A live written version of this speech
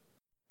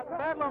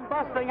bedlam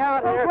busting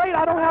out here. Great,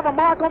 I don't have a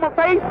mark on my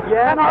face,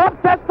 and I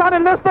upset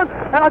Sonny Liston,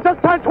 and I just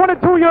turned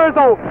 22 years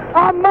old.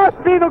 I must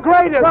be the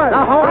greatest. Right.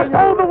 I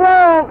told the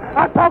world,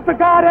 I talk to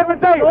God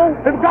every day.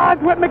 If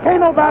God's with me,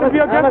 can't nobody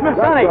be against me.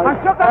 Sonny. I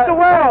shook up the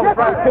world.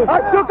 I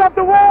shook up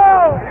the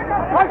world.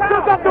 I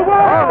shook up the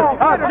world.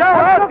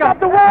 I shook up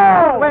the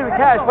world. Wait a minute,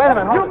 Cash, wait a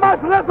minute. You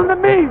must listen to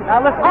me.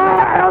 Now listen.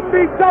 I am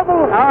the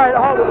double. All right,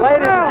 hold it.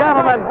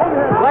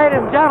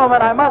 Ladies and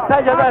gentlemen, I must tell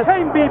you this. I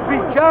can't be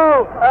beat.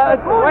 Joe,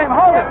 wait,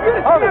 hold it.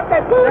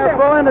 They're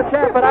blowing the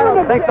champ, but I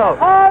don't think so. All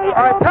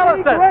right, tell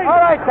us this. All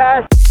right,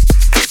 Cash.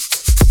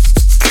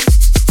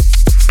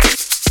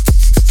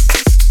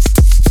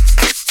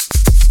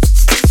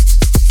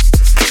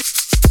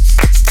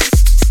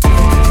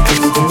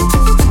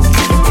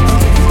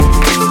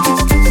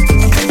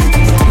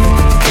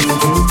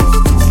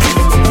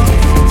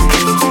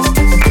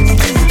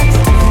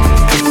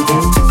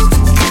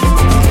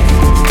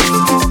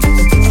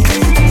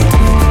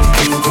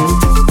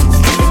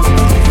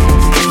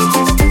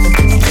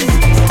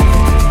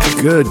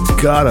 Good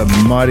God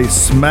Almighty,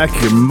 smack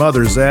your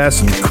mother's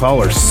ass and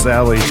call her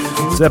Sally.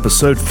 It's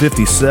episode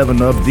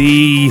 57 of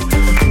the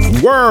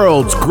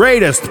world's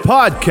greatest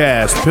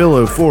podcast,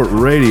 Pillow Fort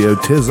Radio.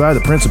 'Tis I,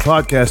 the Prince of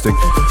Podcasting,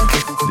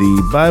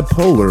 the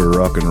bipolar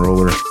rock and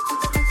roller.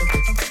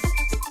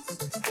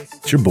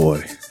 It's your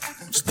boy,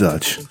 it's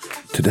Dutch.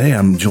 Today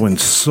I'm joined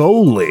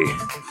solely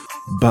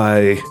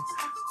by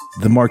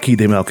the Marquis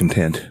de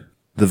Malcontent,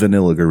 the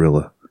Vanilla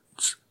Gorilla.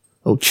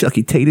 Oh,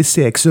 Chucky Tater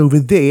Sacks over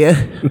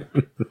there.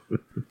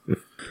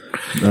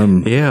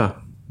 Yeah.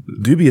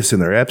 Dubious in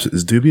their absence.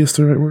 Is dubious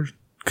the right word?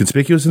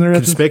 Conspicuous in their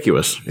absence?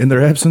 Conspicuous. In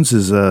their absence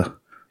is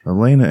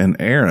Elena and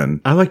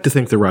Aaron. I like to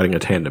think they're riding a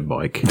tandem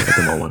bike at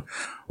the moment.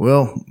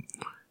 Well,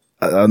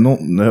 I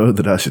don't know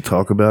that I should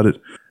talk about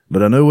it,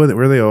 but I know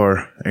where they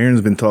are.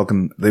 Aaron's been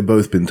talking, they've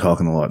both been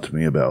talking a lot to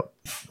me about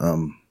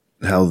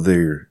how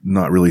they're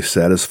not really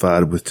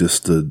satisfied with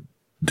just the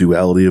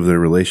duality of their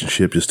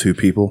relationship, just two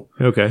people.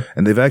 Okay.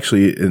 And they've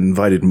actually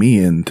invited me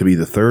in to be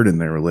the third in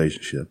their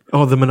relationship.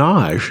 Oh, the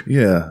menage.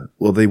 Yeah.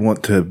 Well, they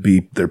want to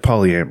be, they're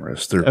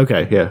polyamorous. They're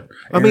Okay, yeah.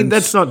 I mean,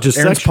 that's not just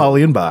Aaron's sexual.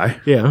 poly and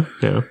bi. Yeah,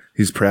 yeah.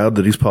 He's proud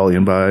that he's poly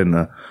and bi,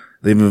 and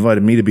they've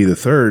invited me to be the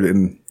third,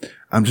 and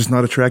I'm just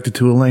not attracted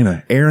to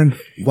Elena. Aaron,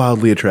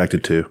 wildly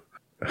attracted to.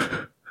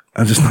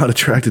 I'm just not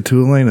attracted to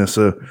Elena.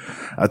 So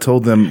I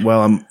told them,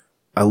 well,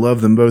 I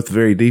love them both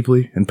very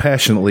deeply and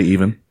passionately,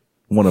 even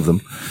one of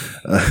them,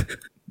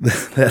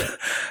 that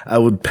I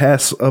would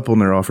pass up on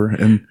their offer.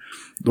 And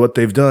what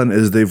they've done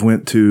is they've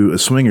went to a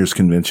swingers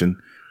convention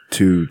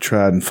to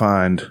try and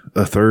find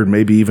a third,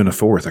 maybe even a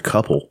fourth, a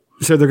couple.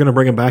 So they're going to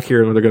bring him back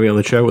here and they're going to be on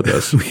the show with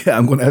us. Yeah,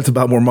 I'm going to have to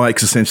buy more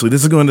mics, essentially.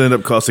 This is going to end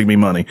up costing me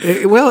money.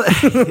 Well,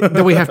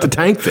 then we have to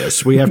tank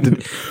this. We have to.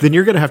 Then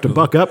you're going to have to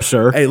buck up,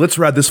 sir. Hey, let's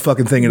ride this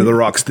fucking thing into the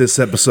rocks this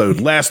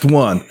episode. Last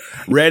one.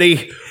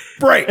 Ready?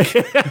 Break.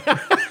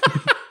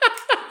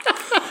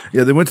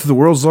 Yeah, they went to the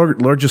world's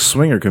largest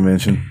swinger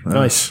convention.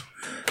 Nice.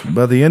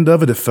 By the end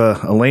of it, if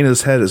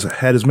Elena's had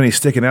as many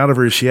sticking out of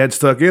her as she had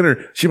stuck in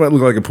her, she might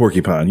look like a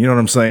porcupine. You know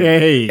what I'm saying?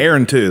 Hey.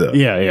 Aaron, too, though.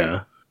 Yeah,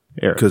 yeah.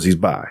 Because he's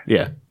bi.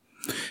 Yeah.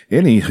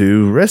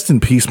 Anywho, rest in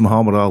peace,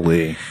 Muhammad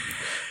Ali.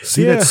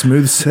 See that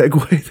smooth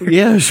segue there?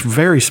 Yeah, it's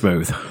very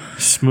smooth.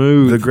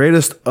 Smooth. The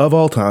greatest of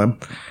all time.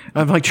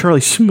 I'm like Charlie,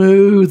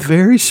 smooth,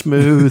 very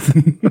smooth.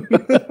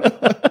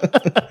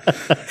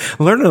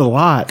 Learning a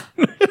lot.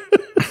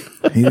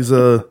 He's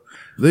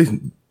they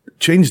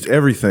changed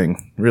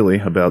everything really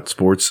about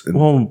sports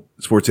and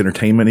sports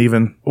entertainment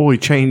even. Well, he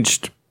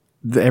changed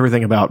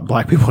everything about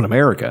black people in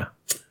America.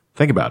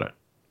 Think about it.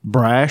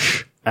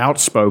 Brash,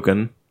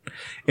 outspoken,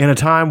 in a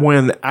time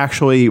when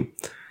actually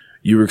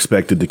you were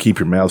expected to keep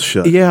your mouth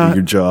shut. Yeah. Do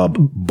your job,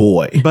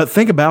 boy. But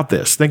think about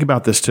this. Think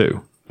about this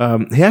too.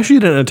 He actually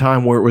did it in a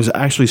time where it was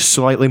actually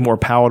slightly more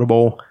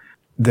palatable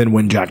than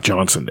when Jack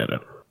Johnson did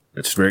it.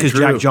 It's very true. Because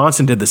Jack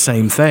Johnson did the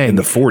same thing. In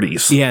the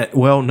 40s. Yeah.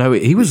 Well, no,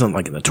 he was in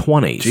the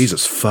 20s.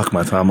 Jesus, fuck,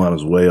 my timeline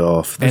is way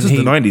off. This is the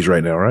 90s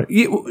right now, right?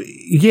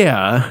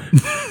 Yeah.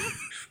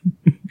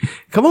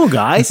 Come on,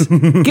 guys.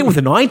 Get with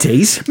the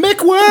 90s.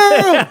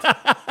 McWorld!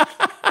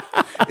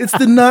 It's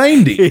the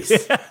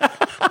 90s.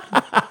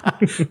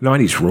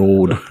 90s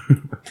ruled.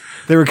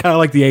 They were kind of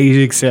like the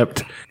 80s,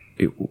 except,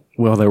 they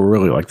were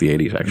really like the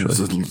 80s, actually.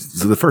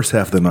 So the first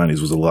half of the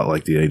 90s was a lot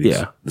like the 80s.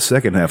 Yeah. The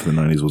second half of the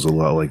 90s was a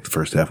lot like the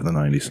first half of the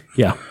 90s.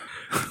 Yeah.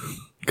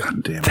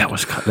 God damn it. That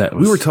was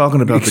we were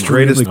talking about the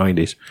greatest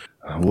 90s.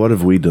 What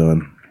have we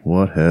done?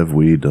 What have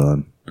we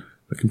done?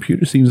 The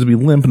computer seems to be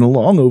limping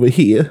along over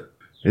here.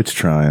 It's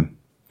trying.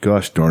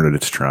 Gosh darn it,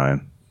 it's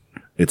trying.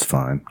 It's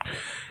fine.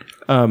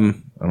 I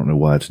don't know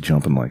why it's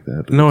jumping like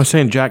that. No, I was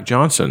saying Jack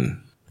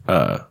Johnson,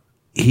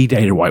 he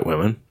dated white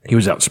women. He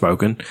was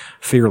outspoken,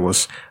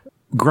 fearless,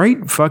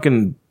 great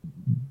fucking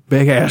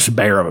big ass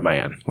bear of a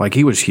man. Like,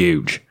 he was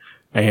huge.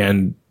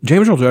 And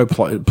James Earl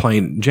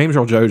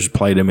Jones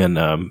played him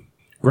in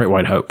Great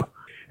White Hope.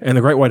 And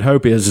the Great White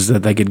Hope is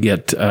that they could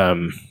get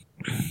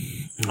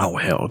Oh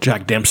hell,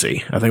 Jack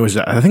Dempsey. I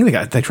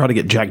think they tried to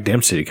get Jack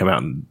Dempsey to come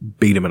out and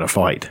beat him in a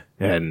fight,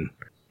 and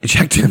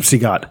Jack Dempsey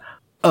got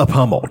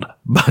pummeled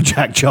by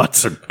Jack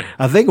Johnson.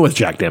 I think it was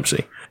Jack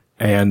Dempsey,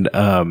 and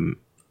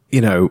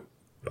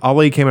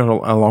Ali came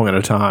along at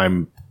a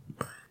time,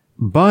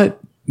 but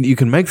you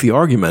can make the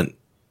argument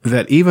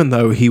that even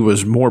though he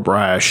was more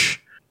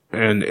brash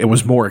and it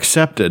was more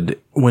accepted,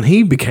 when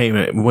he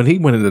went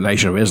into the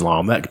Nation of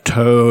Islam, that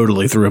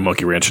totally threw a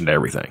monkey wrench into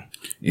everything.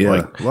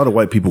 Yeah, a lot of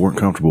white people weren't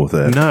comfortable with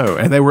that. No,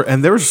 and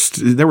there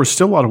was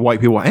still a lot of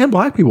white people and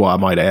black people, I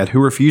might add, who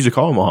refused to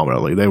call him Muhammad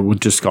Ali. They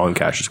would just call him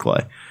Cassius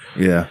Clay.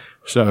 Yeah.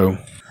 So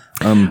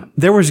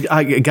there was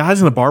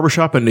guys in a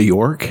barbershop in New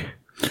York.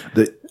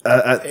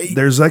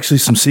 There's actually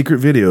some secret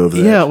video of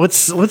that. Yeah,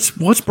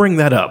 let's bring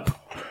that up.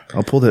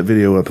 I'll pull that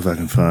video up if I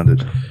can find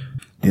it.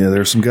 Yeah,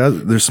 there's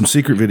some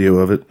secret video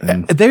of it,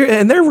 and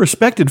they're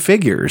respected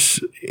figures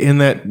in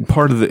that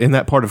part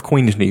of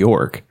Queens, New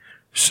York.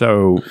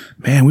 So,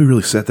 man, we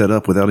really set that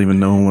up without even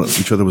knowing what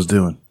each other was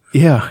doing.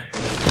 Yeah,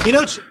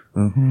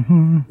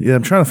 Yeah,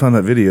 I'm trying to find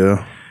that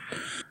video.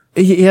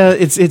 Yeah,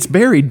 it's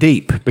buried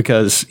deep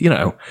because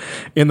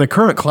in the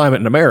current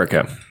climate in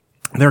America,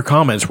 their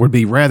comments would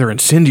be rather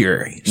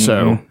incendiary.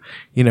 So,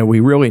 we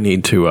really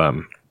need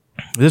to.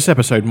 This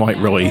episode might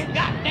really.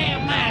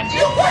 Goddamn mind.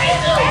 You crazy!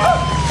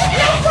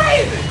 You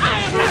crazy! I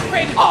am not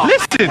crazy.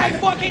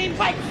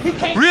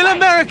 Listen, real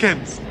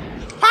Americans.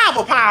 Pound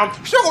for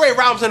pound, Sugar Ray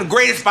Robinson, the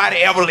greatest fighter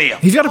ever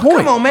lived. He's got a point.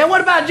 Come on, man.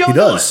 What about Joe? He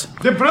does.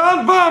 The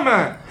Brown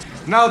Bomber.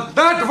 Now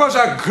that was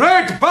a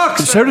great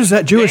boxer. So does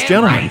that Jewish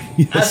gentleman.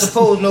 Right. I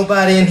suppose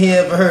nobody in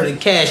here ever heard of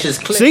Cassius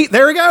Clay. See,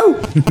 there we go.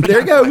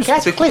 There he goes.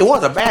 Cassius Clay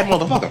was a bad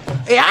motherfucker.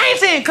 Hey, I ain't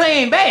saying Clay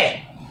ain't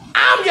bad.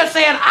 I'm just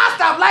saying I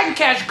stopped liking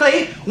Cassius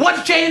Clay once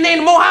he changed his name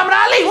to Muhammad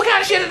Ali. What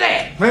kind of shit is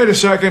that? Wait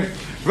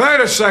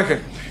a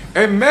second.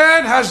 A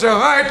man has the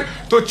right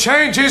to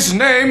change his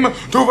name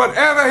to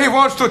whatever he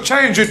wants to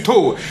change it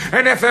to.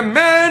 And if a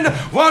man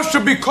wants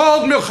to be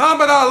called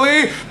Muhammad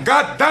Ali,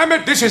 God damn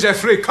it, this is a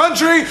free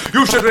country.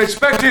 You should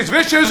respect his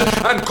wishes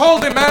and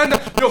call the man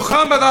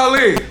Muhammad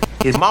Ali.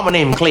 His mama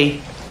named him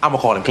Clay. I'ma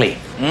call him Clay.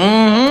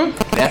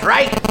 Mm-hmm. That's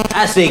right.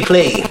 I say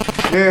Clay.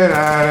 Get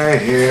out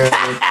of here.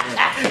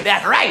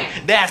 That's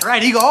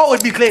right. He gonna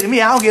always be Clay to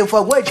me. I don't give a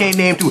fuck what he changed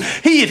name to.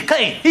 He is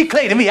Clay. He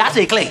Clay to me. I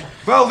say Clay.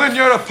 Well, then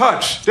you're a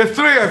putz. The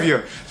three of you.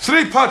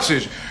 Three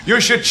putzes.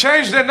 You should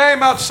change the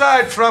name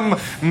outside from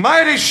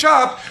Mighty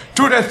Sharp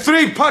to the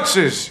Three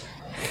Putzes.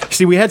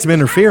 See, we had some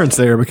interference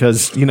there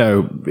because,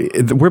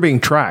 we're being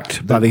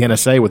tracked by the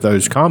NSA with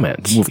those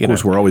comments. Well, of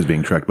course, we're always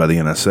being tracked by the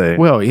NSA.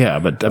 Well, yeah,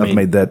 but I've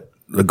made that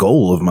a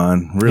goal of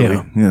mine,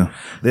 really. Yeah.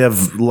 They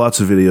have lots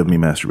of video of me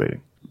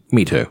masturbating.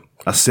 Me too.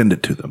 I send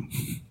it to them.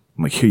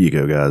 I'm like, here you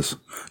go, guys.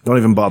 Don't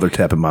even bother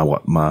tapping my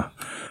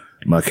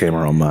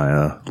camera on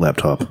my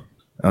laptop.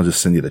 I'll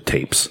just send you the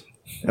tapes.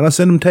 And I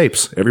send them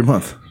tapes every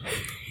month.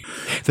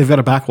 They've got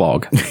a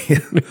backlog.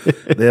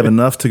 They have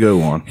enough to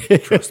go on.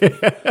 Trust me.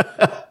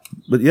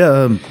 But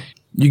yeah,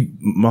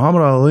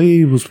 Muhammad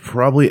Ali was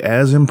probably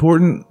as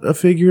important a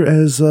figure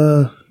as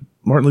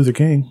Martin Luther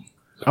King.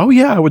 Oh,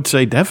 yeah, I would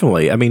say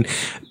definitely. I mean,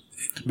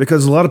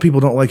 because a lot of people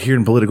don't like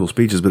hearing political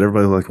speeches, but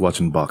everybody likes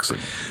watching boxing.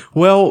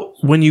 Well,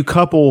 when you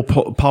couple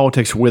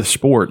politics with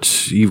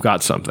sports, you've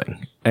got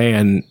something.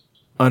 And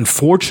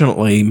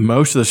unfortunately,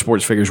 most of the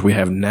sports figures we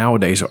have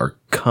nowadays are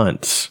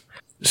cunts.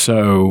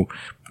 So,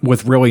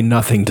 with really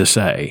nothing to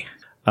say.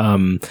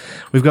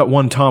 We've got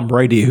one Tom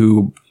Brady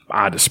who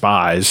I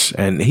despise,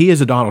 and he is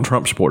a Donald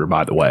Trump supporter,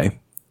 by the way.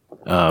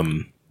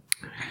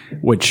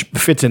 Which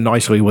fits in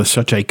nicely with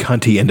such a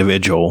cunty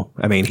individual.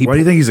 I mean, why do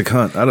you think he's a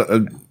cunt?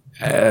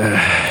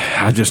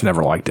 I just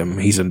never liked him.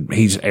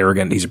 He's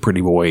arrogant. He's a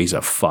pretty boy. He's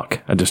a fuck.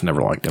 I just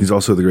never liked him. He's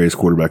also the greatest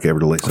quarterback ever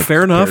to lace up.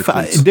 Fair enough,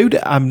 dude.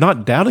 I'm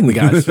not doubting the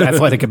guy's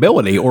athletic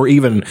ability or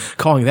even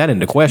calling that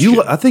into question.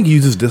 I think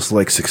you just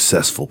dislike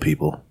successful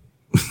people.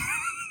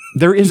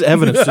 There is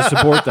evidence to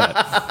support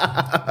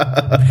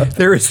that.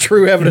 There is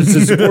true evidence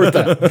to support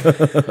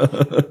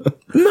that.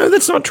 No,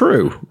 that's not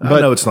true. But,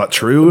 I know it's not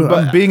true.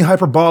 But, I'm being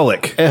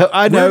hyperbolic.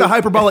 I know. We're in a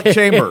hyperbolic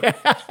chamber.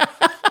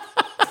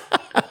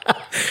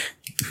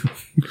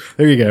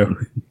 There you go.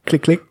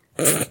 Click, click.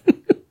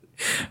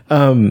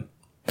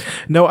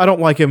 No, I don't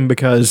like him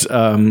because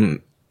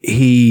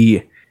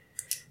he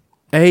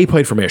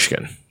played for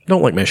Michigan.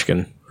 Don't like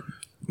Michigan.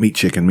 Meat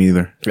chicken, me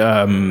either.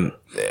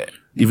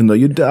 Even though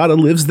your daughter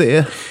lives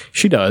there.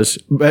 She does.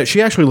 But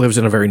she actually lives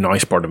in a very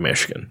nice part of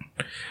Michigan.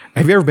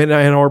 Have you ever been to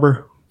Ann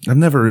Arbor? I've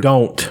never.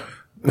 Don't.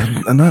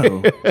 I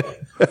know.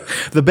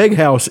 The Big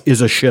House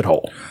is a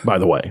shithole, by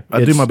the way.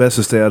 I do my best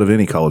to stay out of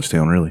any college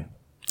town, really.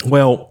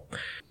 Well,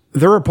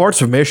 there are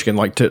parts of Michigan,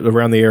 like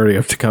around the area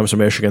of Tecumseh,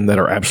 Michigan, that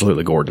are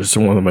absolutely gorgeous. It's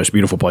one of the most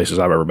beautiful places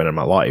I've ever been in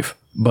my life.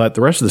 But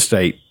the rest of the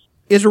state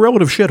is a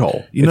relative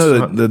shithole. You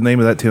know the name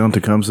of that town,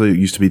 Tecumseh, it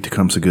used to be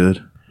Tecumseh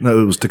Good? No,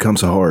 it was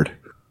Tecumseh Hard.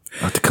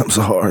 Not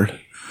Tecumseh Hard.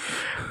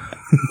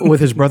 With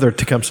his brother,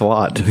 Tecumseh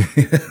Lot.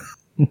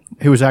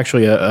 Who was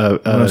actually I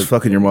was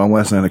fucking your mom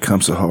last night,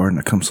 Tecumseh Hard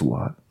and Tecumseh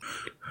Lot.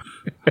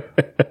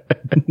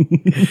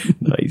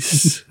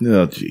 Nice.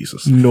 Oh,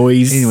 Jesus.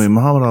 Noise. Anyway,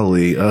 Muhammad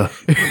Ali.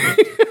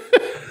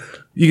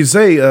 You can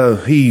say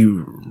he,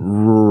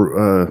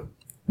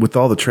 with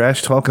all the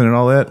trash talking and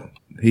all that,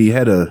 he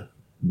had a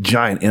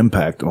giant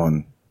impact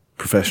on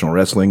professional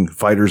wrestling.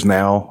 Fighters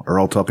now are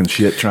all talking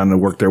shit, trying to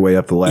work their way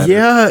up the ladder.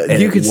 Yeah,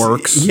 and you it could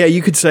works. Yeah,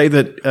 you could say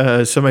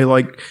that somebody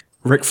like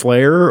Ric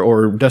Flair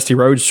or Dusty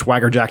Rhodes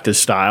swagger jacked his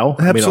style.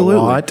 Absolutely. I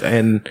mean, a lot.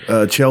 And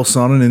Chael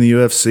Sonnen in the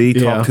UFC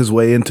talked his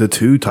way into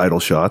 2 title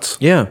shots.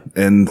 Yeah.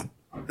 And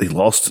he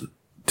lost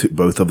to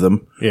both of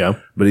them. Yeah.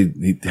 But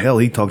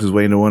he talked his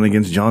way into one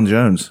against John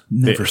Jones.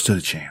 Never stood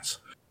a chance.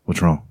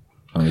 What's wrong?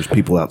 Oh, there's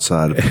people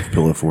outside of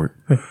Pillow Fort.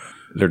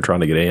 they're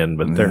trying to get in,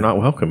 but they're not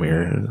welcome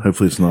here.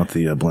 Hopefully it's not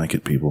the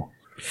blanket people.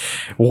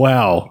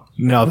 Wow.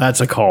 Now that's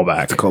a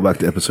callback. It's a callback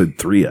to episode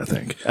 3, I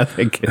think. I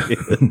think it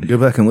is. Go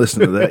back and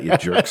listen to that, you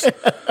jerks.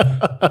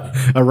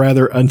 A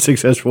rather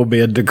unsuccessful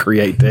bid to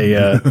create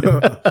an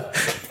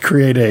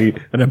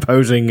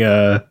opposing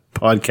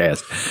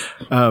podcast.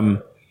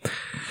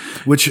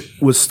 Which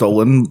was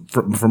stolen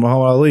from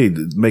Muhammad Ali,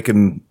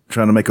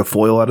 trying to make a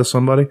foil out of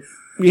somebody.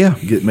 Yeah.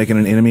 Making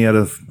an enemy out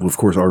of, well, of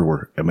course, ours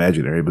were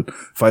imaginary, but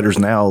fighters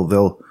now,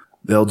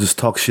 they'll just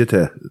talk shit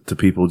to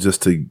people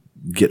just to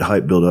get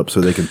hype built up so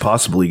they can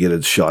possibly get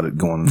a shot at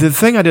going. The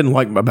thing I didn't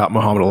like about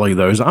Muhammad Ali,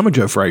 though, is I'm a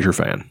Joe Frazier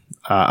fan.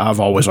 I've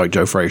always liked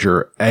Joe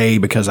Frazier,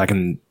 because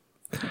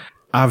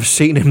I've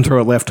seen him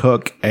throw a left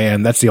hook,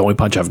 and that's the only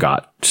punch I've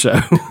got. So,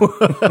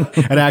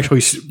 and I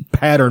actually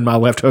patterned my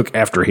left hook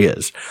after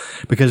his.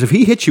 Because if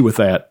he hits you with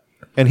that,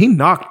 and he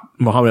knocked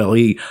Muhammad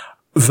Ali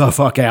the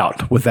fuck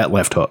out with that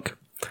left hook.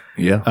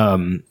 Yeah.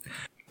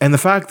 And the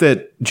fact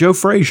that Joe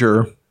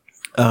Frazier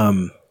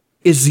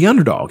is the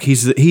underdog.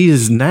 He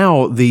is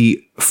now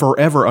the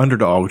forever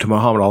underdog to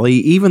Muhammad Ali,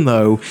 even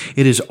though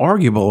it is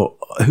arguable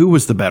who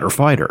was the better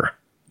fighter.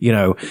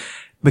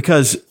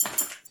 Because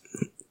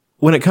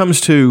when it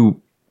comes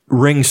to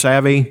ring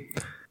savvy,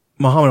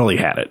 Muhammad Ali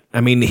had it.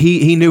 I mean,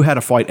 he knew how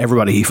to fight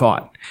everybody he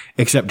fought,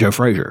 except Joe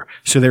Frazier.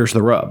 So there's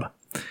the rub.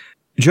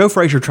 Joe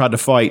Frazier tried to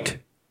fight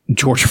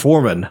George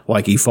Foreman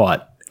like he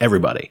fought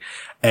everybody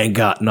and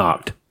got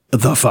knocked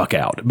the fuck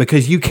out,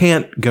 because you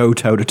can't go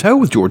toe to toe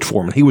with George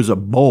Foreman. He was a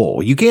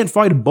bull. You can't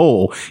fight a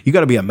bull. You got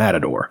to be a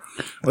matador.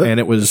 And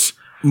it was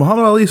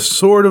Muhammad Ali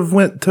sort of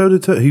went toe to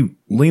toe. He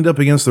leaned up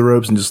against the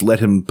ropes and just let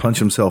him punch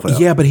himself out.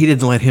 Yeah, but he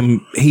didn't let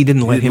him get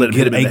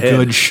a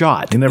good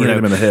shot. He never hit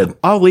him in the head.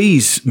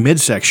 Ali's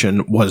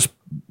midsection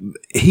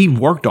he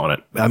worked on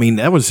it. I mean,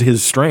 that was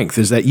his strength,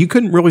 is that you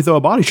couldn't really throw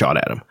a body shot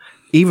at him.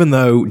 Even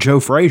though Joe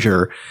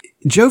Frazier's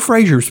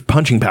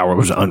punching power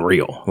was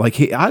unreal.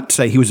 I'd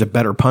say he was a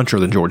better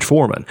puncher than George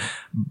Foreman,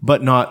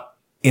 but not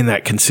in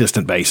that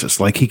consistent basis.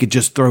 Like, he could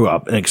just throw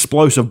up an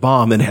explosive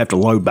bomb and have to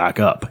load back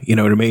up. You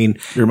know what I mean?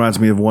 It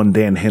reminds me of one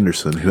Dan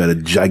Henderson who had a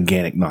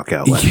gigantic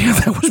knockout last Yeah,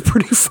 night. that was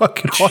pretty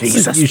fucking awesome.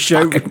 Jesus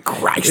fucking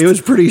Christ. It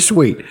was pretty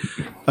sweet.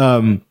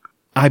 It's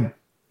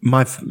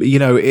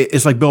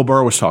like Bill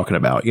Burr was talking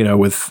about,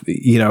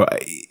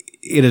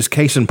 it is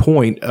case in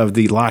point of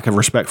the lack of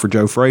respect for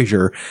Joe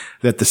Frazier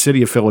that the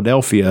city of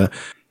Philadelphia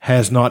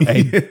has not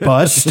a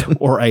bust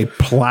or a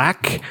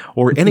plaque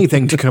or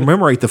anything to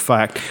commemorate the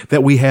fact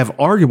that we have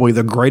arguably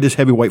the greatest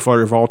heavyweight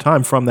fighter of all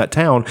time from that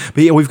town.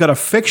 But yeah, we've got a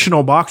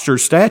fictional boxer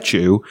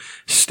statue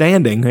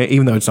standing,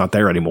 even though it's not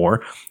there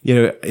anymore,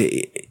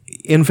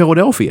 in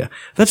Philadelphia.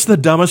 That's the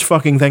dumbest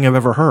fucking thing I've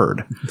ever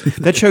heard.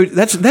 That's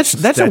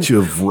statue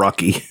of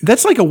Rocky.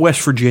 That's like a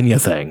West Virginia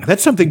thing.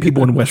 That's something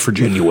people in West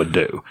Virginia would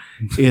do,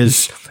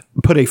 is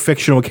put a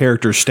fictional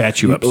character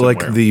statue up somewhere.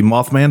 Like the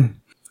Mothman?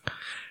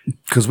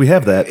 Because we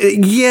have that.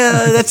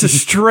 Yeah, that's a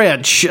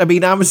stretch. I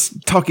mean, I was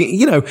talking,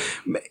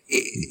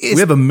 we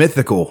have a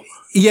mythical.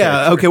 Yeah,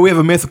 character. okay, we have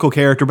a mythical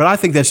character, but I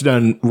think that's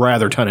done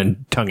rather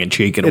tongue in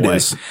cheek in a way.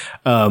 Is.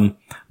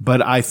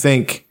 But I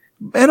think,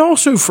 and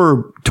also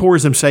for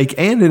tourism's sake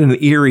and in an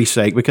eerie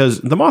sake,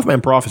 because The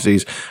Mothman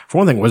Prophecies, for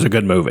one thing, was a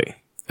good movie,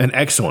 an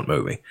excellent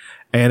movie,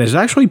 and it's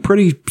actually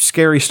pretty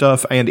scary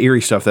stuff and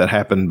eerie stuff that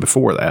happened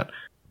before that.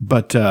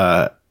 But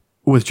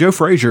with Joe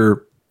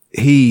Frazier,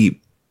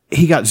 he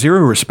got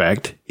zero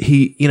respect.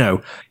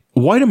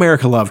 White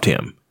America loved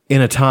him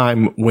in a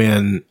time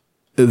when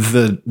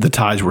the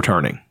tides were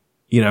turning.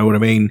 You know what I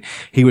mean?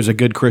 He was a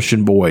good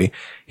Christian boy.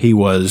 He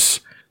was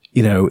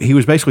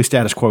basically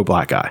status quo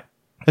black guy.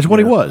 That's what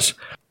he was.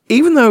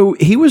 Even though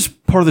he was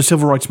part of the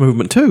civil rights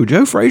movement too.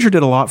 Joe Frazier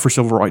did a lot for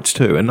civil rights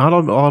too. And not a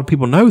lot of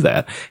people know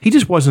that. He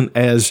just wasn't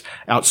as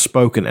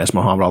outspoken as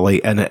Muhammad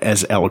Ali and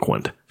as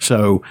eloquent.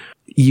 So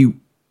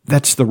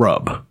that's the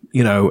rub,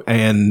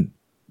 and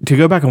to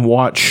go back and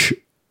watch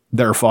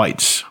their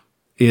fights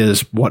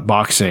is what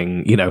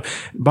boxing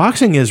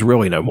is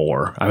really no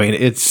more. I mean,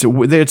 it's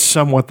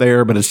somewhat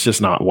there, but it's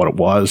just not what it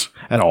was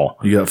at all.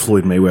 You got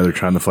Floyd Mayweather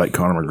trying to fight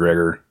Conor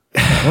McGregor.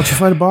 Why don't you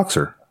fight a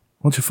boxer?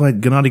 Why don't you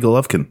fight Gennady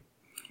Golovkin?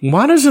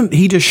 Why doesn't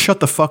he just shut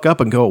the fuck up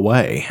and go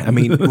away? I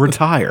mean,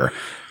 retire.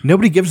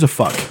 Nobody gives a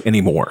fuck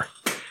anymore.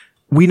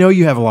 We know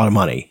you have a lot of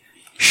money.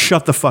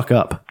 Shut the fuck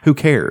up. Who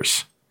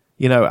cares?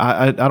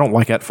 I don't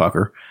like that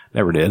fucker.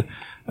 Never did.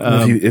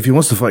 If he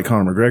wants to fight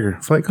Conor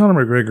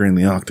McGregor in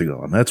the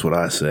octagon. That's what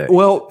I say.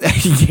 Well,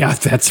 yeah,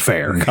 that's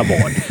fair. Come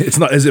on. It's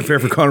not. Is it fair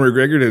for Conor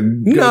McGregor to?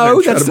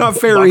 No, that's not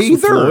fair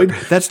either.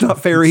 That's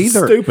not fair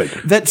either. Stupid.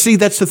 That's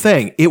the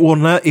thing. It will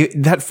not.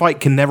 That fight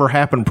can never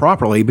happen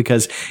properly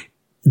because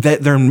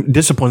their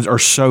disciplines are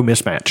so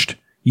mismatched.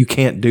 You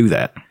can't do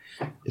that.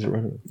 Is it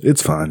right?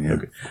 It's fine. Yeah.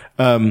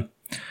 Okay.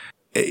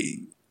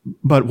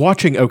 But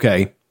watching,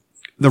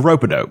 the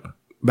rope-a-dope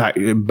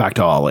back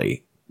to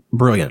Ali,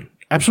 brilliant.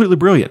 Absolutely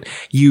brilliant.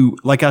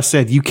 Like I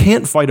said, you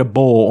can't fight a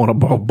bull on a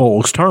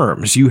bull's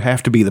terms. You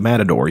have to be the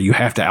matador. You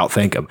have to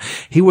outthink him.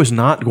 He was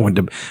not going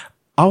to.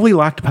 Ali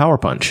lacked a power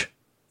punch.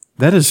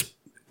 That is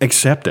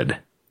accepted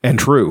and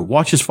true.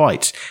 Watch his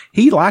fights.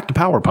 He lacked a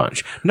power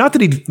punch. Not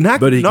that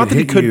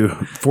he could you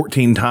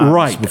 14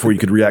 times before you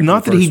could react.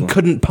 Not that he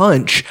couldn't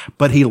punch,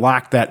 but he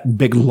lacked that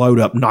big load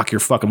up, knock your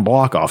fucking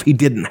block off. He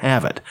didn't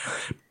have it.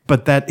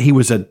 But that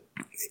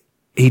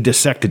he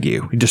dissected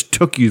you. He just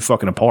took you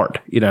fucking apart,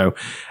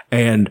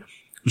 And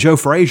Joe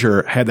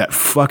Frazier had that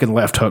fucking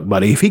left hook,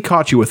 buddy. If he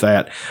caught you with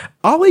that,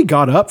 Ali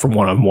got up from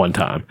one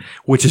time,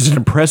 which is an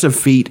impressive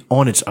feat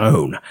on its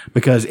own.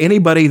 Because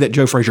anybody that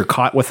Joe Frazier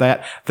caught with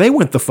that, they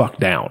went the fuck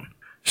down.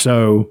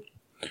 So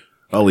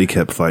Ali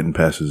kept fighting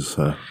past his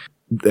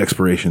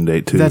expiration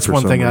date too. That's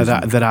one thing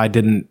that I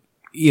didn't.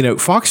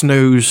 Fox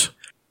News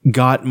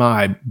got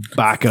my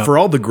back up for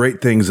all the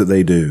great things that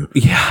they do.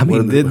 Yeah, I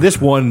mean, this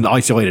one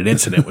isolated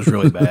incident was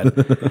really bad.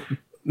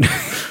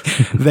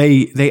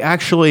 They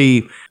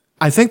actually,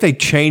 I think they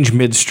changed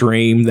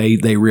midstream.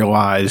 They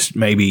realized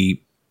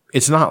maybe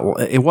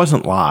it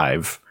wasn't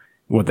live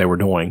what they were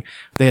doing.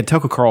 They had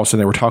Tucker Carlson.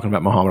 They were talking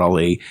about Muhammad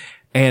Ali,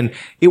 and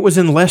it was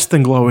in less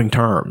than glowing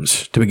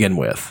terms to begin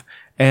with.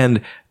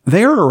 And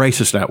they are a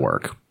racist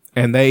network,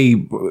 and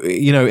they,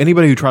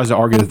 anybody who tries to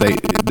argue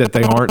that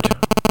they aren't.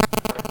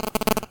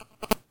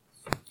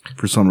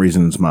 For some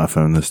reason, it's my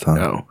phone this time.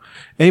 No.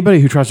 Anybody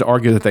who tries to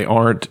argue that they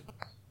aren't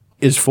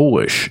is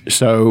foolish.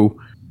 So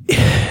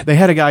they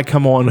had a guy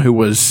come on who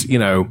was,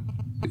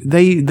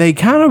 they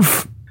kind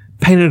of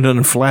painted an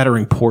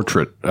unflattering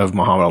portrait of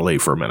Muhammad Ali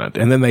for a minute.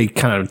 And then they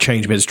kind of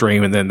changed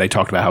midstream, and then they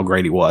talked about how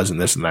great he was and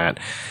this and that.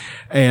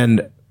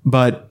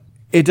 But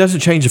it doesn't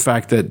change the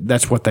fact that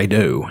that's what they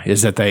do,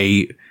 is that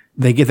they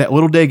get that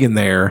little dig in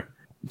there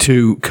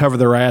to cover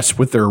their ass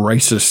with their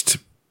racist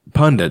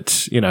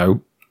pundits,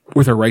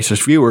 with their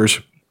racist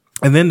viewers.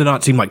 And then to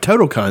not seem like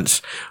total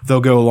cunts,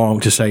 they'll go along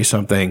to say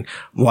something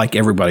like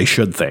everybody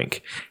should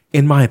think.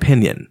 In my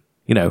opinion,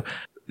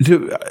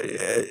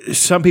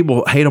 some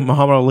people hate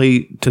Muhammad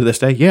Ali to this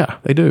day. Yeah,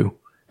 they do.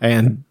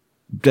 And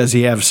does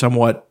he have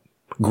somewhat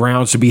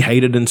grounds to be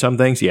hated in some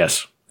things?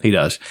 Yes, he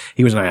does.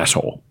 He was an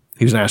asshole.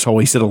 He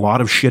said a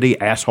lot of shitty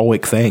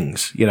assholic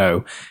things.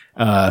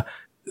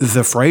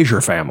 The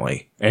Frazier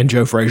family and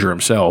Joe Frazier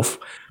himself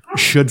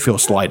should feel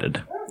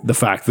slighted. The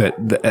fact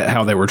that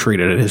how they were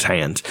treated at his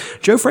hands.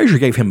 Joe Frazier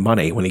gave him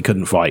money when he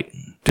couldn't fight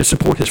to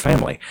support his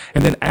family.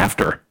 And then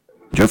after,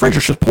 Joe Frazier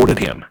supported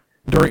him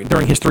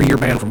during his 3-year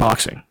ban from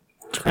boxing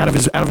out of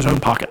his own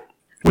pocket.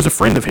 Was a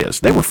friend of his.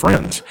 They were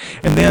friends.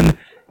 And then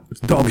it's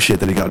dog shit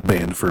that he got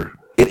banned for.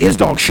 It is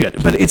dog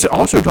shit, but it's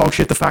also dog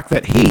shit the fact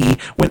that he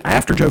went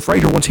after Joe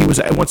Frazier once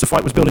the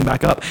fight was building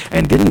back up,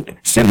 and didn't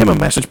send him a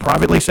message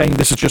privately saying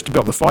this is just to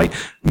build the fight.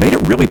 Made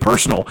it really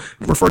personal.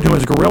 Referred to him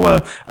as a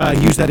gorilla.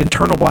 Used that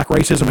internal black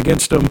racism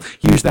against him.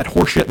 Used that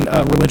horseshit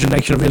religion,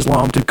 Nation of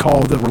Islam, to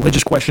call the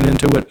religious question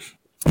into it.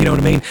 You know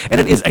what I mean?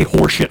 And it is a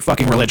horseshit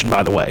fucking religion,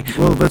 by the way.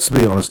 Well, let's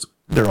be honest.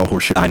 They're all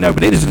horseshit. I know,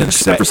 but it is an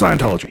except for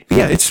Scientology.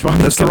 Yeah, that's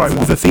the right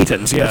one. The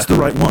Thetans, yeah. That's the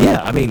right one.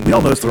 Yeah, I mean, we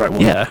all know it's the right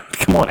one. Yeah,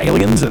 come on,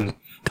 aliens and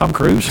Tom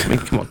Cruise. I mean,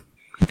 come on.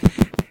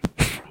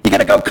 You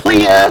gotta go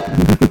clear.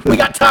 We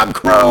got Tom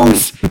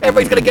Cruise.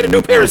 Everybody's gonna get a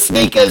new pair of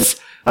sneakers.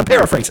 I'm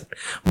paraphrasing,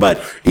 but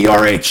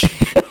ERH.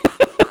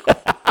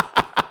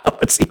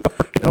 What's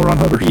ERH? L. Ron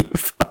Hubbard. You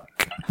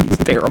fuck. He's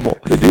terrible.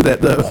 They do that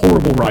though.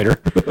 Horrible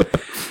writer.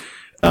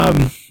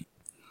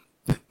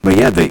 But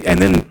yeah, and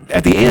then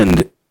at the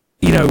end,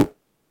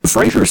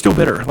 Frazier is still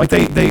bitter. Like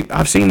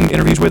I've seen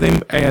interviews with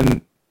him,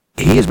 and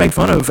he is made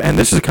fun of, and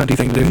this is a cunty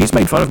thing to do. He's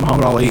made fun of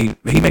Muhammad Ali.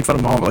 He made fun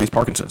of Muhammad Ali's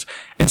Parkinson's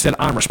and said,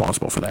 "I'm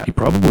responsible for that." He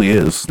probably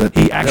is.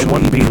 He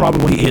actually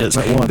probably is.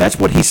 That's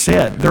what he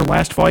said. Their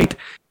last fight,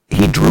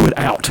 he drew it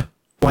out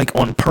like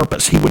on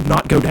purpose. He would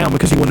not go down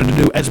because he wanted to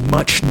do as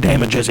much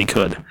damage as he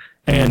could.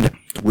 And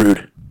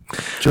rude.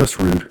 Just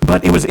rude.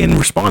 But it was in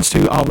response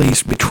to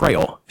Ali's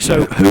betrayal.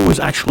 So who was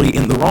actually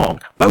in the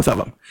wrong? Both of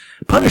them.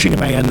 Punishing a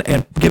man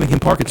and giving him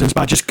Parkinson's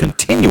by just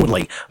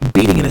continually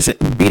beating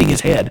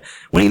his head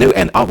when he knew,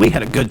 and Ali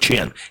had a good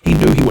chin. He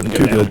knew he wouldn't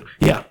go down. Good.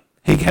 Yeah.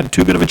 He had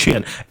too good of a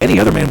chin. Any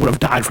other man would have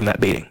died from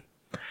that beating.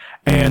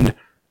 And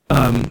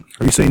are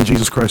you saying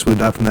Jesus Christ would have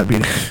died from that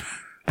beating?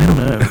 I don't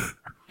know.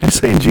 Are you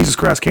saying Jesus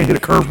Christ can't hit a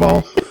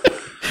curveball?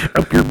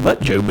 Up your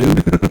butt, Joe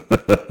Boob.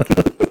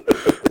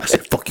 I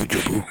said, fuck you,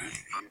 Joe Boob.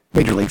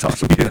 Major League's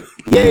awesome.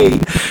 Yay!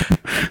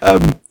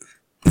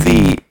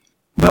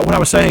 But what I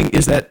was saying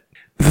is that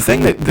the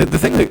thing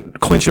that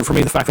clinched it for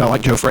me, the fact that I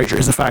like Joe Frazier,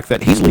 is the fact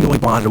that he's legally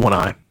blind in one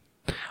eye.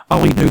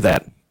 Ali knew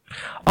that.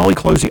 Ali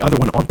closed the other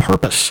one on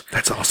purpose.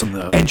 That's awesome,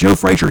 though. And Joe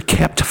Frazier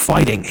kept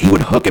fighting. He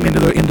would hook him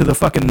into the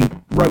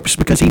fucking ropes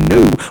because he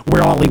knew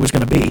where Ali was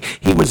going to be.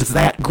 He was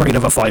that great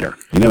of a fighter.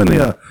 You know, in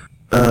the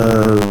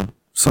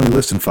Sonny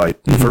Liston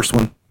fight, the first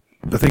one,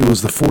 I think it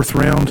was the 4th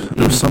round,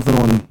 there was something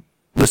on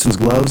Liston's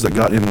gloves that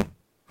got in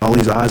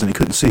Ali's eyes and he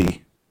couldn't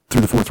see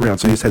through the 4th round,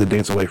 so he just had to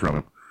dance away from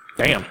him.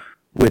 Damn.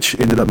 Which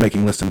ended up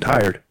making Liston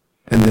tired.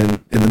 And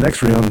then in the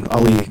next round,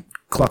 Ali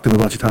clocked him a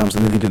bunch of times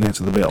and then he didn't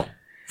answer the bell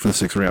for the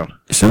 6th round.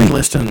 Sonny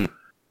Liston,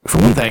 for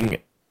one thing,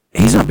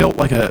 he's not built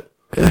like a...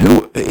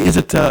 Who is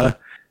it?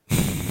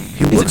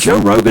 Is it Joe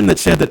Rogan that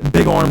said that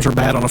big arms are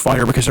bad on a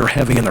fighter because they're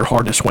heavy and they're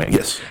hard to swing?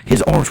 Yes.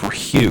 His arms were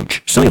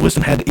huge. Sonny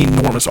Liston had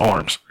enormous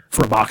arms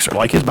for a boxer.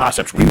 Like, his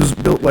biceps were... He was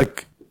built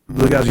like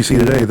the guys you see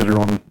today that are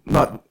on,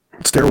 not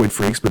steroid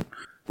freaks, but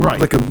right.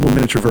 like a little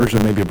miniature version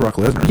of maybe a Brock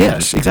Lesnar.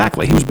 Yes,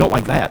 exactly. He was built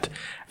like that.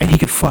 And he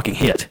could fucking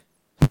hit.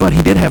 But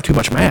he did have too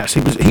much mass. He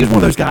was one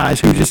of those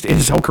guys who just, in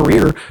his whole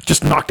career,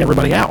 just knocked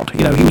everybody out.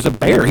 You know, he was a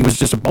bear. He was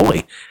just a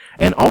bully.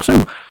 And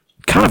also,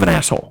 kind of an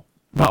asshole,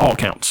 by all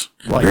accounts.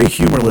 Like, very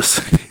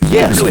humorless.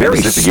 Yes, really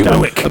very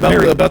stoic.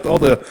 About all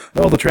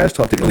the trash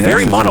talk.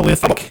 Very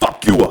monolithic. I'm gonna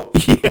fuck you up.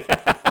 Yeah.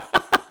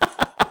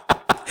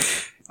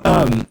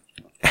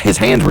 His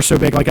hands were so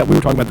big, like we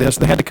were talking about this,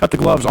 they had to cut the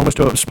gloves almost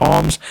to his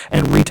palms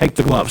and retake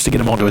the gloves to get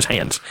them onto his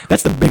hands.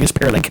 That's the biggest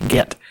pair they could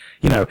get.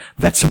 You know,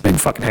 that's some big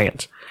fucking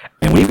hands.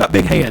 And when you've got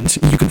big hands,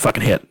 you can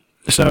fucking hit.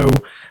 So,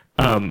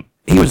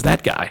 he was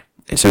that guy.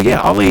 And so, yeah,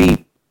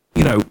 Ali,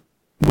 you know,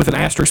 with an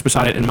asterisk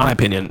beside it, in my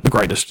opinion, the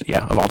greatest,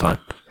 of all time.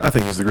 I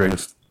think he's the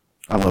greatest.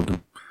 I loved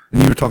him.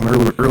 And you were talking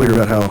earlier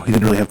about how he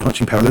didn't really have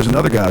punching power. There's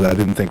another guy that I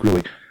didn't think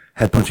really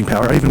had punching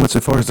power. I even went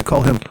so far as to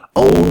call him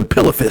Old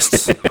Pillow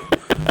Fists.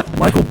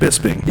 Michael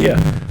Bisping. Yeah.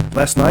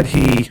 Last night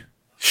he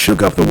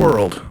shook up the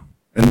world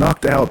and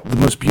knocked out the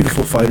most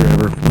beautiful fighter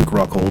ever, Luke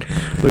Rockhold.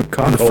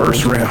 In the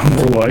first round.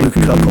 Luke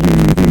Cuckold.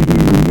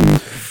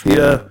 He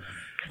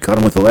caught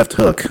him with the left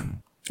hook,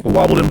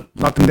 wobbled him,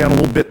 knocked him down a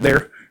little bit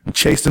there, and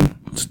chased him,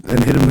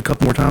 and hit him a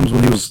couple more times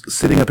when he was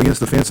sitting up against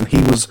the fence, and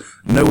he was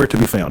nowhere to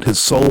be found. His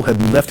soul had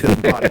left his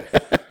body.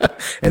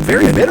 And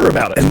very bitter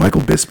about it. And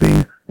Michael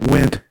Bisping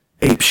went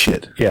ape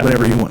shit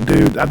whenever he won.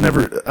 Dude, I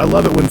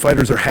love it when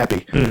fighters are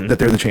happy that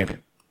they're the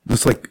champion.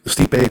 Just like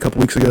Stipe a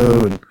couple weeks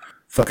ago, and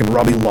fucking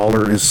Robbie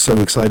Lawler is so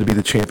excited to be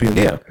the champion.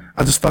 Yeah.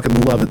 I just fucking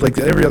love it. Like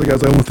every other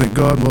guy's like, oh, thank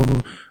God. Blah,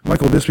 blah.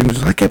 Michael Bisping was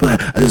just like, I can't believe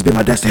this has been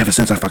my destiny ever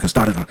since I fucking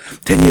started.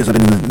 10 years I've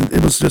been in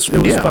it was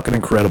fucking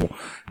incredible.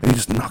 And he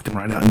just knocked him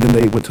right out. And then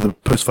they went to the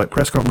post-fight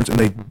press conference and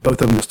they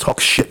both of them just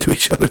talked shit to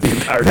each other the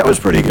entire time. That was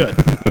pretty good.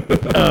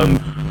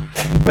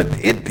 But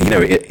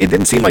it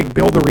didn't seem like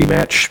Bill the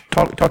rematch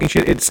talking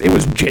shit. It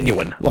was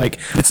genuine. Like,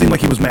 it seemed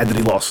like he was mad that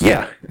he lost.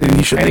 Yeah. And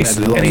he should be mad that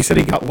he lost. And he said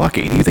he got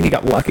lucky. Do you think he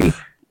got lucky?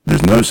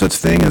 There's no such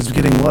thing as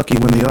getting lucky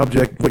when the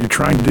object, what you're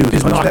trying to do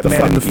is punch that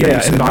man in the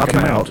face and knock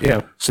him out.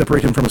 Yeah.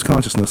 Separate him from his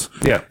consciousness.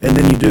 Yeah. And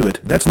then you do it.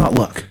 That's not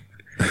luck.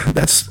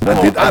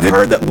 I've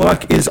heard that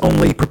luck is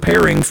only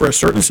preparing for a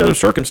certain set of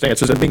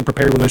circumstances and being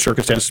prepared when those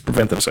circumstances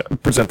present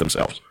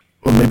themselves.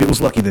 Well, maybe it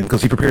was lucky then,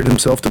 because he prepared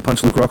himself to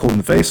punch Luke Rockhold in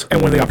the face.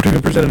 And when the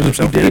opportunity presented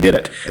himself, he did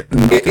it.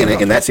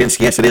 In that sense,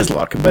 yes, it is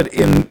luck.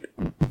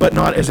 But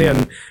not as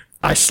in,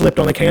 I slipped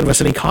on the canvas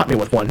and he caught me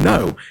with one.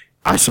 No,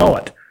 I saw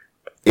it.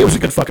 It was a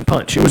good fucking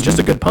punch. It was just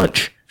a good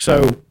punch.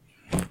 So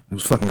it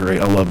was fucking great.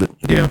 I loved it.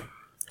 Yeah.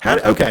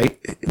 Okay,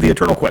 the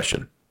eternal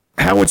question.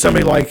 How would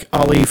somebody like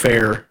Ali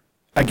fare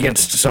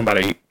against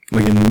somebody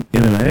like in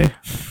MMA?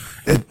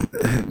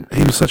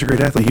 He was such a great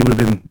athlete. He would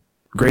have been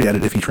great at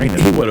it if he trained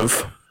it. He would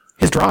have.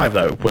 His drive,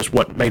 though, was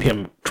what made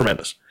him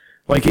tremendous.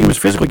 Like, he was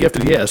physically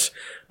gifted, yes,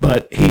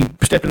 but he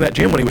stepped in that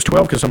gym when he was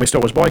 12 because somebody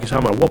stole his bike and said,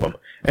 I'm going to whoop him.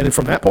 And then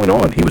from that point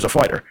on, he was a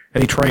fighter,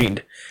 and he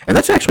trained. And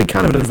that's actually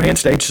kind of an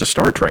advanced stage to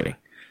start training.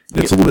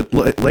 It's a little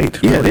bit late.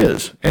 Yeah, it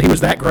is. And he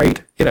was that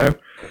great, You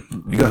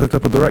got hooked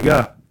up with the right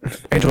guy.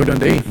 Angelo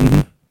Dundee.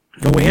 Mm-hmm.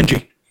 No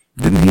Angie.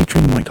 Didn't he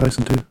train Mike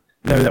Tyson, too?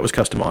 No, that was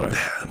Customato.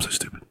 I'm so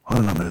stupid. I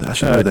don't know that. I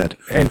should know that.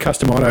 And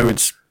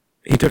Customato,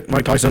 he took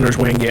Mike Tyson under his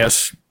wing,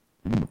 yes.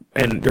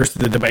 And there's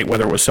the debate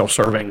whether it was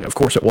self-serving. Of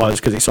course it was,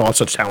 because he saw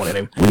such talent in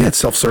him. Well, he had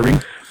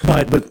self-serving.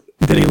 But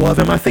did he love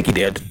him? I think he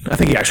did. I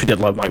think he actually did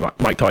love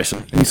Mike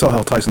Tyson. And you saw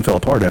how Tyson fell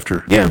apart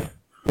after. Yeah.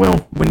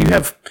 Well, when you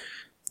have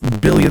not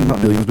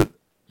billions, but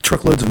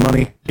truckloads of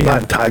money,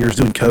 buying tigers,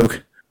 doing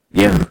coke.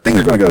 Yeah.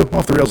 Things are going to go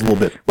off the rails a little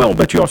bit. Well,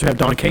 but you also have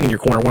Don King in your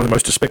corner, one of the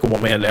most despicable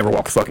men to ever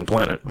walk the fucking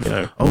planet.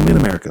 Only in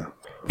America.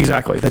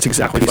 Exactly. That's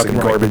exactly fucking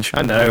right. Garbage.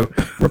 I know.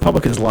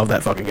 Republicans love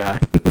that fucking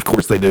guy. Of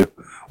course they do.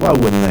 Why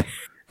wouldn't they?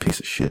 Piece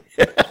of shit.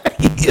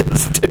 He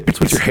is, dude. It's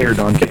with your hair,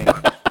 Don King.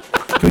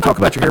 Can we talk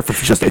about your hair for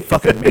just a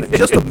fucking minute?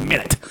 Just a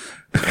minute.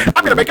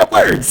 I'm going to make up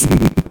words.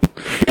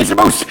 It's the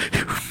most...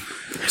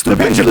 The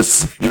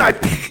pendulous night.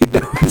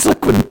 It's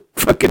like when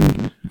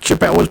fucking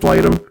Chappelle was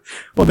playing him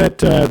on that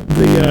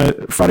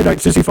the Friday Night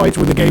Sissy Fights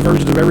with the gay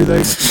versions of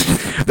everything.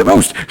 The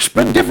most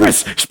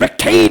splendiferous,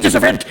 spectacular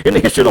event in the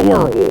history of the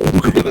world.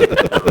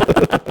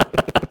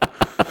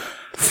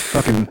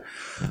 Fucking...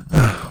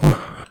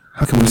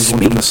 how can we move on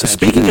from the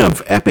Speaking Speaking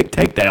of epic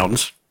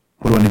takedowns,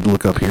 What do I need to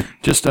look up here?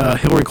 just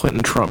Hillary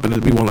Clinton, Trump, and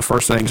it'd be one of the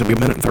first things. It'd be 1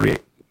 minute and 38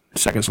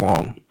 seconds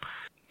long.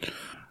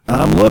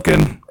 I'm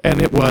looking,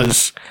 and it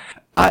was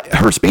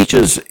her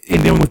speeches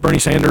in dealing with Bernie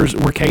Sanders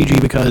were cagey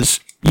because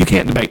you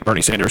can't debate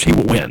Bernie Sanders; he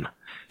will win.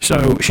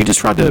 So she just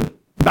tried to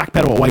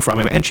backpedal away from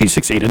him, and she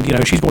succeeded. You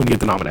know, she's going to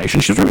get the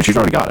nomination. She's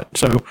already got it.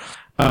 So,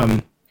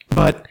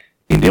 but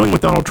in dealing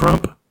with Donald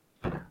Trump,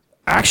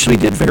 actually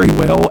did very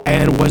well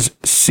and was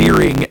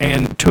searing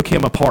and took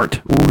him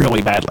apart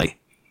really badly.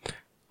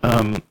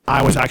 I'm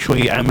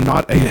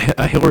not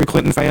a Hillary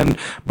Clinton fan,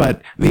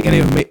 but the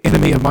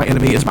enemy of my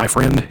enemy is my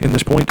friend in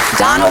this point.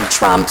 Donald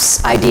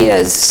Trump's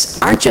ideas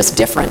aren't just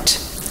different.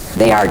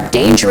 They are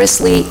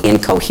dangerously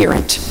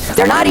incoherent.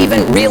 They're not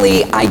even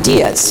really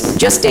ideas,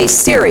 just a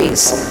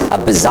series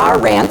of bizarre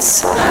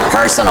rants,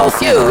 personal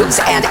feuds,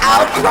 and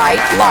outright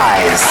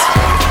lies.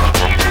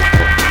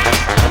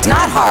 It's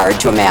not hard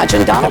to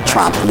imagine Donald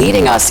Trump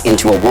leading us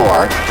into a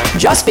war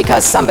just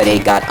because somebody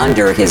got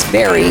under his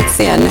very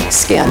thin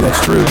skin.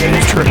 That's true. That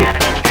is true.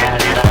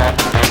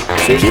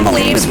 He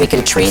believes we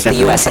can treat the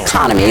U.S.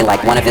 economy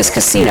like one of his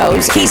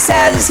casinos. He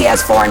says he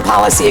has foreign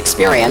policy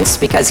experience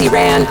because he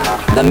ran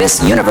the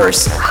Miss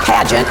Universe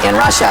pageant in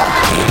Russia.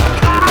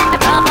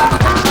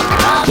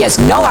 He has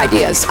no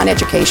ideas on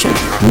education,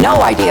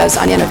 no ideas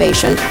on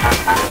innovation.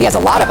 He has a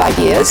lot of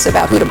ideas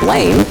about who to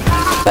blame,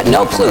 but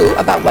no clue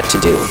about what to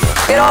do.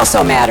 It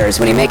also matters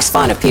when he makes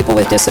fun of people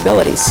with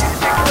disabilities,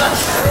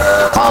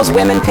 calls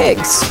women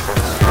pigs,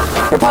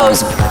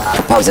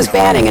 proposes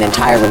banning an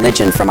entire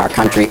religion from our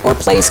country, or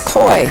plays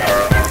coy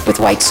with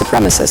white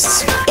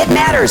supremacists. It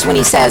matters when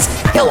he says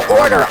he'll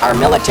order our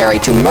military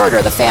to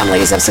murder the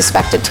families of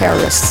suspected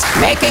terrorists.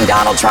 Making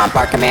Donald Trump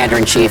our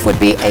commander-in-chief would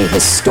be a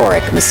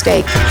historic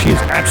mistake. She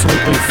is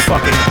absolutely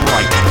fucking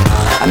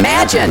right.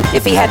 Imagine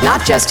if he had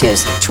not just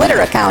his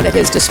Twitter account at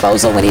his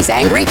disposal when he's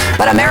angry,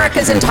 but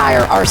America's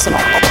entire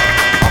arsenal.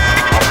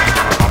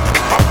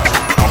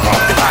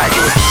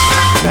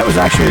 That was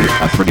actually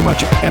a pretty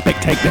much epic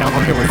takedown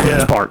on Hillary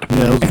Clinton's part.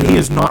 Yeah, and he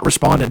has not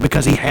responded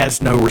because he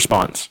has no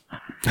response.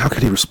 How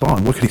could he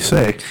respond? What could he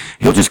say?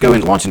 He'll just go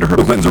and launch into her.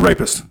 Bill Clinton's a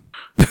rapist.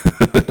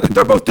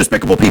 They're both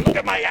despicable people. Look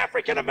at my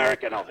African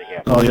American over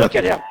here. Oh, yeah. Look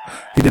at him.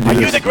 He did do Are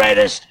this. you the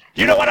greatest?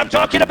 Do you know what I'm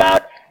talking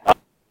about?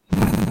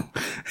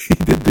 He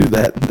did do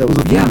that. That was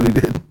a thing he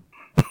did.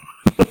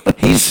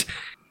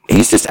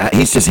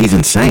 He's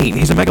insane.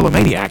 He's a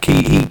megalomaniac.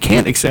 He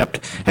can't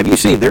accept. Have you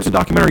seen? There's a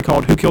documentary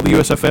called "Who Killed the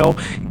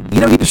USFL." You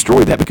know, he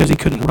destroyed that because he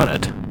couldn't run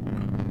it.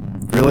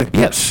 Really?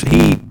 Yes,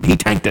 he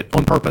tanked it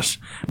on purpose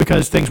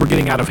because things were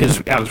getting out of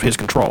his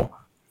control.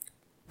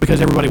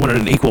 Because everybody wanted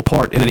an equal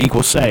part and an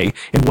equal say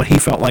in what he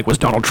felt like was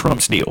Donald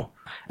Trump's deal.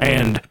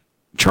 And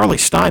Charlie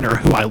Steiner,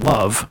 who I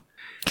love,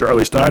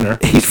 Charlie Steiner.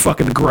 he's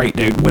fucking great,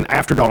 dude, went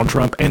after Donald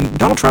Trump, and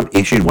Donald Trump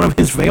issued one of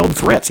his veiled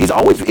threats. He's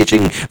always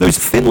issuing those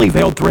thinly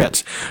veiled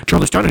threats.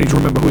 Charlie Steiner needs to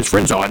remember who his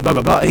friends are, and blah,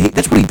 blah, blah.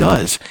 That's what he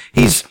does.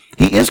 He is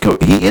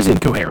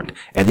incoherent,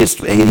 and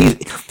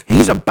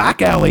he's a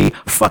back alley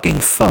fucking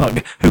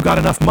thug who got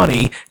enough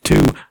money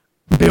to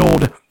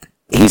build.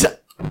 He's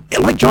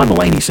like John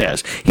Mulaney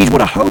says, he's what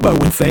a hobo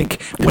would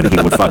think when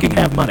he would fucking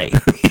have money.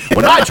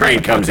 When my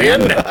train comes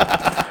in,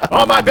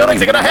 all my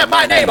buildings are gonna have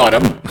my name on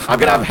them. I'm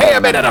gonna have hair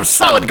made out of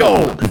solid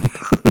gold.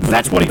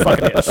 That's what he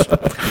fucking is.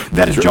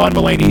 That is John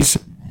Mulaney's.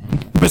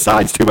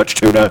 Besides Too Much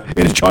Tuna,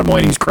 it is John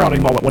Mulaney's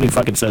crowning moment when he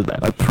fucking said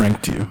that. I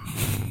pranked you.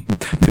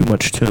 Too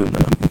much tuna.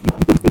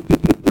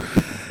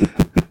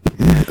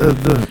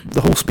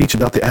 The whole speech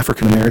about the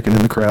African American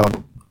in the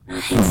crowd.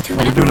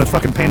 Are we doing a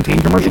fucking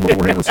Pantene commercial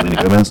beforehand with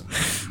Selena Gomez?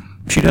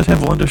 She does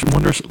have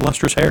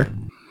lustrous hair.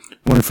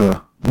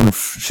 Wonder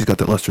if she's got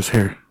that lustrous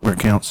hair where it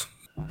counts.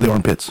 The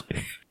armpits.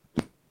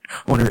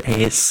 On her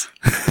ass.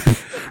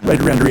 Right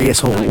around her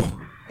asshole.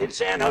 In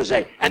San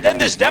Jose. And then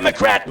this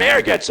Democrat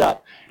mayor gets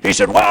up. He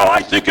said, well,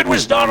 I think it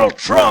was Donald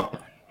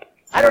Trump.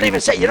 I don't even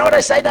say, you know what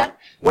I say that?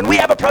 When we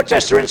have a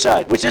protester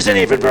inside, which isn't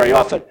even very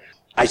often,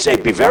 I say,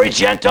 be very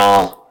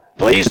gentle.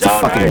 Please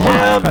don't hurt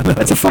him.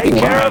 That's a fucking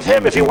Take care lie. of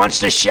him if he wants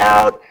to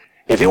shout.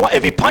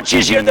 If he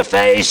punches you in the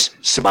face,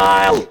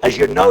 smile as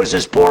your nose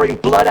is pouring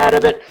blood out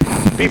of it.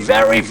 Be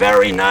very,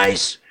 very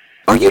nice.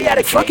 Are you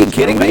fucking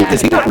kidding me?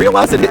 Does he not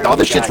realize that all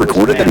this shit's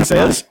recorded that he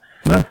says?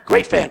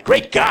 Great fan,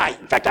 great guy.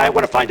 In fact, I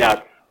want to find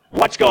out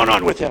what's going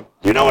on with him.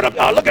 You know what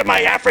look at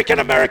my African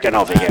American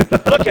over here.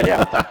 Look at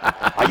him.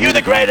 Are you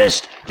the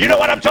greatest? Do you know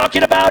what I'm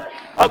talking about?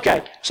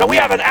 Okay, so we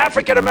have an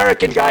African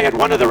American guy at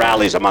one of the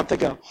rallies a month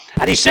ago,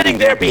 and he's sitting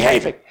there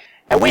behaving.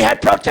 And we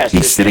had protesters.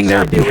 He's sitting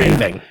there inside the arena.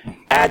 behaving.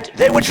 And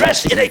they were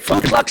dressed in a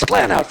Ku Klux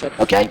Klan outfit,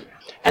 okay?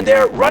 And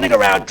they're running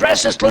around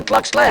dressed as Ku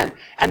Klux Klan.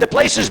 And the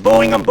place is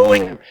booing them,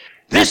 booing them.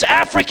 This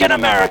African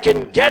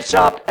American gets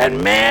up,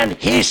 and man,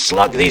 he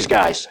slugged these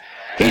guys.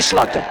 He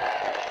slugged them.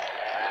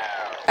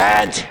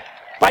 And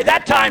by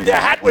that time,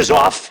 their hat was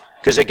off,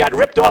 because it got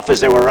ripped off as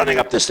they were running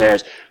up the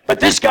stairs.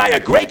 But this guy, a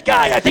great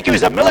guy, I think he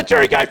was a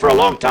military guy for a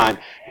long time,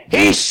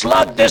 he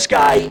slugged this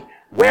guy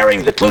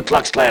wearing the Ku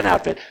Klux Klan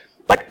outfit.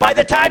 But by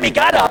the time he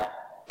got up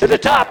to the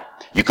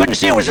top, you couldn't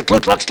see it was a Ku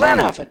Klux Klan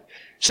outfit.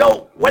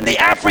 So when the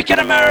African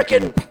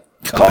American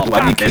called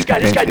out this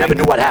guy never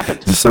knew what happened.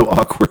 It's so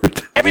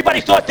awkward. Everybody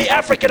thought the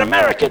African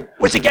American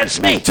was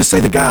against me. Just say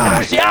the And guy. it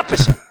was the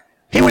opposite.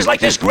 He was like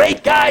this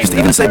great guy. Just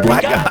even say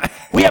black guy.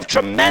 We have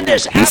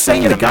tremendous. He's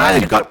saying the guy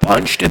that got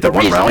punched at the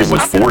one rally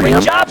was for bring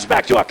him. jobs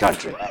back to our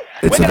country.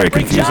 It's We're a very gonna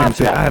bring confusing jobs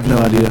thing. back. I have no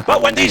idea.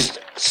 But when these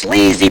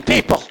sleazy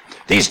people,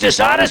 these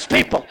dishonest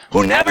people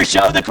who never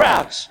show the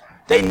crowds,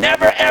 they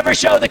never ever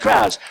show the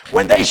crowds.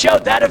 When they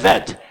showed that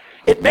event,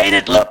 it made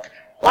it look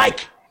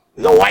like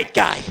the white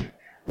guy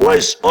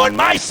was on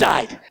my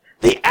side.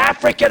 The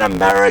African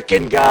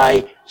American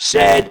guy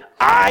said,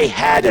 I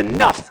had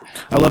enough.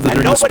 I love that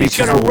and during the nobody's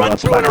speeches, going to little, run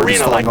through an placards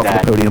arena flying like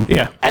off the that. podium.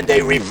 Yeah. And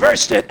they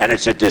reversed it, and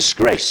it's a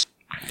disgrace.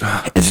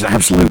 It's an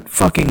absolute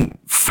fucking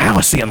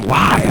fallacy and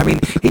lie. I mean,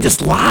 he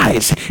just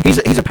lies.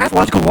 He's a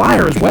pathological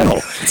liar as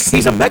well.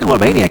 He's a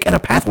megalomaniac and a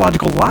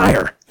pathological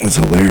liar. It's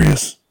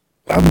hilarious.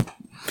 I'm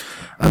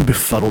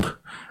befuddled.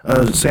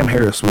 Sam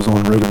Harris was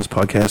on Rogan's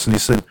podcast, and he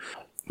said,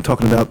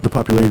 talking about the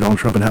popularity of Donald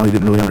Trump and how he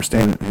didn't really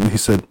understand it, and he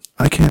said,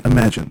 I can't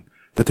imagine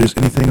that there's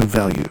anything of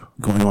value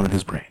going on in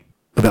his brain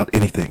about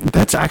anything.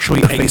 That's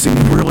actually a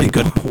really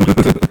good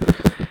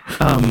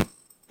point.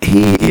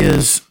 He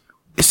is,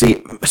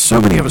 see, so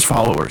many of his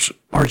followers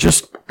are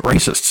just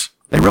racists.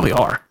 They really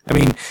are. I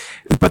mean,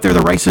 but they're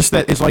the racist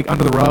that is like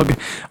under the rug,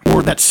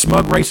 or that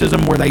smug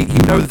racism where you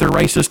know that they're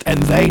racist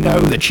and they know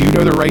that you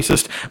know they're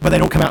racist, but they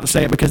don't come out and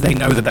say it because they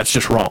know that that's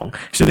just wrong.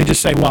 So they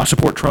just say, well, I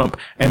support Trump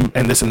and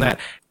this and that.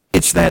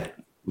 It's that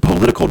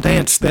political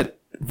dance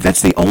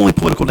that's the only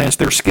political dance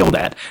they're skilled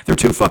at. They're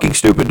too fucking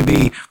stupid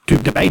to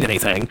debate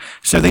anything.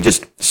 So they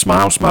just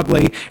smile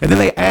smugly, and then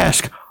they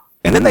ask,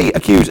 and then they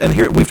accuse, and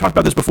here, we've talked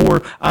about this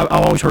before, I've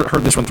always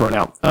heard this one thrown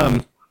out.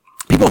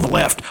 People on the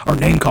left are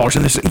name callers,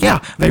 and this, yeah,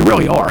 they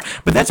really are.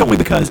 But that's only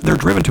because they're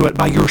driven to it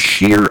by your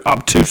sheer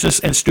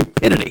obtuseness and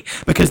stupidity,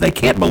 because they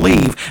can't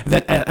believe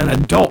that an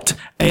adult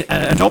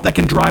that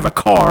can drive a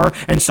car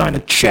and sign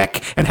a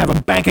check and have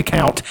a bank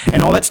account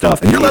and all that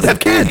stuff, and you're allowed to have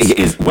kids,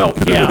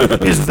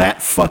 is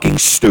that fucking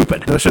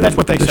stupid. So that's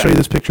what they say. Show you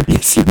this picture.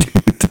 Yes, you did.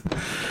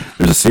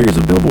 There's a series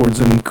of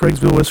billboards in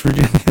Craigsville, West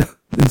Virginia,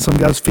 in some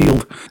guy's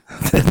field.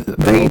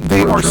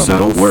 They are so.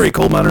 Don't worry,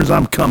 coal miners,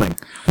 I'm coming.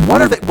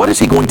 What is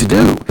he going to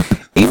do?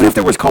 Even if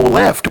there was coal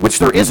left, which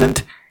there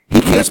isn't,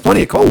 he can't. There's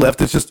plenty of coal left.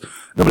 It's just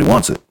nobody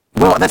wants it.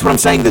 Well, that's what I'm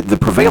saying. That the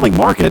prevailing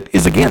market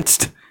is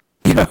against.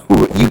 You know,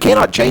 you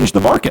cannot change the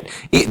market.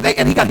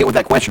 And he got hit with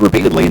that question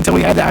repeatedly until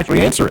he had to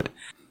actually answer it.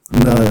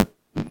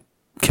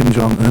 Kim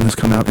Jong-un has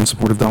come out in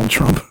support of Donald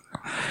Trump.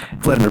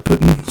 Vladimir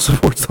Putin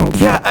supports Donald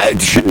Trump. Yeah,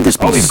 shouldn't this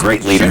be all these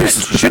great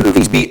leaders? Shouldn't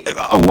these be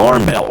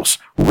alarm bells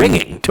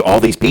ringing to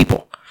all these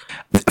people?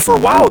 For a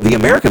while, the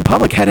American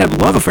public had a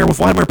love affair with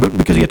Vladimir Putin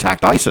because he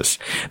attacked ISIS.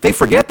 They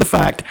forget the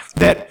fact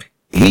that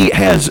he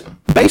has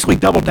basically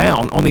doubled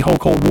down on the whole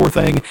Cold War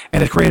thing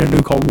and has created a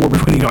new Cold War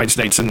between the United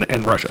States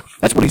and Russia.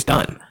 That's what he's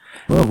done.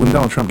 Well, when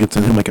Donald Trump gets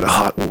in, he'll make it a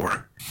hot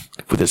war.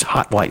 With his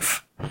hot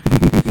wife.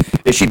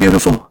 Is she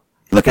beautiful?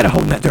 Look at her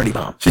holding that dirty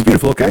bomb. She's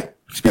beautiful, okay?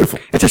 She's beautiful.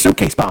 It's a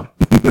suitcase bomb.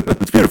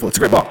 It's beautiful. It's a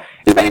great bomb.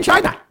 It's made in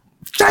China.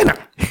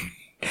 China.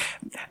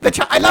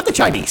 I love the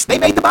Chinese. They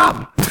made the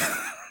bomb.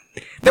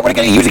 Then we're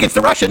going to use it against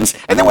the Russians,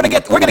 and then we're going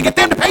to get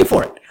them to pay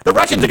for it. The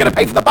Russians are going to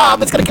pay for the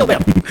bomb that's going to kill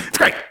them. It's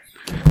great.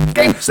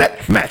 Game,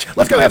 set, match.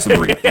 Let's go have some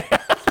burrito.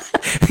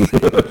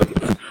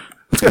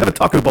 Let's go have a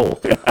taco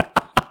bowl.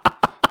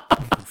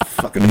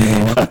 Fucking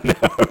moron.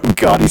 No,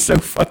 God, he's so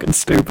fucking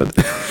stupid.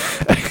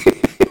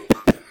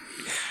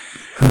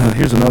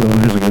 Here's another one.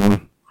 Here's a good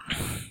one.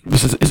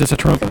 Is this a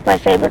Trump? My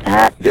favorite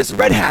hat. This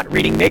red hat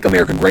reading Make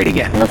America Great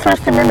Again. The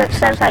First Amendment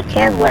says I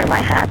can wear my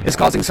hat. Is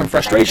causing some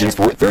frustrations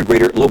for third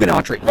grader Logan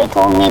Autry. They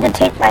told me to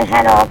take my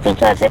hat off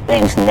because it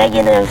brings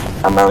negative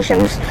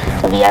emotions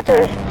to the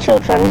other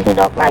children who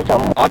don't like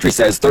them. Autry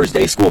says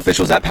Thursday school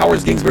officials at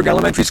Powers Ginsburg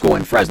Elementary School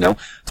in Fresno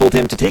told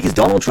him to take his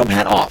Donald Trump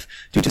hat off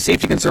due to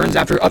safety concerns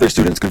after other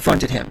students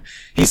confronted him.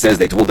 He says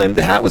they told him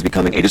the hat was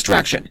becoming a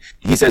distraction.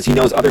 He says he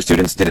knows other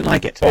students didn't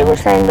like it. They were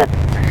saying that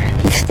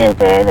he's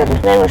stupid,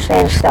 and they were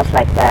saying stuff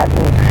like that,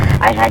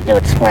 and I had to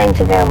explain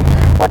to them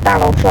what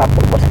Donald Trump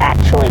was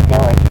actually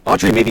doing.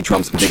 Autry may be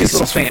Trump's biggest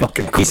little fan.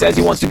 He says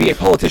he wants to be a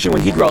politician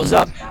when he grows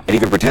up, and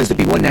even pretends to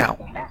be one now.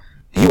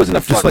 He was in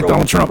the front row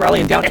Donald Trump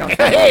rally in downtown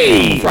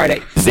Hey!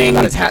 Friday. Zing!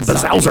 Got his hat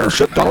Bazowser!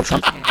 shook Donald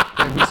Trump.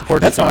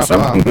 That's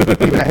awesome.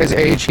 Even at his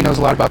age, he knows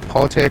a lot about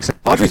politics.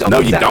 Autry's No,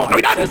 you don't. No,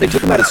 you don't. Says they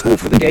took him out of school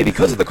for the day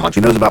because of the He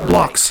controversy. knows about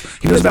blocks.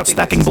 He knows about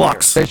stacking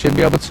blocks. They should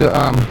be able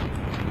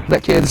to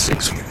let kids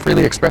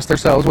freely express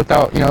themselves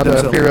without,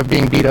 the fear of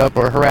being beat up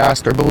or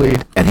harassed or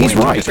bullied. And he's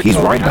right. He's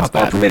right about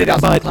that. Permitted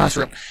outside the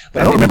classroom.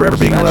 I don't remember ever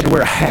being allowed to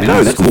wear a hat.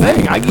 No, that's the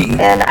thing.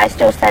 And I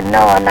still said, no,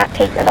 I'm not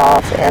taking it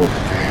off, and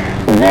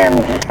then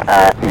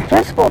the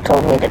principal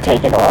told me to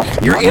take it off.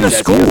 You're in a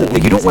school.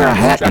 You don't wear a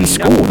hat in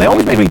school. They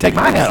always make me take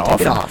my hat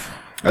off.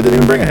 I didn't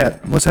even bring a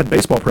hat. Must have had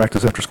baseball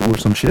practice after school or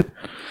some shit.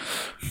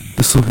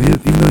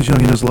 Even though he's young,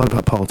 he knows a lot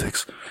about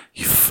politics.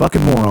 You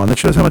fucking moron. That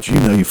shows how much you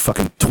know, you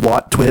fucking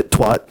twat, twit.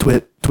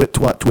 Twit,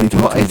 twat, twitty,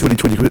 twitty, twitty,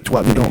 twitty, twit,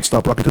 twat, you don't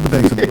stop rocking to the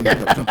bass. The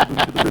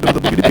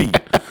boogity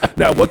beat.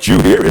 Now what you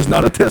hear is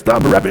not a test,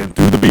 I'm rapping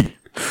through the beat.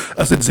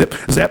 I said zip,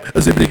 zap, a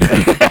zippity.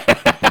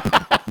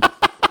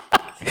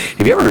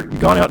 Have you ever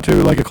gone out to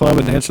like a club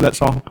and danced to that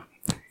song?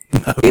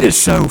 No. It is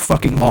so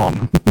fucking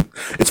long.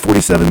 It's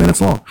 47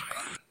 minutes long.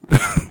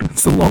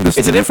 It's the longest.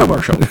 It's an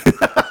infomercial.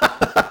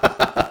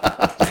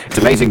 It's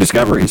Amazing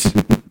Discoveries.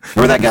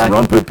 Remember that guy?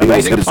 Ron Poop.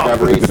 Amazing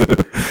Discoveries.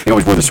 He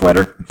always wore the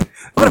sweater.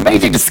 What an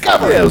amazing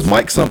discovery! Yeah, it was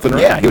Mike something,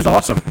 right? Yeah, he was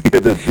awesome.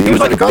 He was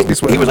like a Cosby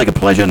sweater. He was like a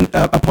pleasant,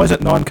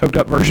 non-coked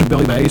up version of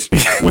Billy Mays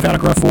without a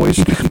gruff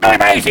voice. Billy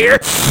Mays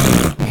here,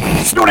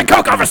 snorting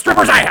coke off a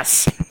stripper's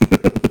ass.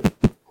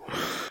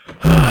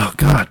 Oh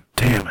God,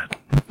 damn it!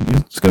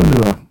 Let's go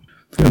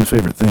into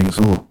favorite things.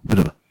 A little bit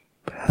of a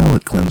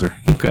palate cleanser.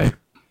 Okay.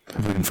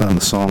 If we can find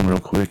the song real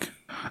quick.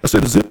 I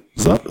said zip,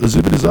 zap,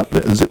 zippity zap,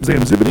 zip,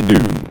 zam, zippity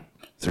doo.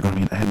 Is there going to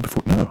be an ad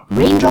before? No.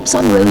 Raindrops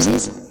on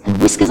roses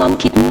and whiskers on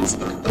kittens,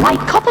 bright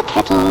copper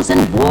kettles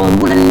and warm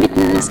woolen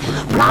mittens,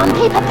 brown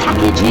paper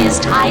packages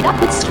tied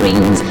up with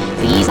strings.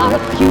 These are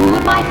a few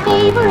of my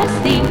favorite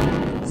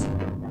things.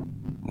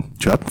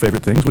 Chop,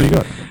 favorite things? What do you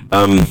got?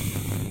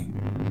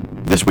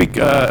 This week,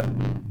 well,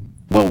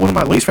 one of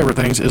my least favorite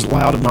things is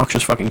loud,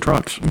 obnoxious fucking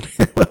trucks.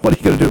 What are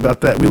you going to do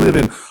about that? We live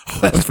in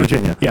West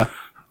Virginia. Yeah.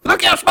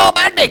 Look how small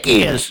my dick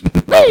is.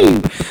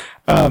 Woo!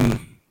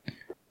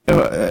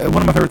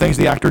 One of my favorite things,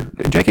 the actor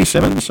J.K.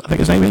 Simmons, I think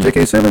his name is.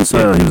 J.K. Simmons?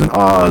 Yeah. He was in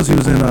Oz. He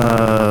was in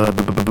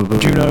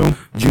Juno.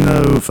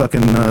 Juno,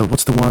 fucking,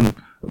 what's the one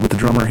with the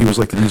drummer? He was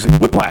like the music.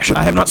 Whiplash.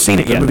 I have not seen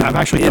it yet. I've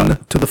actually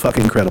to the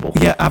fucking incredible.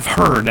 Yeah, I've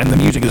heard, and the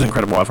music is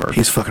incredible, I've heard.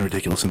 He's fucking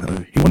ridiculous in that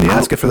movie. He won the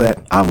Oscar for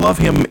that. I love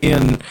him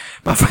in,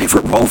 my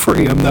favorite role for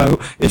him, though,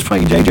 is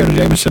playing J. Jonah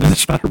Jameson in the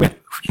Spider-Man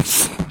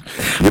movies.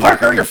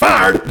 Parker, you're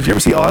fired! Did you ever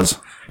see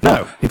Oz?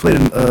 No. He played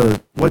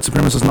a white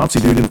supremacist Nazi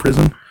dude in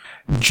prison.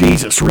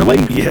 Jesus, really?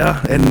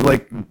 Yeah, and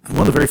like one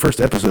of the very first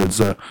episodes,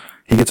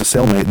 he gets a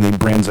cellmate and he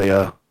brands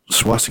a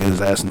swastika in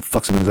his ass and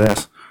fucks him in his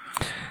ass.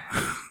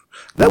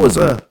 That was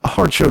a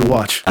hard show to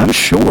watch. I'm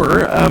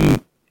sure.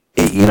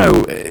 You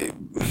know,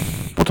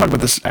 we'll talk about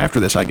this after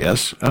this, I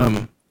guess.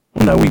 Well,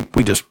 no, we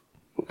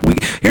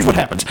here's what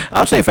happens.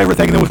 I'll say a favorite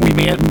thing, then we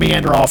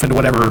meander off into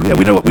whatever. Yeah,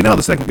 we know how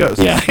the segment goes.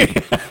 Yeah.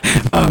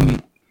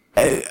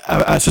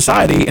 A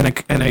society and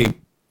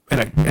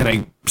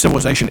a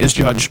civilization is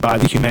judged by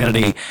the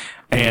humanity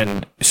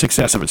and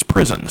success of its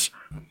prisons.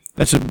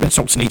 That's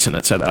Solzhenitsyn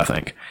that said that, I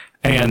think.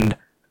 And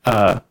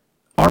our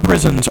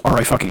prisons are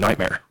a fucking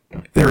nightmare.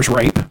 There's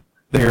rape.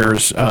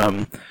 There's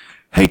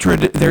hatred.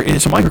 There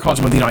is a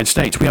microcosm of the United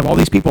States. We have all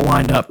these people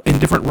lined up in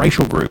different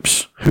racial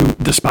groups who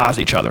despise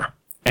each other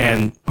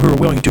and who are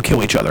willing to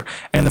kill each other.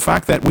 And the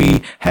fact that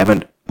we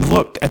haven't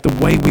looked at the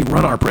way we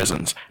run our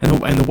prisons and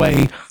the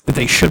way that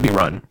they should be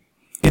run,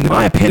 in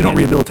my opinion, they don't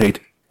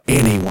rehabilitate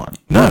anyone.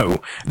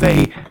 No,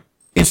 they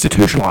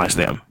institutionalize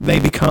them. They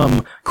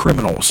become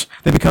criminals.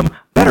 They become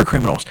better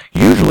criminals,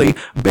 usually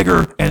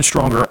bigger and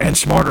stronger and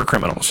smarter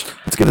criminals.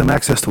 Let's give them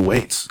access to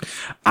weights.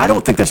 I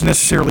don't think that's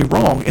necessarily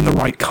wrong in the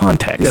right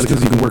context. Yeah,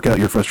 because you can work out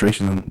your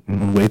frustration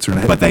on weights or in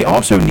a But they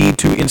also need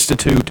to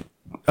institute,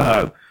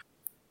 what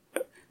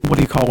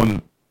do you call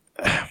them?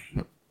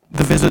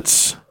 The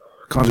visits.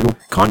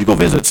 Conjugal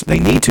visits. They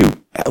need to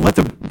let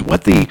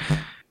the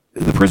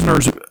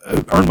prisoners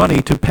earn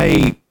money to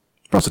pay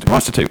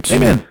prostitutes.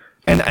 Amen.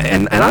 And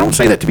I don't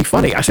say that to be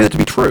funny. I say that to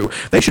be true.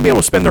 They should be able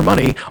to spend their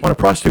money on a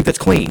prostitute that's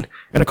clean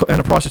and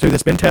a prostitute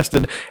that's been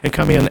tested and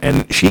come in,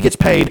 and she gets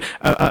paid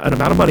an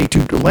amount of money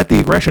to let the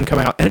aggression come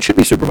out. And it should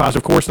be supervised,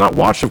 of course, not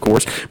watched, of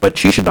course, but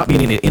she should not be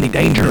in any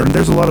danger. And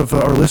there's a lot of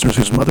our listeners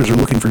whose mothers are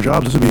looking for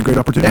jobs. This would be a great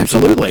opportunity.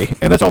 Absolutely.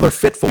 And that's all they're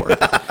fit for.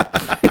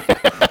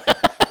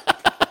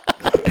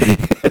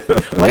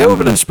 Lay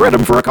open and spread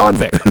them for a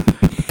convict.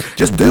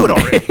 Just do it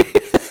already.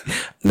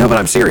 No, but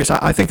I'm serious.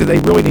 I think that they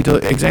really need to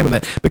examine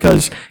that,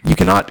 because you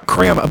cannot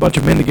cram a bunch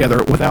of men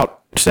together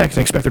without sex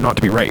and expect there not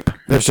to be rape.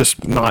 There's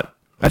just not.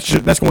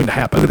 That's going to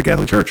happen. Look at the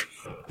Catholic Church.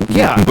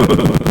 Yeah.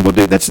 Well,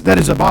 dude, that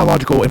is a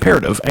biological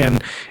imperative,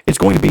 and it's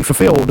going to be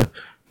fulfilled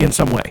in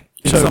some way.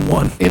 In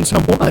someone.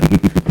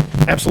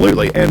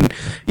 Absolutely. And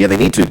yeah, they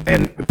need to.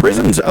 And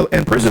prisons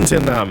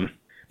in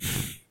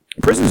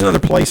other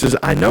places,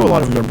 I know a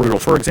lot of them are brutal.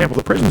 For example,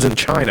 the prisons in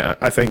China,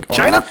 I think.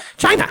 China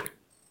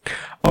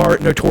are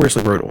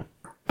notoriously brutal.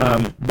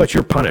 But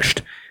you're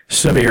punished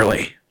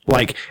severely.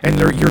 And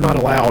you're not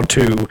allowed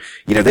to,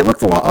 they look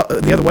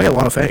the other way a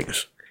lot of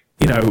things,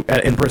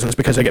 in prisons,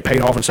 because they get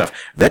paid off and stuff.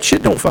 That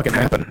shit don't fucking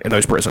happen in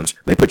those prisons.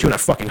 They put you in a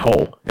fucking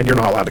hole and you're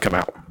not allowed to come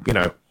out,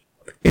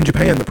 In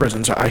Japan, the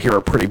prisons, I hear,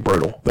 are pretty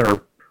brutal.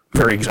 They're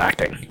very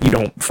exacting. You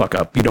don't fuck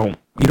up. You don't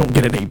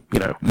get any,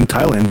 In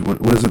Thailand,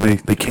 what is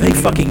it? They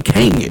fucking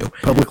cane you.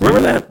 Publicly.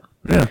 Remember that?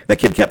 Yeah. That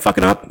kid kept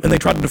fucking up and they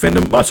tried to defend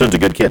him. My son's a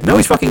good kid. No,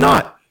 he's fucking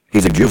not.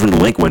 He's a juvenile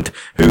delinquent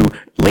who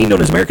leaned on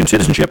his American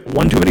citizenship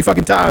one too many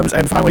fucking times,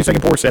 and finally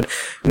Singapore said,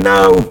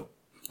 no,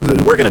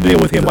 we're going to deal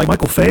with him like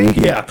Michael Fay?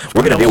 Yeah,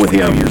 we're going to deal with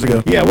him years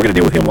ago. Yeah, we're going to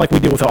deal with him like we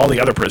deal with all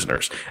the other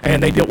prisoners.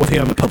 And they dealt with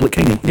him. Public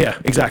caning. Yeah,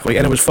 exactly.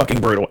 And it was fucking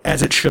brutal,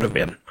 as it should have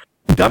been.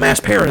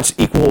 dumbass parents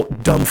equal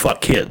dumb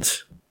fuck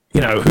kids. You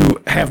know, who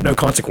have no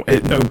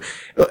consequence.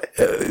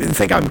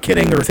 Think I'm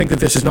kidding or think that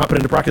this is not put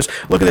into practice.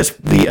 Look at this,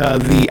 the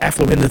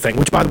affluenza thing,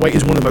 which, by the way,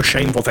 is one of the most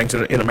shameful things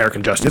in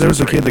American justice. Yeah, there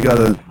was a kid that got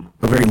a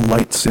very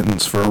light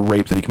sentence for a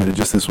rape that he committed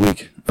just this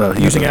week.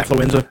 Using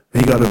affluenza?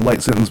 He got a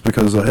light sentence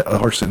because a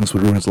harsh sentence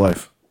would ruin his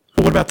life.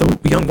 Well, what about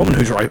the young woman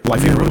whose life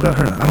he ruined? What about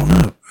her? I don't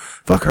know.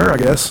 Fuck her, I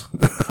guess.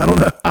 I don't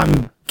know.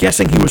 I'm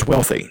guessing he was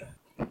wealthy.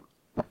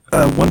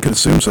 One could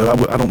assume so.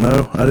 I don't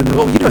know. I didn't.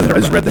 Well, you know that. I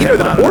just read the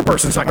headline. That a poor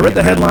person's not I read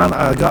the headline.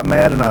 I got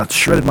mad and I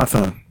shredded my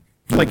phone.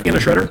 Like in a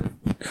shredder?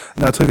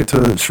 No, I took it to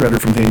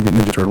Shredder from Teenage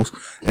Mutant Ninja Turtles,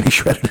 and he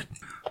shredded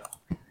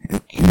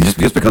it.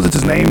 Just because it's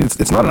his name,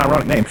 it's not an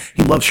ironic name.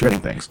 He loves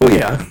shredding things. Well,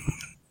 yeah.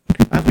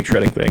 I like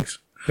shredding things.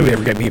 Nobody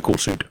ever gave me a cool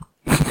suit.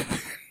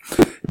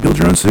 Build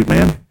your own suit,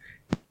 man.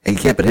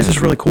 Yeah, but his is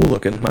really cool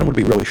looking. Mine would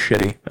be really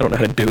shitty. I don't know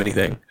how to do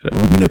anything. So.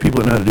 Well, you know people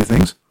that know how to do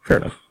things. Fair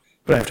enough.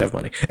 But I have to have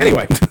money.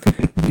 Anyway.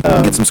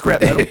 Get some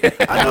scrap metal.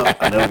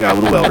 I know a guy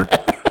with a welder.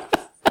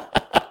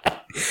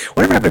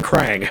 Whatever happened to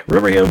Krang?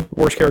 Remember him?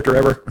 Worst character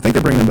ever? I think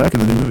they're bringing him back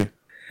in the new movie.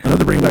 I know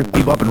they're bringing back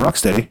Bebop and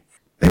Rocksteady.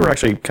 They were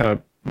actually kind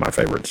of my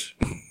favorites.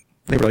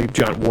 They were like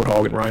Giant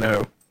Warthog and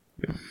Rhino.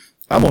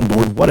 I'm on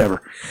board.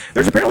 Whatever.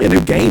 There's apparently a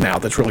new game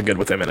out that's really good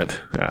with them in it.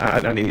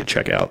 I need to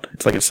check out.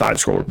 It's like a side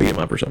scroller beat 'em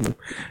up or something.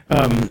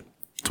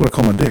 That's what I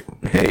call my dick.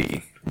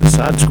 Hey, the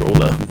side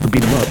scroller, the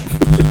beat 'em up.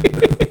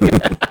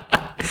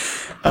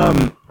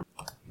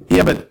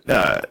 Yeah, but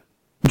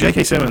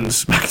J.K.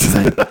 Simmons, back to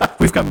that.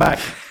 We've come back.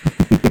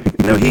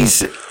 You know,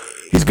 he's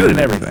good in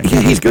everything.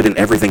 Yeah, he's good in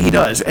everything he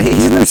does.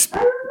 He's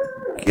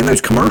in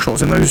those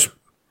commercials, in those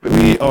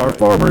 "We are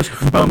farmers,"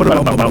 bum,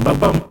 bum, bum, bum, bum,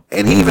 bum.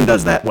 And he even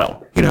does that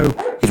well. You know,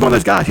 he's one of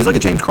those guys. He's like a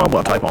James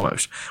Cromwell type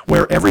almost,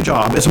 where every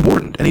job is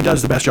important, and he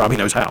does the best job he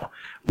knows how.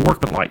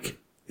 Workmanlike.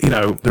 You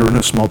know, there were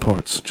no small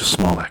parts, just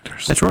small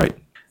actors. That's right.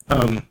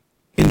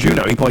 In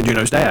Juno, he played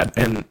Juno's dad,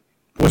 and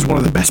was one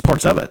of the best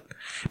parts of it.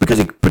 Because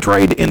he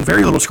portrayed in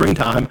very little screen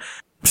time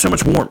so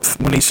much warmth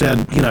when he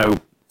said, you know,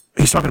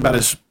 he's talking about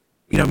his,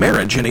 you know,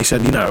 marriage, and he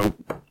said,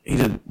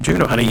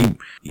 Juno, honey,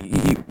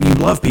 you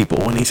love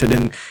people, and he said,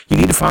 and you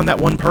need to find that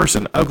one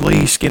person,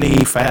 ugly,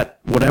 skinny, fat,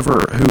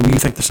 whatever, who you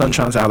think the sun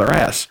shines out of their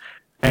ass.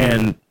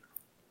 And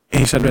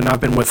he said, and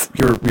I've been with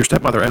your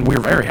stepmother, and we're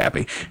very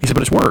happy. He said,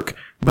 but it's work.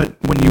 But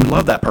when you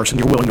love that person,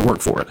 you're willing to work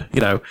for it,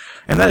 you know.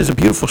 And that is a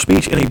beautiful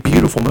speech in a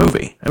beautiful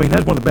movie. I mean,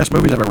 that's one of the best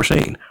movies I've ever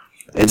seen.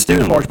 It's due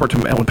in large part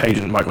to Ellen Page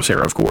and Michael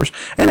Cera, of course,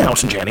 and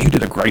Allison Janney, who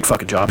did a great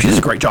fucking job. She does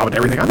a great job in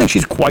everything. I think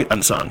she's quite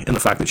unsung in the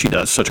fact that she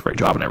does such a great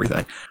job in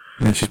everything.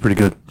 Yeah, she's pretty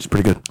good. She's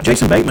pretty good.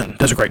 Jason Bateman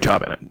does a great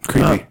job in it.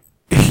 Creepy.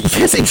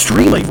 Yes,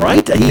 extremely,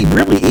 right? He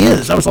really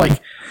is. I was like,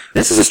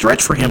 this is a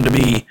stretch for him to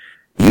be.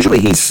 Usually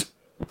he's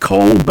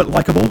cold but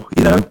likable,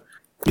 you know?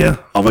 Yeah.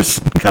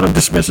 Almost kind of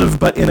dismissive,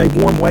 but in a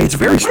warm way. It's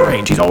very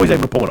strange. He's always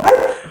able to pull it off.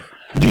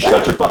 Did you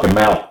shut your fucking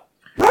mouth?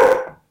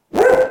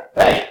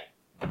 Hey.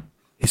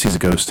 He sees a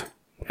ghost.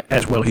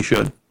 As well he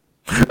should.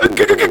 Ghost!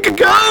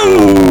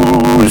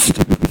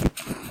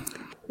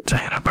 It's a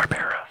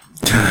Hanna-Barbera.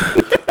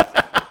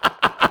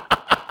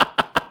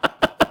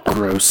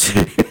 Gross.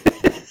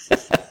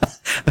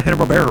 The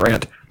Hanna-Barbera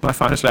rant. My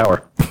finest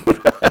hour.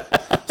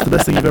 It's the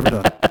best thing you've ever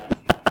done.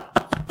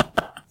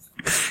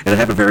 And it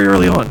happened very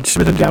early on. It's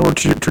been a downward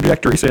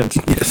trajectory since.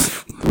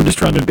 Yes. We're just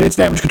trying to... It's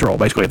damage control,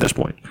 basically, at this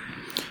point.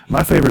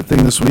 My favorite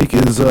thing this week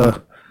is...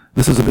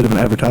 this is a bit of an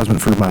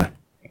advertisement for my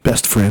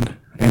best friend,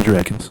 Andrew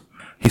Atkins.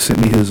 He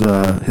sent me his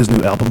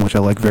new album, which I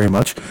like very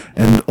much.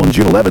 And on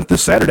June 11th,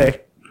 this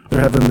Saturday,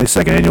 they're having the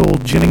second annual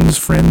Jennings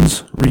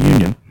Friends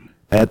reunion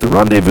at the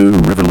Rendezvous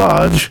River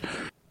Lodge.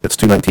 It's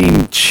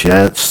 219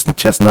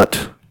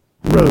 Chestnut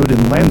Road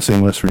in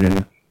Lansing, West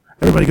Virginia.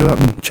 Everybody go out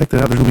and check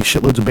that out. There's going to be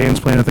shitloads of bands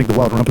playing. I think the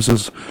Wild Rumpus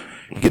is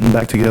getting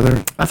back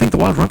together. I think the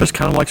Wild Rumpus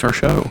kind of likes our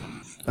show.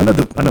 I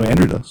know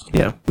Andrew does.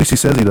 Yeah. At least he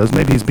says he does.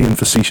 Maybe he's being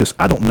facetious.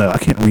 I don't know. I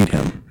can't read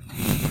him.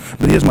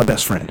 But he is my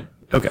best friend.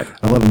 Okay.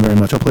 I love him very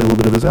much. I'll play a little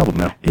bit of his album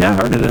now. Yeah, I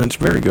heard it, and it's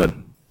very good.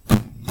 I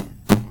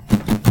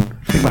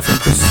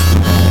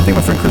think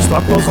my friend Chris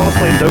Stockwell's on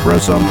playing dobro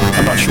some.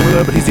 I'm not sure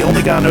though, but he's the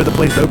only guy I know that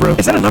plays dobro.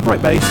 Is that an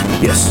upright bass?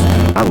 Yes.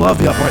 I love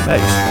the upright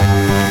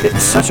bass.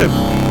 It's such a,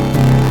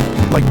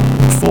 like,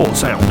 full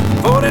sound.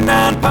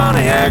 49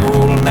 Pontiac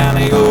rolling down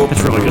the old.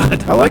 It's really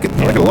good. I like it.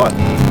 I like it a lot.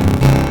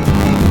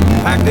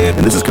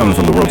 And this is coming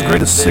from the world's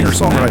greatest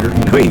singer-songwriter.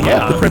 I mean,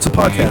 yeah. The Prince of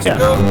Podcasting.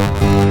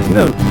 Yeah. You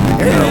know,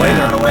 Aaron and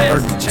Elena,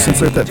 since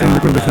they're at that thing,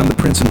 they're going to become the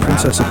Prince and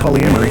Princess of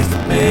Polyamory.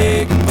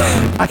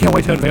 I can't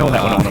wait to unveil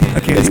that one on them.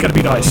 It's going to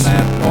be nice.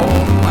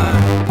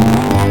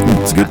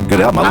 It's a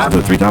good album. I listened to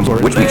it 3 times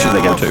already. Which beach should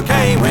they go to?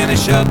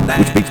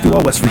 Which beach do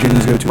all West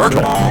Virginians go to?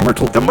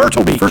 Myrtle. The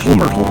Myrtle Beach. First of all,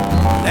 Myrtle.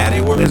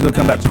 They're going to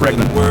come back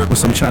pregnant with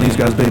some Chinese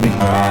guy's baby.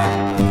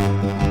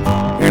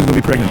 Aaron's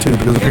going to be pregnant too,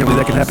 because apparently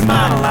that can happen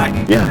now.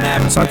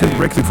 Yeah. Scientific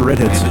breakthrough for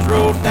redheads.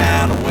 Well,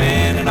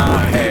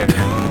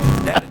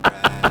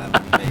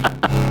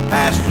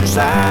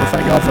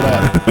 thank God for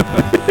that.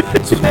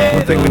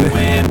 One thing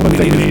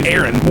we need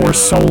Aaron, more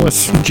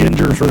soulless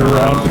gingers running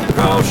around.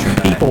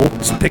 People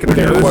picking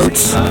their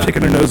quotes,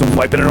 picking their nose and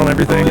wiping it on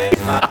everything.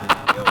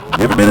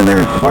 You ever been in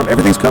their apartment?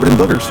 Everything's covered in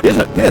boogers. Is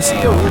it? Yes.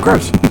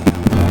 Gross.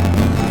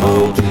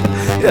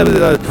 Yeah,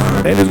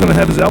 Andy's going to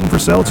have his album for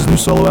sale. It's his new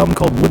solo album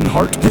called Wooden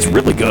Heart. It's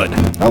really good.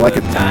 I like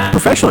it.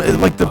 Professional,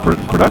 like the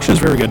production is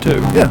very good too.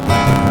 Yeah.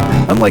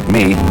 Unlike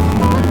me,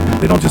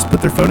 they don't just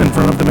put their phone in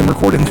front of them and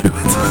record into it.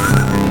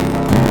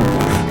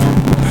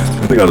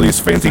 They got all these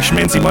fancy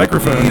schmancy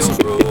microphones.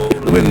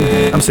 When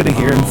I'm sitting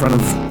here in front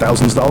of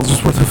thousands of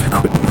dollars worth of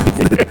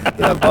equipment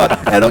that I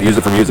bought, I don't use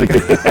it for music.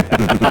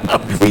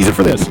 We use it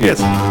for this.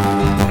 Yes.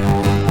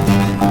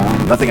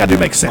 Nothing I do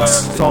makes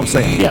sense. That's all I'm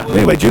saying. Yeah.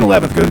 Anyway, June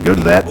 11th, go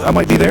to that. I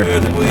might be there.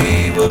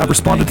 I've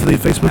responded to the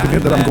Facebook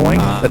event that I'm going.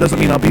 That doesn't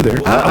mean I'll be there.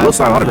 I will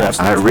sign autographs.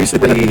 I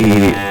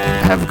recently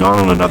have gone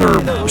on another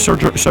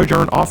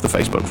sojourn off the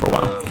Facebook for a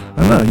while.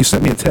 I know. You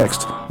sent me a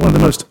text. One of the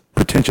most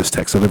pretentious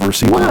texts I've ever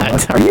received.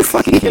 What? Are you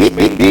fucking kidding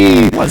me?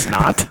 It was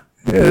not.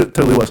 Yeah, it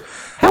totally was.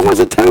 How was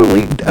it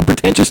totally a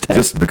pretentious text?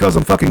 Just because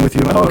I'm fucking with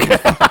you. Okay.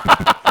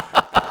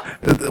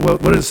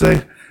 What did it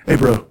say? Hey,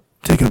 bro,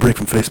 taking a break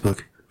from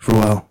Facebook for a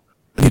while.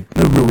 I need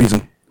no real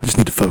reason. I just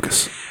need to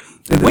focus.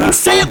 When you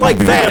say it like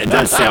that, it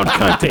does sound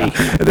cunty.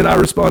 And then I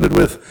responded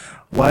with,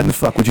 why in the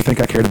fuck would you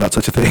think I cared about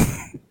such a thing?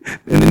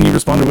 And then you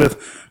responded with,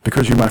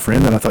 because you're my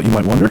friend and I thought you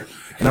might wonder.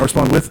 And I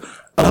responded with,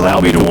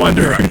 allow me to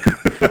wonder.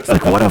 It's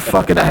like, what a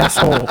fucking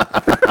asshole.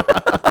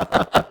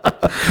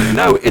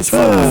 No, it's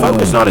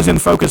focus not as in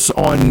focus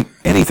on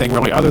anything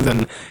really other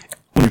than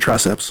on your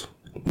triceps.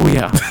 Well,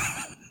 yeah.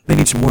 They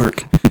need some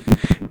work.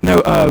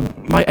 No,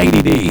 my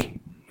ADD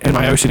and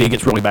my OCD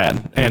gets really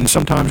bad. And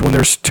sometimes when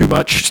there's too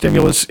much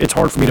stimulus, it's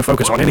hard for me to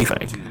focus on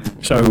anything.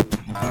 So,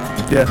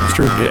 yeah, it's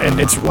true. And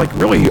it's like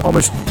really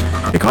almost,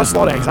 it causes a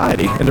lot of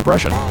anxiety and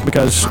depression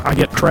because I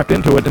get trapped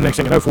into it. The next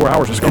thing I know, 4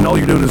 hours is gone. And all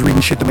you're doing is reading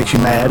shit that makes you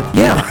mad.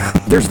 Yeah,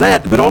 there's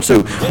that, but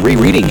also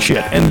rereading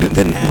shit and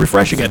then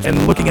refreshing it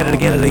and looking at it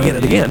again and again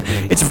and again.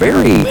 It's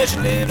very,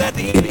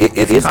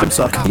 it is time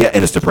suck. Yeah,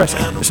 and it's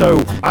depressing.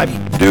 So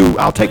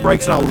I'll take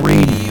breaks and I'll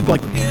read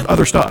like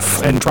other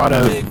stuff and try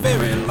to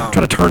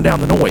turn down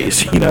the noise.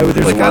 You know,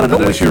 there's like a lot of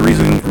noise. You're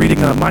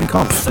reading Mein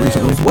Kampf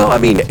recently. Well, I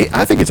mean,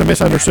 I think it's a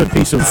misunderstood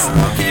piece of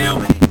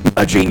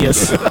a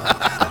genius.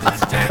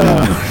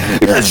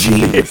 A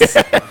genius.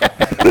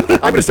 I'm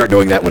going to start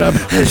doing that when I'm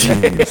a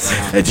genius.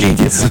 A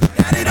genius.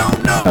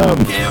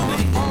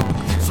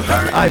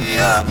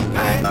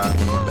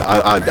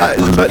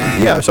 But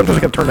yeah, sometimes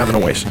I got to turn down the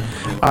noise.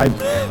 I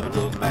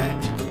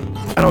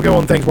don't go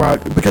on things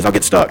because I'll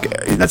get stuck.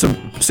 That's a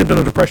symptom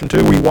of depression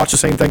too, where you watch the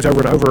same things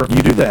over and over.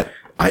 You do that.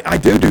 I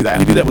do that.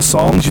 You do that with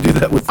songs. You do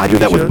that with. I do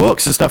that with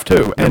books and stuff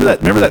too.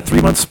 Remember that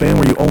 3 month span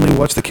where you only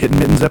watch the Kid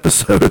Mittens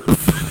episode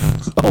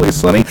of Always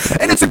Sunny,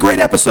 and it's a great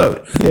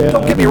episode. Yeah.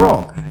 Don't get me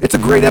wrong. It's a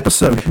great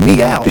episode.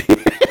 Meow.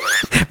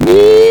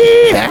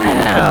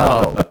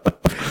 Meow.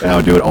 I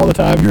do it all the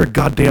time. You're a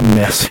goddamn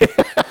mess.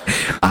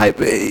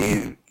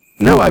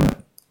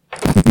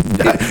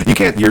 You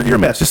can't. You're a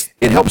mess.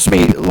 It helps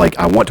me. Like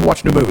I want to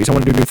watch new movies. I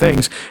want to do new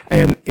things.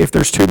 And if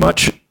there's too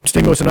much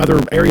stimulus in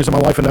other areas of my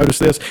life, I notice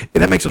this,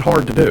 and that makes it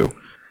hard to do.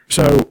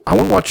 So I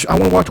want to watch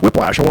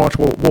Whiplash. I want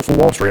to watch Wolf of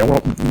Wall Street. I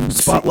want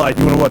Spotlight.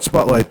 You want to watch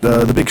Spotlight?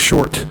 The Big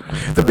Short.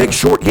 The Big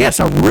Short. Yes,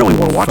 I really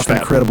want to watch that.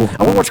 Incredible.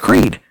 I want to watch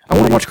Creed.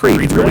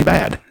 Creed's really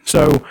bad.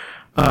 So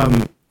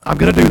I'm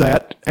gonna do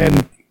that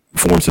and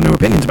form some new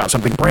opinions about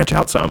something. Branch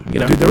out some. You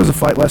know, dude. There was a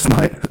fight last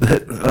night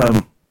that.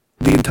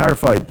 The entire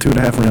fight,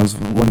 2.5 rounds,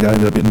 one guy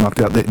ended up getting knocked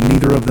out.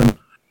 Neither of them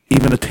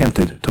even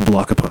attempted to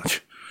block a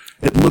punch.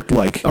 It looked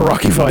like a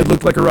Rocky fight. It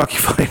looked like a Rocky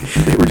fight.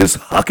 They were just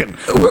hucking.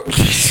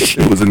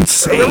 It was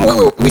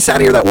insane. We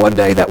sat here that one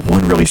day, that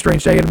one really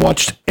strange day, and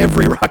watched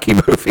every Rocky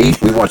movie.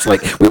 We watched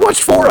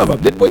 4 of them,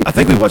 didn't we? I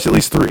think we watched at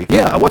least 3.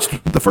 Yeah, I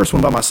watched the first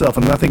one by myself,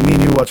 and then I think me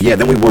and you watched. Yeah,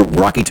 then we were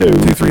Rocky 2,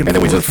 3, and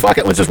then we just fuck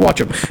it, let's just watch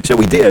them. So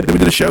we did. Then we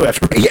did a show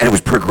after. Yeah, and it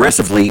was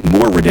progressively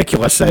more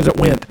ridiculous as it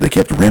went. They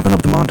kept ramping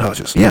up the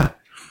montages. Yeah.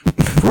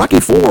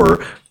 Rocky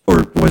 4,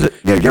 or was it?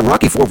 Yeah,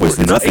 Rocky 4 was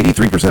nothing.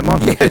 83%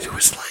 montage. Yeah,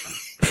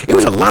 it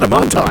was a lot of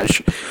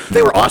montage.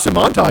 They were awesome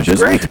montages.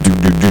 Great.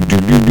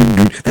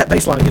 That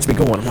bass line gets me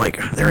going. I'm like,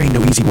 there ain't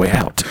no easy way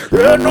out.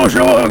 No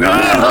sugar.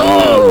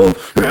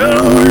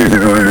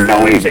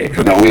 No easy.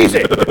 No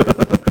easy.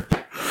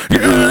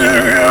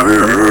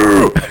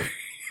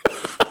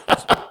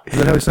 Is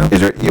that how he sounds?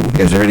 Is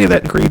there any of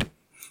that in Creed?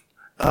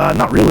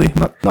 Not really.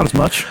 Not as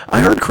much. I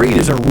heard Creed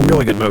is a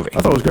really good movie.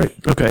 I thought it was great.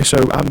 Okay, so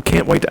I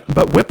can't wait to...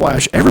 But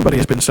Whiplash, everybody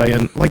has been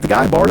saying... Like, the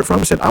guy I borrowed it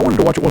from said, I wanted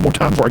to watch it one more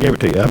time before I gave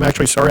it to you. I'm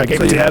actually sorry I gave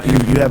it to you.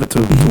 You have it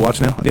to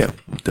watch now? Yeah.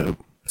 Dope.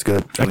 It's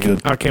good. It's really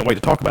good. I can't wait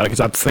to talk about it because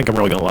I think I'm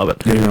really going to love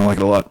it. Yeah, you're going to like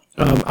it a lot.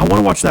 I want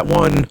to watch that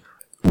one...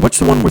 What's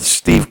the one with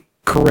Steve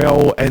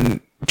Carell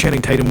and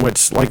Channing Tatum?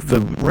 What's like the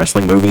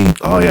wrestling movie?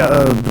 Oh,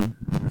 yeah.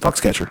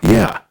 Foxcatcher.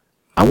 Yeah.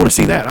 I want to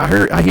see that.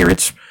 I hear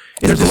it's...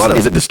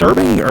 Is it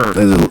disturbing or?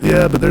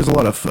 Yeah, but there's a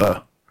lot of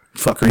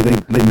fuckery.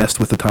 They messed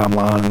with the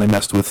timeline and they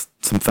messed with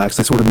some facts.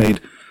 They sort of made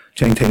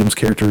Channing Tatum's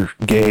character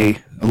gay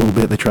a little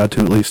bit. They tried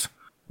to, at least.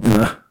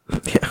 Yeah,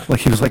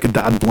 like he was like a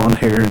dyed blonde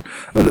hair.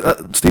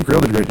 But Steve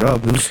Carell did a great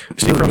job.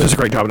 Steve Carell does a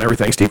great job in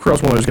everything. Steve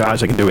Carell's one of those guys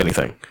that can do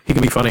anything. He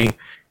can be funny.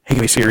 He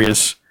can be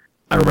serious.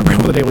 I remember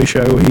on The Daily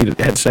Show, he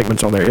had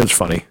segments on there. It was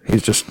funny.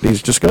 He's just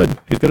good.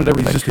 He's good at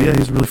everything.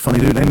 He's a really funny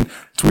dude. And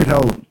it's weird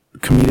how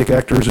comedic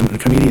actors and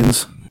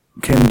comedians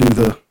can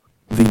do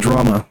the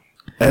drama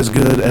as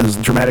good as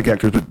dramatic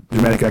actors, but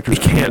dramatic actors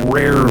can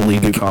rarely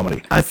do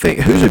comedy. I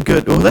think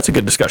that's a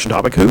good discussion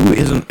topic. Who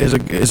is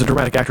a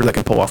dramatic actor that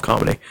can pull off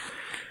comedy?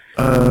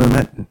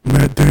 Matt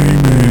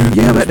Damon.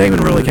 Yeah, Matt Damon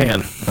really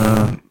can.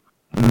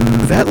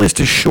 That list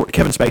is short.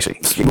 Kevin Spacey.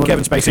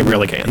 Kevin Spacey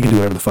really can. He can do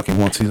whatever the fuck he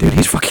wants. Dude,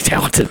 he's fucking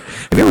talented.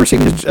 Have you ever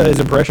seen his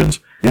impressions?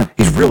 Yeah.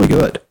 He's really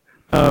good.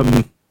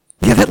 Yeah,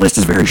 that list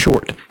is very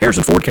short.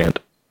 Harrison Ford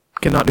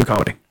cannot do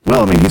comedy.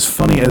 Well, I mean, he's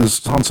funny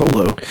as Han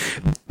Solo,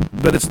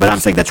 but I'm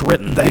saying that's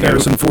written. The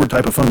Harrison Ford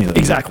type of funny, though.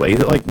 Exactly.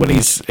 Like when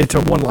it's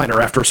a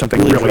one-liner after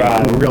something really.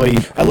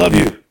 I love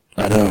you.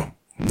 I know.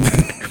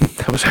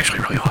 That was actually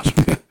really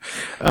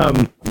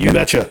awesome. You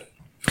betcha.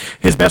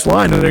 His best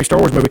line in the next Star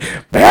Wars movie,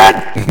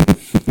 bad.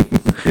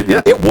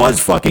 Yeah, it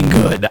was fucking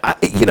good.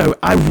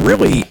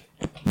 The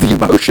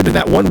emotion in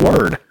that one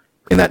word,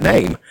 in that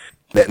name,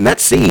 and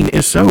that scene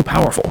is so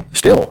powerful.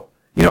 Still,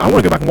 I want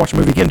to go back and watch the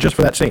movie again just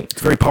for that scene.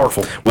 It's very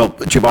powerful. Well,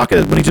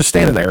 Chewbacca, when he's just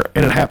standing there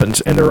and it happens,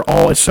 and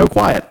it's so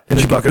quiet, and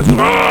Chewbacca's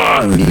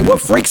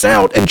he freaks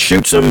out and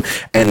shoots him,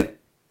 and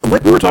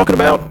like we were talking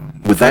about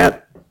with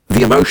that,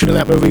 the emotion in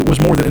that movie was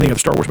more than any other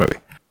Star Wars movie.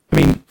 I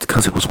mean,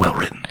 because it was well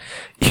written.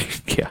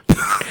 Yeah.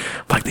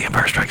 Like The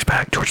Empire Strikes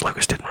Back, George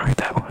Lucas didn't write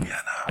that one.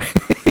 Yeah, no.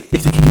 You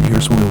think he can hear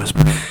us when we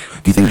whisper? Do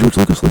you think George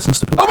Lucas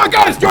listens to people? Oh my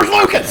God, it's George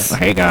Lucas!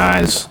 Hey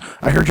guys,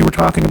 I heard you were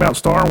talking about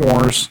Star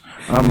Wars.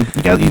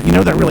 You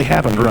know that really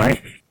happened,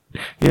 right?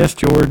 Yes,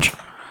 George.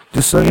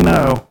 Just so you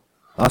know,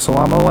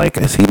 assalamu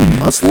alaikum. Is he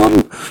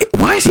Muslim?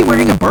 Why is he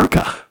wearing a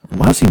burqa?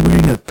 Why is he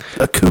wearing a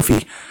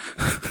kufi?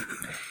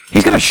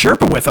 He's got a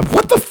Sherpa with him.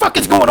 What the fuck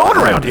is going on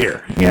around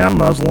here? Yeah, I'm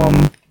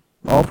Muslim.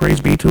 All praise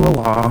be to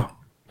Allah.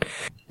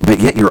 But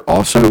yet you're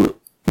also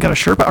got a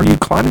Sherpa. Are you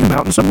climbing a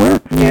mountain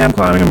somewhere? Yeah, I'm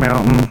climbing a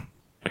mountain.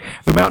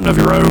 The mountain of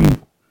your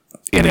own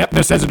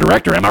ineptness as a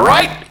director. Am I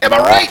right? Am I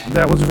right?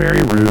 That was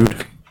very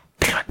rude.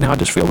 Now I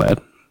just feel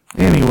bad.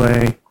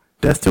 Anyway,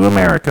 death to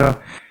America.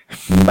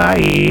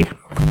 Bye.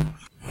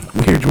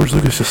 Here, George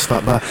Lucas just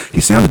stopped by.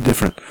 He sounded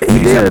different. He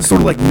did.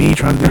 Sort of like me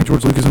trying to do a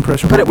George Lucas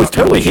impression. But it was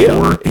totally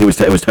him. It was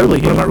totally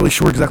him. But I'm not really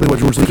sure exactly what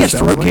George Lucas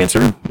sounds like. He has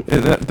throat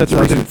cancer. That's the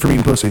reason for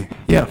eating pussy.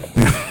 Yeah.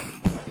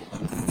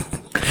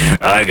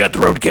 I got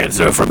throat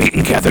cancer from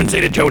eating Catherine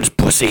Zeta-Jones'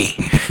 pussy.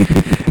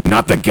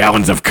 Not the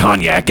gallons of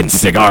cognac and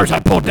cigars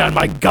I pulled down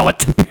my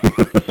gullet.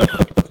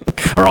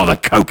 Or all the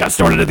coke I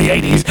started in the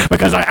 80s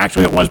because I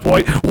actually at one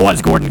point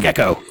was Gordon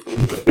Gekko.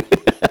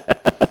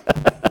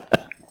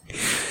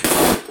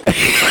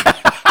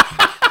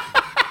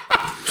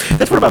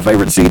 That's one of my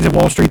favorite scenes in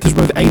Wall Street. There's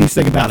both 80s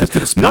thing about it.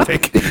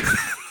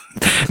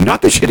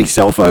 Not the shitty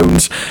cell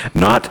phones,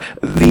 not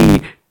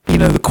the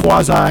the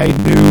quasi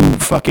new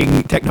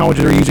fucking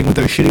technology they're using with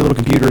those shitty little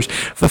computers.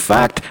 The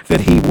fact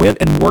that he went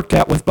and worked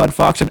out with Bud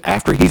Fox, and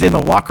after he's in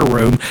the locker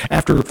room,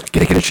 after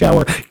getting in a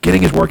shower,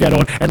 getting his workout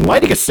on, and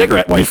lighting a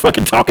cigarette while he's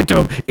fucking talking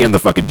to him in the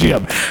fucking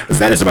gym.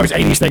 That is the most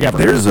 80s thing ever.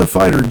 There's a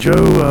fighter,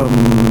 Joe,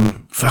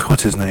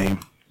 what's his name?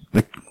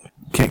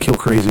 Can't Kill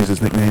Crazy is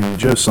his nickname.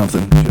 Joe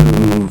something.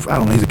 Joe, I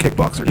don't know, he's a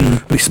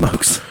kickboxer, but he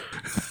smokes.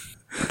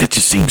 That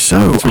just seems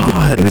so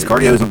odd. And his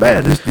cardio isn't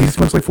bad. He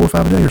smokes like 4 or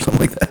 5 a day or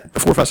something like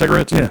that. 4 or 5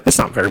 cigarettes? Yeah. That's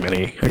not very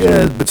many. Actually.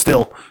 Yeah, but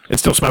still.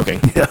 It's still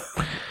smoking. Yeah.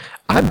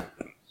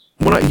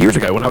 Years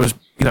ago when I was,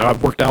 I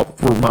worked out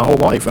for my whole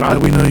life. And how do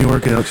we know you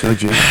work out? I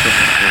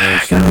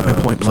gotta make my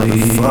point,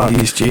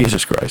 please.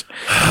 Jesus Christ.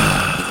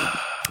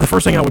 The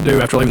first thing I would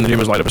do after leaving the gym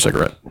was light up a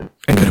cigarette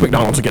and go to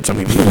McDonald's and get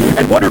something to eat.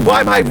 And wondered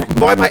why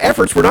my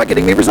efforts were not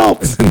getting me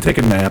results. And take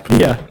a nap.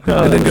 Yeah.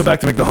 And then go back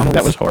to McDonald's.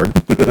 That was hard.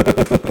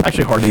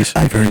 Actually, Hardee's.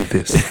 I've heard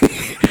this.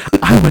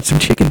 I want some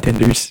chicken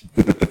tenders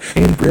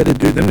and breaded.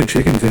 Dude, them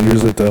chicken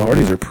tenders at the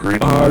Hardee's are pretty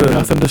good.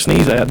 Nothing to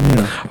sneeze at.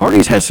 Yeah.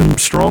 Hardee's has some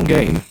strong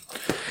game.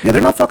 Yeah,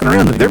 they're not fucking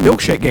around. Their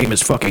milkshake game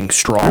is fucking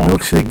strong. Their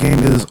milkshake game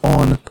is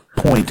on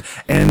point,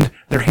 and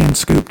they're hand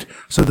scooped,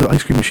 so the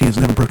ice cream machine is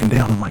never broken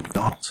down unlike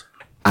McDonald's.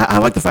 I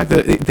like the fact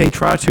that they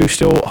try to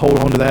still hold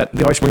on to that.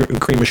 The ice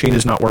cream machine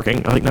is not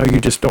working. I'm like, no, you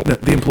just don't.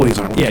 The employees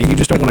aren't working. Yeah, you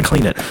just don't want to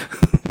clean it.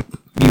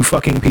 You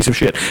fucking piece of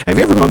shit. Have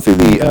you ever gone through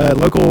the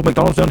local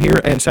McDonald's down here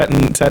and sat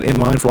in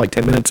line for like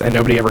 10 minutes and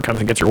nobody ever comes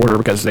and gets your order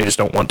because they just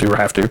don't want to or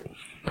have to?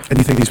 And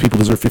you think these people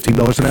deserve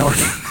 $15 an hour?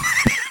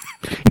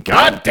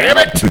 God damn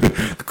it!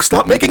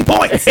 Stop making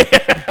points!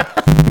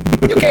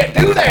 You can't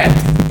do that!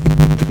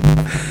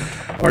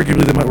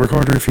 Arguably, they might work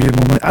harder if you had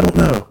more money. I don't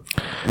know.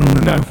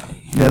 No.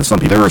 Yeah, some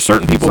people. There are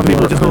certain people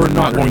who are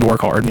not going to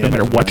work hard, no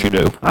matter what you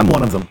do. I'm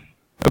one of them.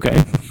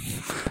 Okay.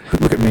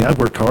 Look at me. I've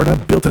worked hard.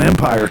 I've built an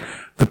empire.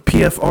 The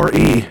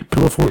PFRE,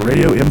 Pillow Fort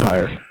Radio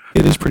Empire.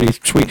 It is pretty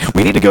sweet.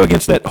 We need to go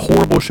against that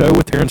horrible show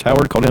with Terrence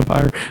Howard called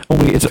Empire.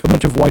 Only it's a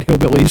bunch of white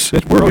hillbillies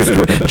that we're all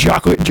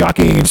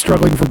jockeying and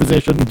struggling for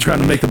position.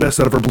 Trying to make the best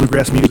out of our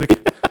bluegrass music.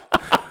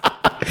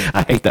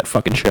 I hate that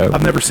fucking show.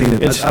 I've never seen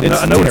it. I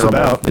know what it's terrible.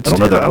 about. It's I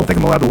don't terrible. think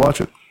I'm allowed to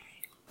watch it.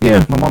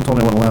 Yeah. My mom told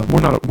me I wasn't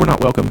allowed. We're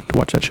not welcome to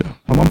watch that show.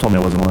 My mom told me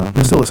I wasn't allowed.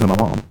 I still listen to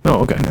my mom.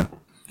 Oh, okay. Yeah.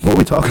 What are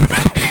we talking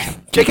about?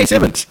 J.K.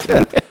 Simmons.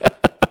 Yeah.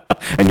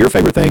 And your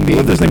favorite thing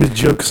being... His name is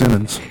Joke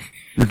Simmons.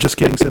 You're just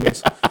kidding,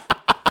 Simmons.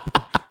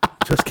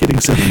 Just kidding,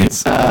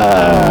 Simmons.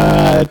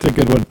 That's a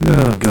good one.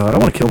 Oh, God. I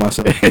want to kill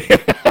myself.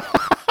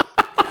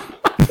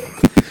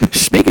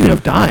 Speaking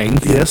of dying...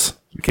 Yes.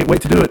 I can't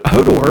wait to do it.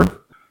 Hodor.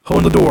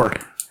 Hold the door.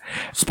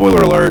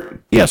 Spoiler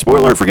alert. Yeah, spoiler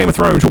alert for Game of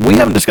Thrones. We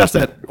haven't discussed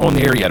that on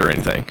the air yet or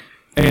anything.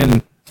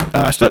 And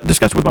I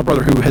discussed it with my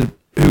brother who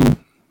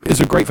is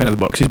a great fan of the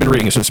books. He's been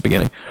reading it since the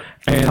beginning.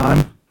 And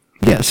Time?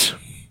 Yes.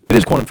 It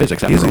is quantum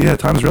physics. Yeah,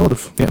 time is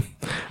relative. Yeah.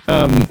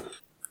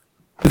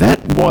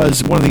 That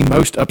was one of the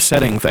most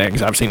upsetting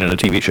things I've seen in a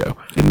TV show.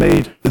 It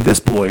made this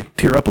boy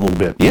tear up a little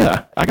bit.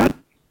 Yeah. I got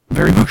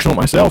very emotional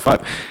myself.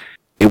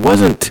 It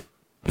was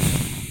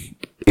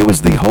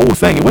the whole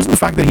thing. It wasn't the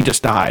fact that he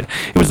just died.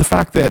 It was the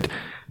fact that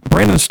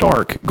Brandon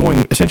Stark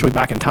going essentially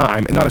back in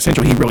time, and not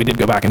essentially, he really did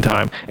go back in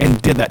time and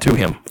did that to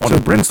him. So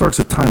Brandon Stark's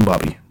a time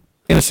Bobby.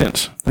 In a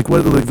sense. Like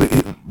what? Like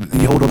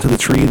you hold onto the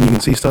tree and you can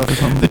see stuff or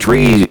something. The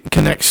tree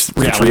connects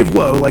reality. The tree of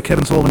woe, like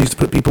Kevin Sullivan used to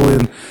put people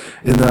in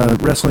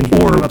wrestling,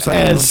 or upside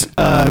as in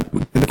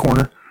the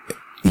corner.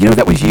 You know,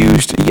 that was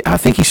used. I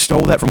think he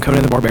stole that from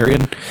Conan the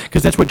Barbarian,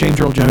 because that's what James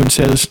Earl Jones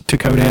says to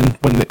Conan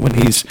when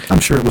he's. I'm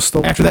sure it was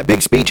stolen after that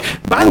big speech.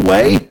 By the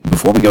way,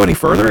 before we go any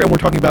further, and we're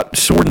talking about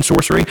sword and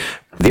sorcery,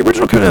 the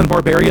original Conan the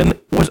Barbarian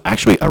was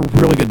actually a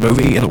really good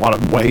movie in a lot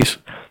of ways.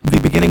 The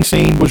beginning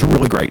scene was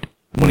really great.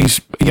 When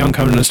young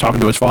Conan is talking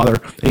to his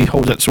father, he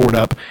holds that sword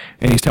up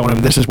and he's telling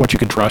him, "This is what you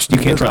can trust. You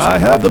can't trust. I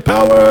have the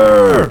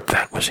power."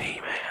 That was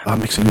He-Man.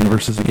 Mixing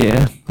universes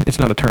again. Yeah, it's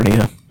not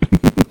Eternia.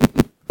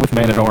 With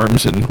Man at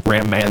Arms and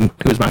Ram Man,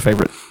 who is my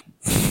favorite.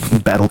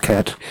 Battle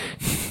Cat.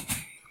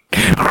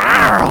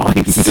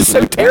 This is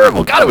so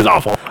terrible. God, it was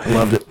awful.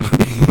 Loved it.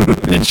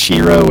 And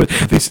Shiro with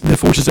the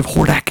forces of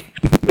Hordak.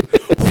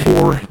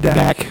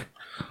 Hordak.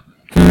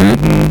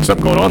 Mm-hmm.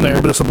 Something going on there. A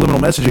little bit of subliminal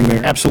messaging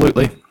there.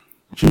 Absolutely.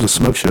 She was a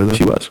smoke show, though.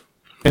 She was.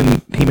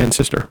 And He-Man's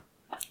sister.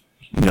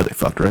 You know they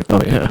fucked, right?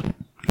 Oh, yeah.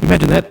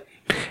 Imagine that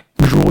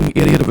drooling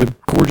idiot of a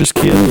gorgeous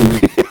kid.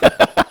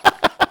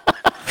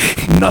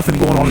 Nothing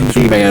going on in this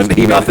He-Man.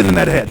 Nothing in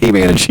that head.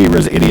 He-Man and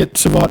She-Ra's idiot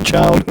savant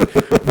child.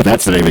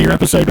 That's the name of your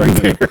episode right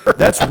there.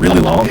 That's really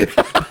long.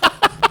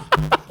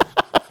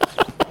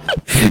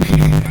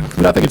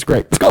 But I think it's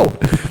great. Let's go.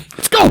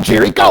 Let's go,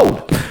 Jerry.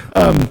 Go.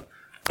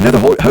 Now, the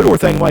whole Hodor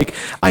thing, like,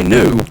 I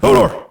knew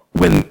Hodor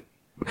when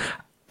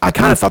I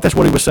kind of thought that's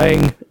what he was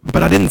saying,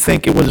 but I didn't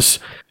think it was,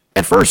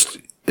 at first,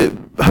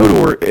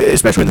 Hodor,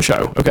 especially in the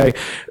show, okay,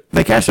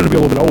 they cast him to be a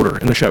little bit older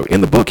in the show.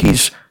 In the book,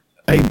 he's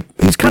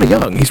kind of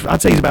young.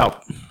 I'd say he's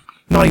about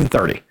not even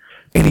 30,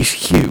 and he's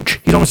huge.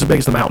 He's almost as big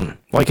as the mountain.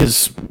 Like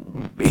he's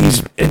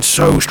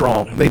so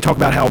strong. They talk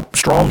about how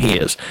strong he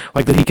is,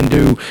 like that he could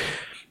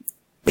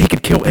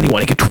kill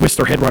anyone. He could twist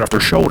their head right off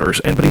their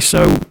shoulders, but he's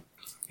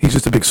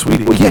just a big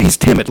sweetie. Well, yeah, he's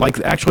timid. Like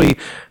actually,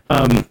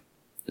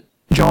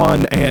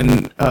 John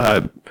and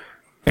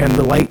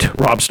the late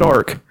Robb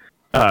Stark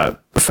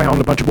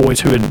found a bunch of boys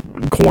who had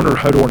cornered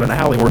Hodor in an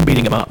alley and were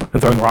beating him up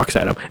and throwing rocks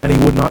at him, and he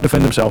would not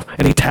defend himself,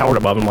 and he towered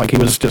above them like he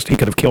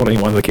could have killed any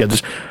one of the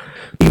kids,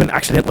 even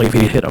accidentally if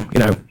he hit him, you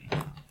know.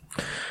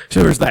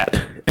 So there's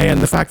that,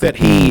 and the fact that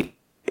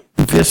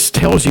this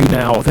tells you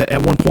now that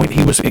at one point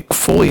he was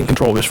fully in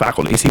control of his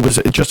faculties. He was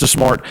just as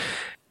smart,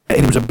 and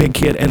he was a big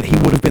kid, and he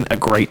would have been a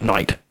great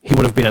knight. He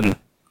would have been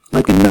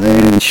like a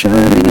knight in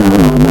shining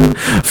armor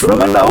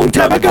from a long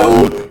time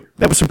ago.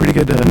 That was some pretty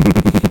good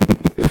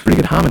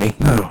harmony.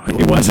 No,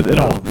 it wasn't at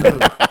all.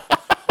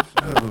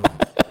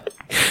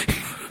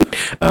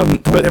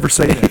 Don't ever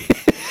say that.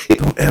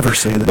 Don't ever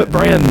say that. But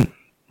Bran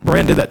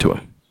did that to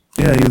him.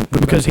 Yeah,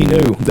 because he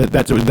knew that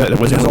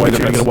was the only way to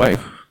get away.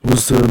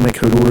 Was to make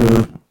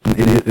Hodor an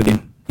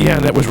idiot. Yeah,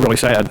 and that was really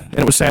sad. And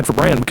it was sad for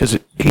Bran because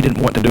he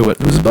didn't want to do it.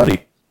 It was his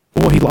buddy.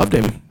 Well, he loved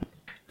him.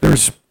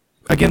 There's,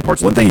 again,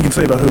 parts. One thing you can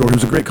say about Hodor, he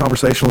was a great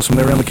conversationalist when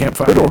they were around the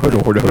campfire.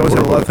 Hodor. He always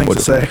had a lot of things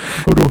to say.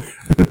 Hodor.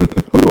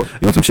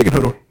 You want some chicken,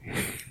 Hodor?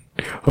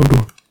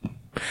 Hodor.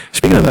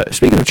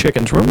 Speaking of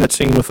chickens, remember that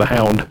scene with the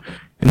Hound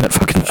in that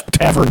fucking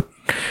tavern?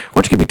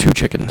 Why don't you give me 2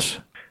 chickens?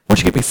 Why don't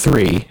you give me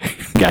 3?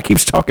 The guy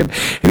keeps talking.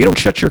 If you don't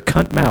shut your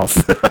cunt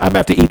mouth, I'm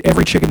about to eat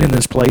every chicken in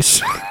this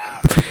place.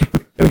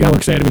 And the guy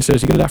looks at him and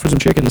says, "You gonna die for some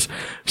chickens?"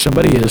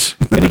 Somebody is.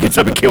 And he gets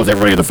up and kills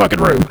everybody in the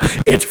fucking room.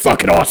 It's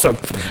fucking awesome.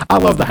 I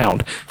love the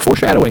Hound.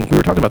 Foreshadowing. We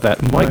were talking about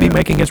that. Might be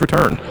making his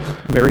return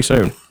very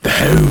soon. The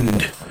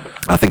Hound.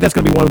 I think that's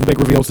gonna be one of the big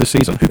reveals this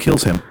season. Who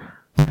kills him?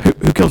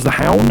 Who kills the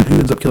Hound? Who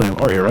ends up killing him?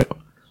 Arya, right?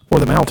 Or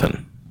the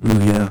Mountain?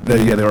 Yeah.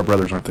 They are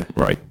brothers, aren't they?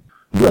 Right.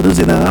 Brothers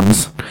in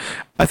arms.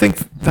 I think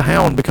the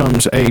Hound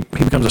becomes a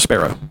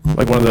sparrow,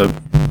 like one of the.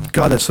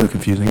 God, that's so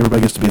confusing.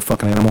 Everybody gets to be a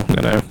fucking animal.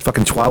 I know.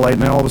 Fucking Twilight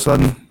now all of a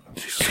sudden.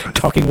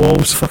 Talking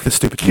wolves. Fuck this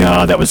stupid.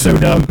 God, that was so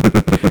dumb.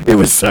 It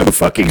was so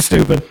fucking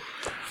stupid.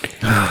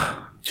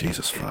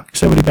 Jesus fuck.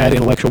 So many bad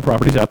intellectual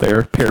properties out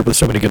there paired with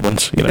so many good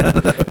ones. You know,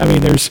 I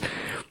mean, there's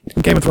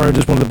Game of Thrones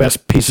is one of the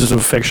best pieces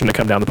of fiction to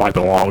come down the pipe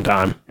in a long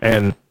time,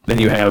 and then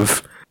you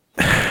have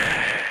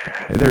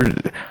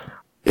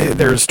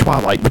there's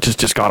Twilight, which is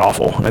just god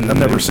awful, and I've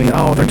never seen.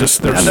 Oh,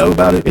 I know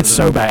about it. It's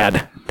so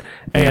bad,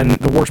 and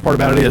the worst part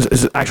about it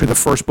is actually the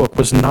first book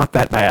was not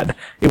that bad.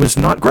 It was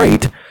not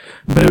great,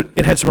 but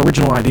it had some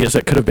original ideas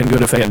that could have been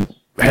good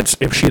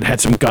if she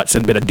had some guts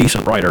and been a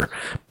decent writer,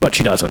 but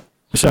she doesn't.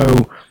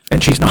 So,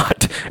 and she's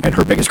not. And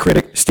her biggest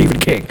critic, Stephen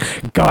King,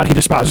 God, he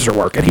despises her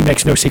work, and he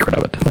makes no secret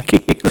of it. Like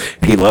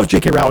he loves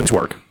J.K. Rowling's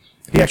work.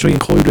 He actually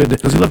included.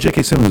 Does he love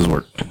J.K. Simmons'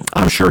 work?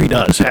 I'm sure he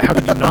does. How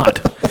could you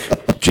not?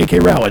 J.K.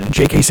 Rowling,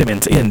 J.K.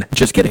 Simmons in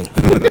Just Kidding.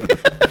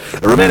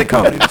 A romantic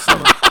comedy this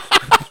summer.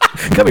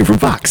 Coming from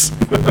Fox.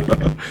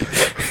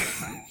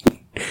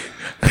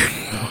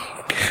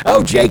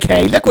 Oh,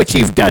 J.K., look what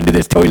you've done to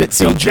this toilet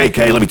seat. So,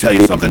 J.K., let me tell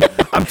you something.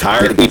 I'm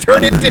tired. He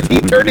turned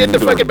into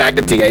fucking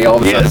Magnum TA all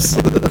of a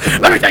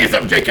sudden. Let me tell you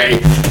something,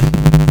 J.K.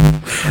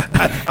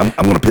 I'm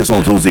going to piss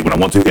on Tool Z when I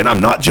want to, and I'm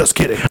not just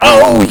kidding.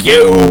 Oh,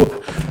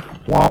 you!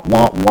 Wah,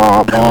 wah,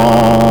 wah,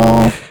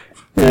 wah.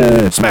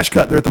 Smash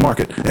cut. They're at the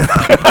market.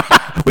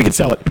 We can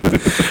sell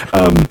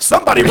it.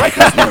 Somebody write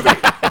this movie.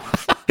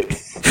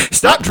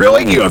 Stop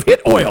drilling. You have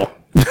hit oil.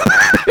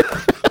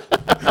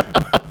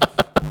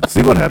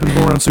 See what happens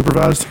when we're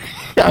unsupervised?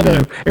 I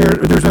know.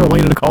 Aaron, there's no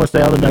Elena to call us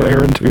down and no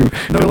Aaron to...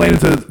 No Elena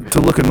to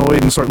look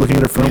annoyed and start looking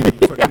at her phone.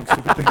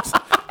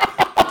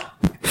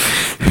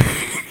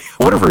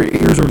 One of her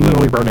ears are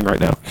literally burning right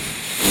now.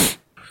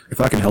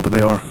 If I can help it,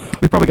 they are.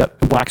 They probably got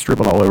black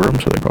dripping all over them,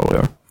 so they probably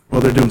are.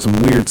 Well, they're doing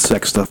some weird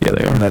sex stuff. Yeah,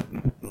 they are.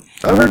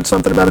 I heard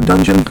something about a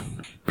dungeon.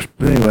 But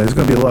anyway, there's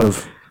going to be a lot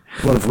of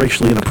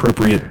racially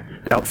inappropriate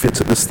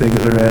outfits at this thing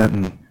that they're at,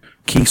 and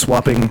key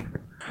swapping.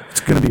 It's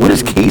going to be. What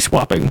is key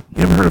swapping?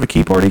 You ever heard of a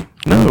key party?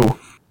 No.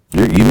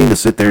 You mean to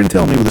sit there and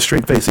tell me with a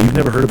straight face that you've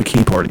never heard of a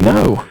key party?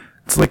 No.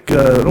 It's like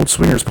an old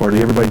swingers party.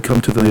 Everybody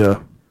come to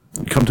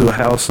the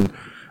house, and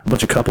a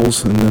bunch of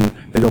couples, and then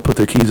they'd all put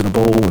their keys in a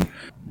bowl, and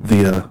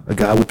a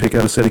guy would pick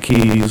out a set of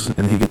keys,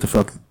 and he'd get to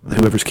fuck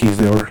whoever's keys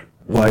they are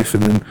wife,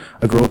 and then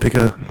a girl would pick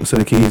a set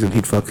of keys, and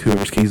he'd fuck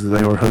whoever's keys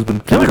they are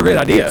husband. Sounds like a great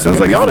idea. Sounds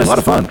like a lot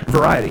of fun.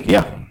 Variety.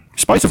 Yeah.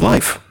 Spice of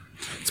life.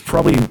 It's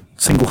probably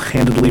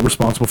single-handedly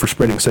responsible for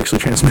spreading sexually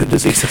transmitted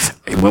diseases.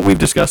 What we've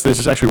discussed, this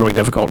is actually really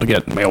difficult to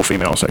get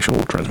male-female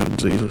sexual transmitted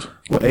diseases.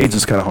 Well, AIDS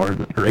is kind of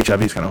hard, or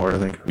HIV is kind of hard, I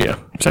think. Yeah,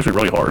 it's actually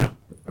really hard.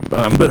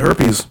 But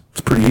herpes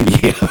is pretty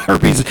easy. Yeah,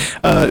 herpes,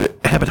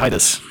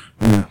 hepatitis.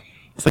 Yeah.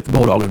 It's like the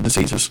bulldog of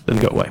diseases.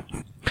 Doesn't go away.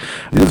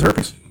 Neither does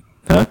herpes.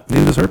 Huh?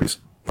 Neither does herpes.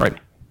 Right.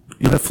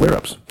 You'll have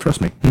flare-ups.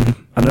 Trust me.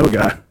 Mm-hmm. I know a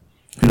guy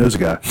who knows a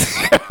guy.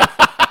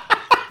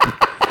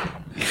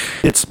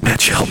 It's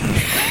Matt Shelton.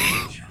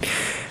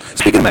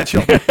 Speaking of Matt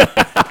Shelton,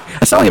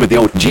 I saw him at the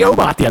old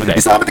Geobot the other day.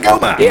 You saw him at the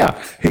Goma? Yeah.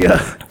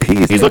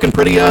 He's looking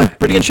pretty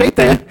in shape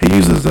there. He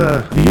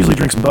usually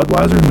drinks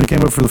Budweiser. When he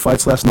came over for the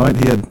fights last night,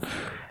 he had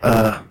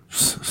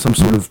some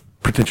sort of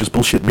pretentious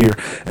bullshit beer.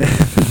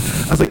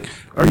 I was like,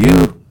 are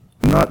you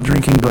not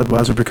drinking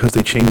Budweiser because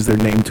they changed their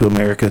name to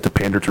America to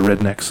pander to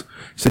rednecks?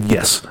 He said,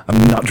 yes,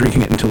 I'm not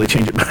drinking it until they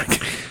change it back.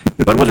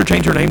 Budweiser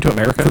changed their name to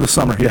America? For the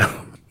summer, yeah.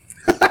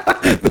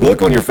 The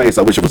look on your face,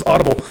 I wish it was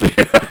audible.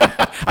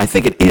 I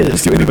think it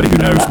is to anybody who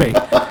knows me.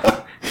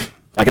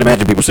 I can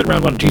imagine people sitting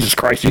around going, Jesus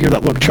Christ, you hear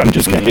that look Chuck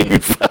just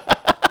gave?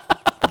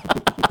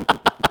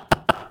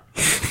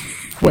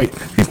 Wait,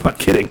 he's not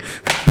kidding.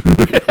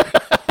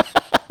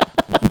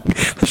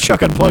 Chuck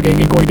unplugging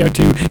and going down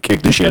to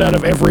kick the shit out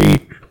of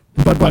every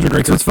Budweiser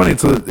drinker. It's funny.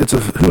 It's a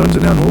who owns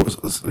it now?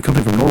 It's a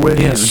company from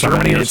Norway. Yeah,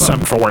 Germany. It's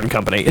some foreign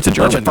company. It's a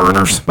German.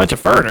 Bunch of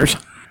foreigners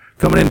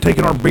coming in and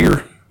taking our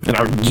beer and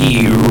our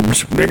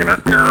gears. Taking our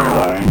beer.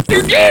 Back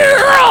to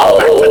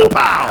the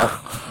pile.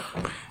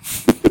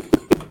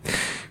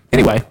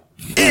 Anyway.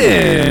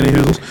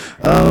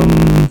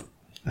 I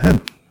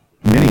had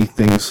many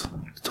things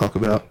to talk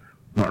about.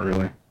 Not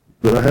really.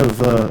 But I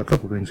have a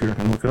couple things here I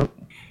can look up.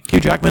 Hugh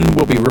Jackman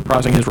will be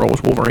reprising his role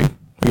as Wolverine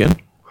again.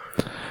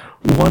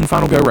 One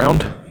final go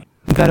round.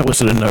 That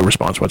elicited no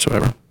response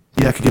whatsoever.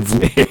 Yeah, I could give.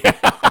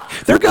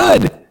 They're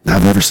good.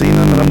 I've never seen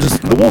them, and I'm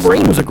just. The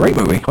Wolverine was a great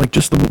movie. Like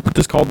just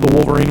called The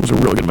Wolverine was a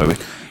really good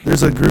movie.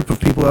 There's a group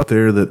of people out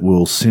there that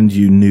will send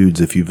you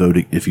nudes if you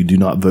do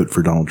not vote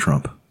for Donald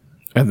Trump.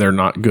 And they're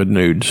not good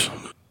nudes.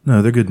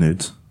 No, they're good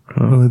nudes.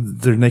 Well,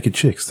 they're naked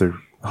chicks. They're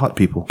hot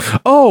people.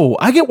 Oh,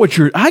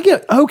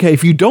 okay,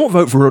 if you don't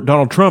vote for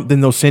Donald Trump,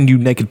 then they'll send you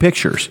naked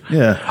pictures.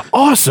 Yeah.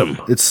 Awesome.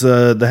 It's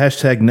the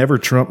hashtag Never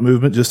Trump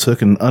movement just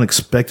took an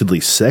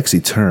unexpectedly sexy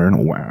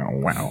turn.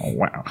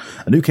 Wow.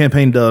 A new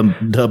campaign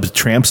dubbed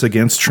Tramps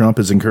Against Trump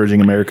is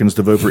encouraging Americans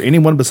to vote for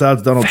anyone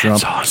besides Donald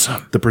Trump. That's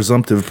awesome. The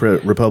presumptive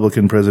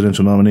Republican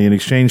presidential nominee. In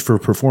exchange for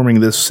performing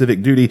this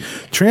civic duty,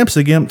 Tramps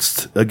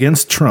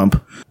Against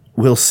Trump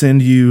will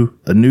send you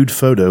a nude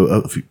photo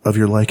of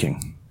your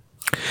liking.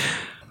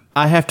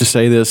 I have to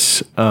say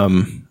this.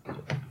 I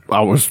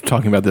was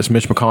talking about this.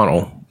 Mitch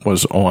McConnell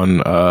was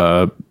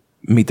on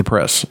Meet the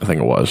Press, I think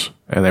it was,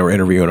 and they were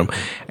interviewing him.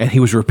 And he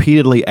was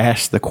repeatedly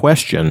asked the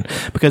question,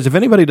 because if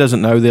anybody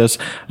doesn't know this,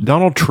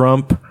 Donald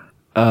Trump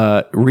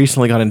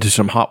recently got into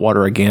some hot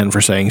water again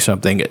for saying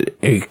something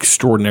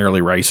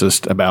extraordinarily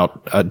racist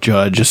about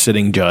a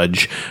sitting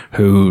judge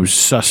who's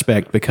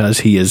suspect because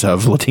he is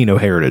of Latino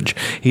heritage.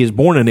 He is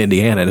born in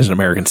Indiana and is an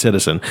American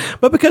citizen,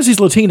 but because he's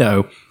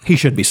Latino, he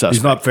should be suspect.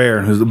 He's not fair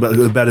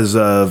about his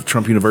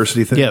Trump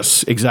University thing.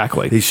 Yes,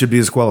 exactly. He should be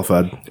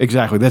disqualified.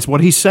 Exactly. That's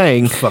what he's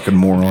saying. Fucking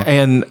moron.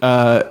 And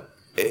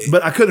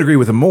but I couldn't agree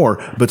with him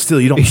more. But still,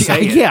 you don't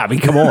say it. Yeah, I mean,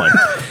 come on.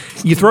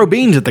 You throw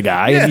beans at the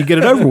guy and you get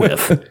it over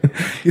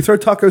with. You throw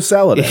taco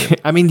salad at him.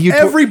 I mean,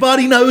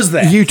 everybody knows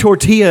that. You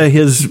tortilla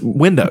his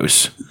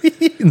windows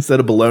instead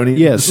of bologna.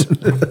 Yes.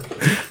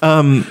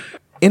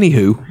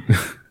 Anywho,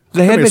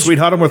 they had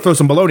sweetheart. I'm going to throw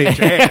some bologna at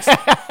your ass.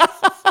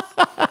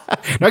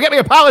 Now get me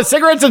a pile of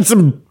cigarettes and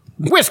some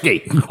whiskey,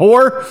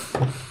 whore.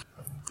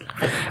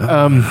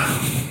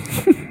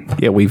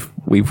 Yeah, we've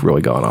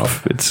really gone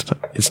off.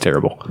 It's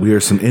terrible. We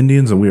are some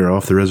Indians and we are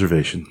off the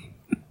reservation.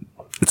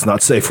 It's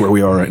not safe where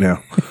we are right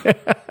now.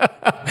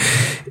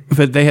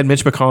 But they had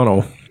Mitch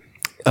McConnell.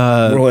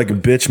 More like a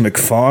bitch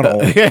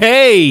McFonnell.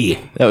 Hey,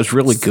 that was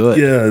really good.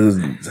 Yeah,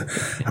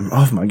 I'm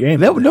off my game.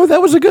 That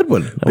was a good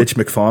one. Bitch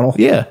McFonnell.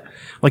 Yeah,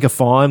 like a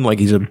fawn, like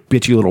he's a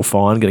bitchy little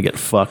fawn gonna get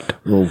fucked.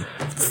 Little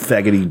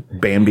faggoty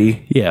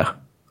Bambi. Yeah,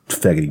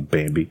 faggoty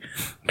Bambi.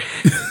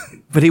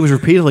 But he was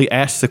repeatedly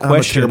asked the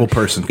question, I'm a terrible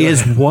person.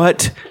 Is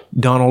what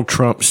Donald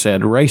Trump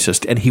said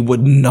racist? And he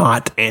would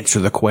not answer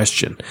the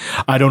question.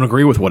 I don't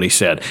agree with what he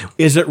said.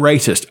 Is it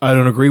racist? I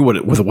don't agree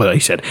with what he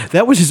said.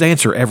 That was his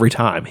answer every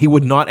time. He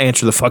would not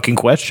answer the fucking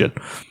question.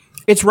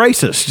 It's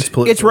racist.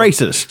 It's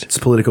racist. It's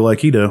political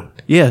Aikido.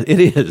 Yeah, it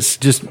is.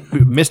 Just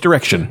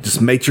misdirection. Just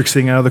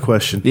matrixing out of the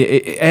question.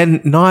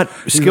 And not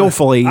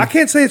skillfully. I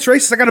can't say it's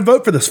racist. I got to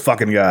vote for this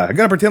fucking guy. I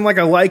got to pretend like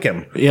I like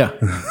him. Yeah.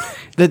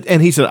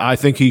 And he said, I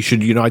think he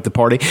should unite the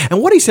party.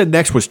 And what he said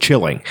next was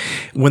chilling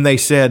when they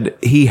said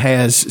he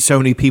has so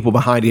many people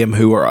behind him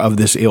who are of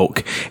this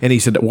ilk. And he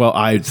said, well,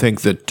 I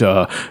think that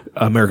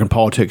American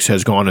politics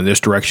has gone in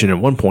this direction at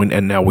one point,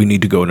 and now we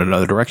need to go in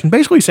another direction.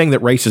 Basically saying that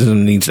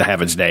racism needs to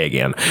have its day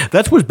again.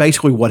 That was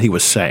basically what he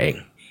was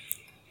saying.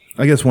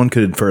 I guess one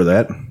could infer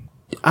that.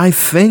 I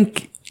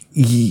think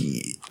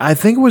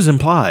it was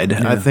implied.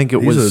 Yeah, I think it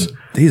was.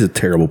 He's a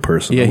terrible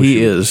person. Yeah,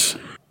 he is.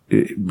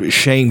 It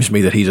shames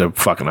me that he's a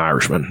fucking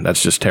Irishman.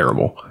 That's just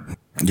terrible.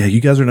 Yeah, you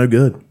guys are no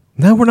good.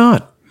 No, we're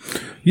not.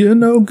 You're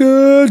no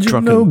good.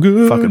 You're no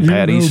good. Fucking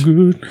patties.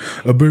 No good.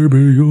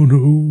 Baby, you're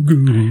no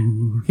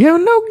good. You're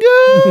no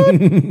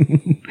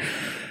good.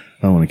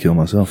 I want to kill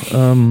myself.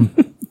 What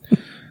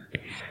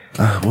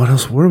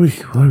else? What are we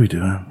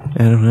doing? I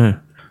don't know.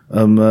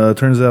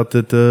 Turns out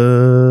that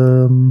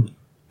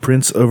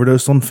Prince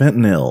overdosed on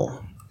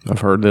fentanyl. I've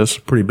heard this.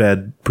 Pretty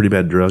bad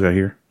drug, I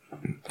hear.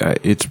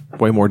 It's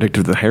way more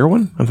addictive than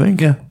heroin, I think.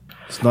 Yeah.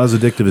 It's not as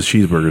addictive as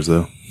cheeseburgers,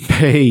 though.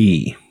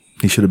 Hey.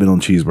 He should have been on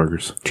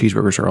cheeseburgers.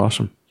 Cheeseburgers are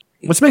awesome.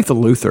 Let's make the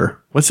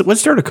Luther. Let's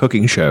start a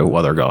cooking show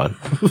while they're gone.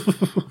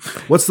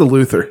 What's the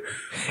Luther?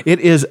 It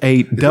is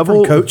a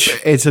double Coach.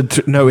 It's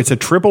a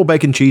triple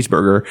bacon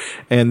cheeseburger,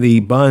 and the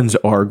buns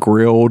are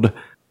grilled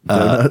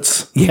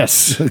donuts.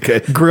 Yes. Okay.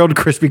 Grilled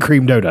Krispy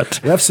Kreme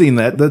donuts. I've seen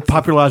that. That's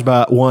popularized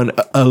by one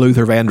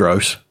Luther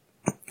Vandross.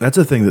 That's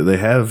a thing that they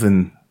have,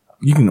 and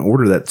you can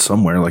order that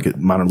somewhere, like at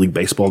minor league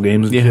baseball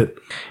games and shit.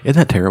 Isn't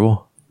that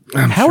terrible?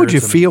 How would you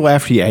feel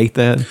after you ate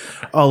that?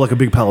 Oh, like a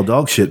big pile of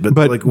dog shit,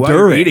 but like while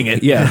during you're eating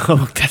it. Yeah.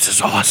 Oh, that's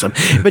just awesome.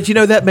 But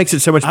that makes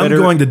it so much better.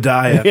 I'm going to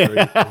die after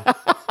it.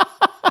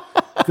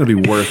 It's going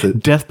to be worth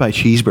it. Death by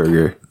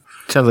Cheeseburger.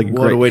 Sounds like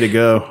what a way to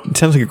go. It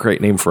sounds like a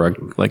great name for a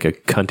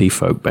cunty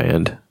folk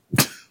band.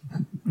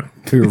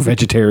 Who are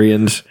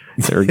vegetarians.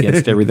 They're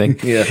against everything.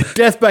 Yeah.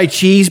 Death by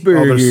Cheeseburger.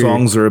 All their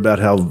songs are about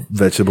how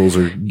vegetables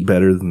are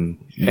better than...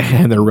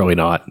 And they're really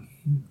not.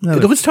 No,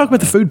 let's talk about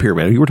the food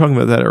pyramid. You were talking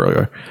about that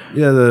earlier.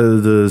 Yeah,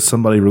 the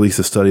somebody released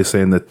a study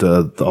saying that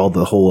all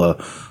the whole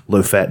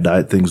low-fat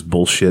diet thing's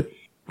bullshit.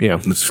 Yeah.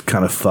 It's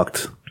kind of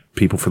fucked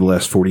people for the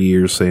last 40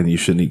 years saying that you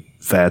shouldn't eat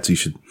fats. You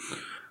should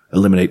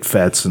eliminate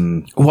fats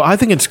and... Well, I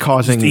think it's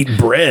causing... Just eat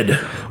bread.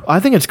 I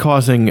think it's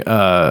causing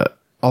a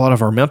lot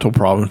of our mental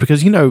problems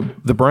because,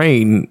 the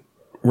brain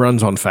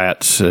runs on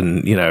fats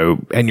and,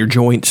 and your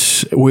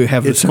joints, we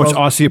have so much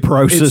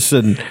osteoporosis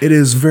and... It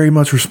is very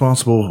much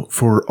responsible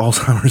for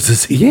Alzheimer's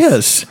disease.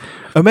 Yes.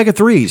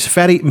 Omega-3s,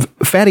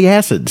 fatty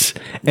acids,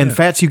 and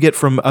fats you get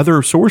from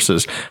other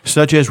sources,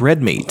 such as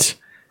red meats.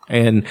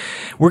 And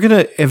we're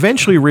going to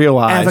eventually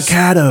realize...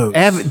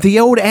 Avocados. The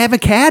old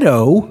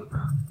avocado.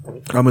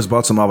 I almost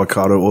bought some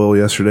avocado oil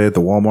yesterday at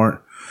the Walmart.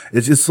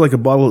 It's just like a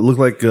bottle that looked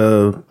like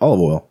olive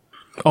oil.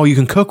 Oh, you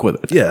can cook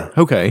with it? Yeah.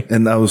 Okay.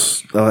 And I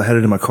had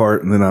it in my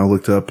cart, and then I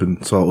looked up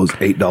and saw it was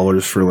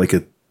 $8 for like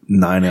a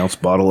 9-ounce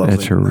bottle.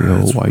 That's a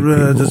real white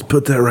people. Just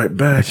put that right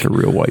back. That's a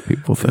real white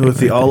people thing. With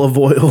the olive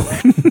oil.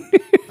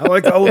 I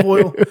like olive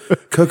oil,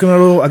 coconut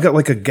oil. I got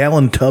like a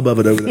gallon tub of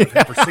it over there. I've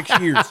had for 6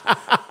 years,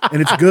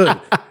 and it's good.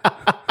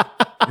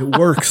 It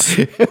works.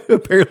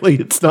 Apparently,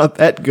 it's not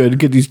that good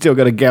because you still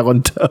got a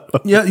gallon tub.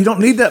 Yeah, you don't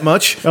need that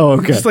much. Oh,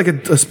 okay. Just like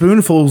a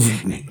spoonful's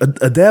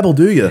a dab will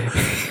do you.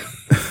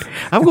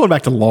 I'm going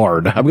back to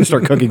lard. I'm going to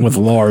start cooking with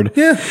lard.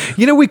 Yeah.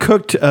 You know, we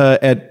cooked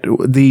at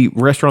the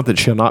restaurant that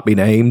shall not be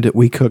named.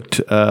 We cooked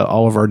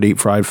all of our deep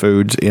fried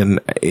foods in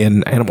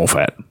animal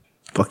fat.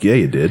 Fuck yeah,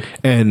 you did.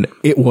 And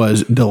it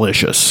was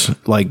delicious.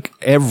 Like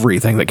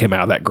everything that came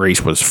out of that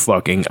grease was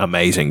fucking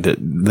amazing.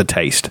 The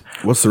taste.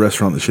 What's the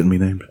restaurant that shouldn't be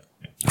named?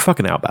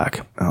 Fucking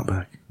Outback.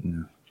 Outback.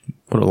 Yeah.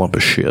 What a lump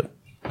of shit.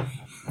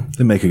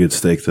 They make a good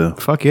steak though.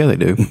 Fuck yeah, they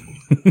do.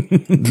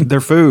 Their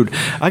food.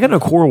 I got no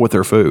quarrel with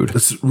their food.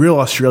 It's real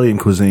Australian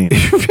cuisine.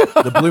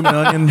 The bloomin'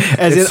 onion.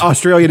 As in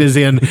Australian is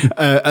in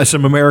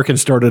some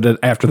Americans started it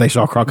after they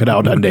saw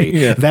Crocodile Dundee.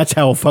 Yeah. That's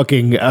how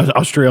fucking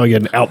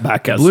Australian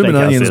Outback Bloomin'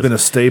 steakhouse onion's is. been a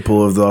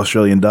staple of the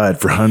Australian diet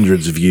for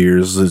hundreds of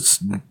years. It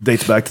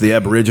dates back to the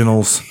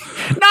Aboriginals.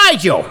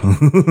 Nigel!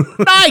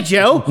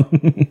 Nigel!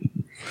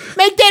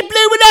 Make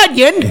that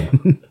bloomin'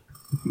 onion!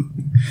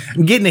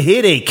 I'm getting a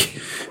headache.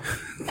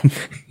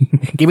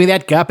 Give me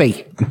that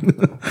guppy.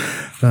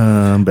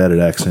 I'm bad at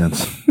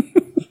accents.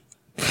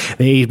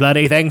 These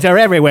bloody things are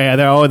everywhere.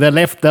 They're all the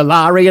lift, the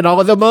lorry, and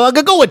all the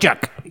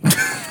muggagoojuk.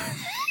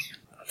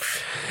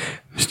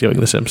 Stealing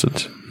The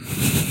Simpsons.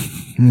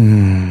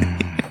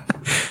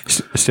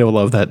 Still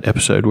love that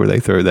episode where they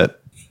throw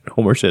that.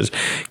 Homer says,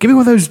 "Give me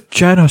one of those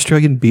giant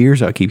Australian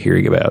beers I keep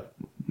hearing about."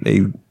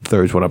 He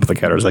throws one up at the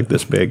counter. It's like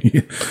this big.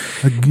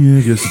 I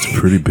guess it's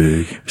pretty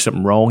big.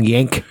 Something wrong,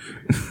 Yank?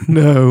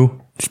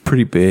 No, it's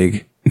pretty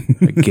big,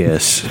 I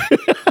guess.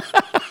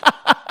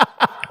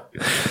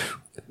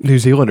 New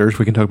Zealanders,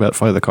 we can talk about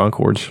Flight of the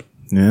Conchords.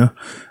 Yeah.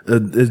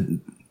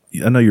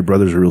 I know your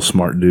brother's a real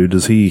smart dude. How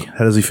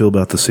does he feel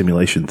about the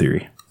simulation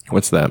theory?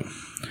 What's that?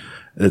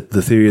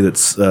 The theory that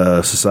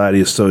society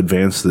is so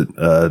advanced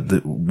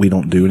that we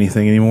don't do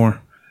anything anymore,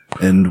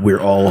 and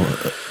we're all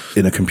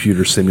in a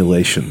computer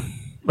simulation.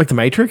 Like the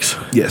Matrix?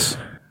 Yes.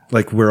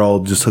 Like we're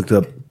all just hooked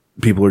up.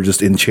 People are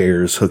just in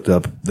chairs, hooked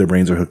up. Their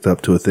brains are hooked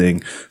up to a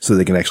thing so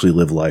they can actually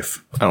live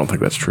life. I don't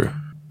think that's true.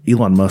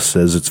 Elon Musk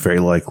says it's very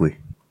likely.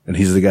 And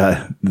he's the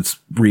guy that's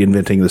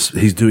reinventing this.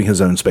 He's doing his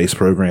own space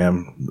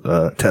program.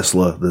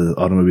 Tesla, the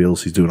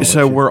automobiles, he's doing all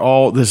So we're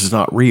all, this is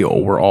not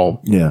real. We're all.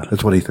 Yeah,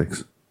 that's what he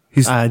thinks.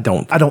 I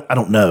don't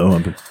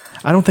know.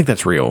 I don't think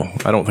that's real.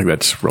 I don't think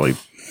that's really.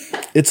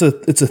 It's a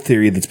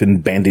theory that's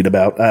been bandied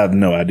about. I have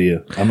no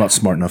idea. I'm not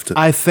smart enough to.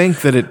 I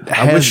think that it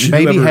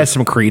has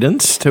some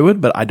credence to it,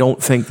 but I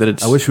don't think that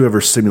it's. I wish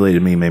whoever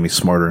simulated me made me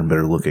smarter and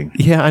better looking.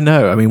 Yeah, I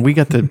know. I mean, we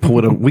got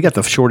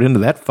the short end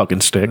of that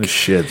fucking stick.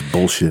 Shit, it's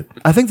bullshit.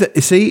 I think that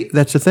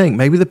that's the thing.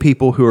 Maybe the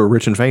people who are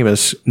rich and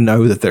famous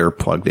know that they're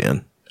plugged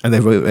in, and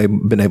they've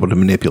been able to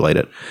manipulate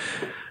it.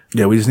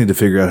 Yeah, we just need to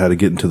figure out how to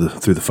get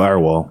through the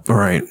firewall. All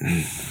right.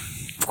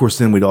 Of course,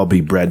 then we'd all be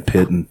Brad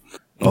Pitt and.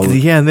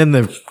 And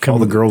then all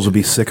the girls would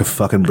be sick of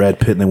fucking Brad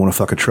Pitt and they want to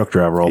fuck a truck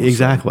driver all the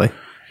Exactly. time.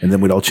 And then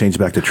we'd all change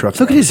back to truck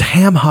Look at his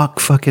ham hock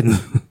fucking.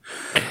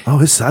 Oh,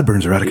 his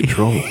sideburns are out of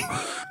control.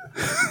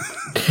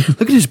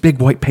 Look at his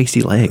big white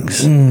pasty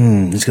legs.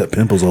 He's got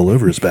pimples all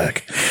over his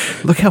back.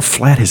 Look how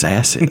flat his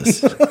ass is.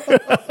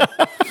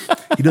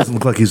 He doesn't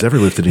look like he's ever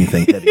lifted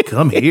anything heavy.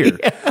 Come here.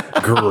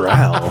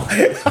 Growl.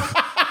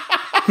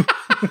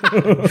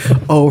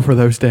 Oh, for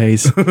those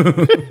days.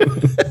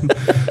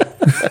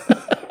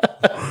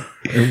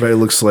 Everybody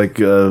looks like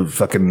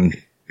fucking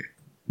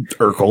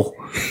Urkel.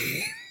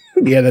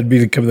 Yeah, that'd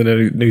become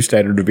the new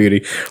standard of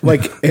beauty.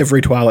 Like every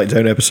Twilight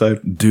Zone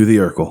episode. Do the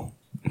Urkel.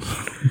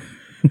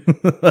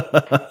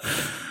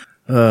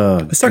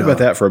 Let's talk about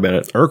that for a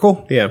minute.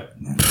 Urkel? Yeah.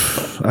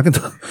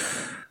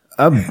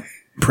 I'm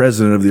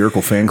president of the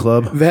Urkel fan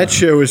club. That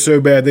show is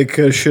so bad they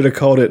should have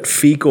called it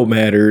Fecal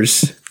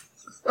Matters.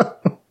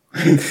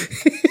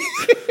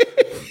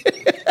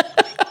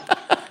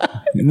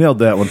 You nailed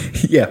that one.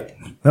 Yeah.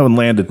 That one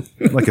landed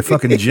like a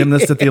fucking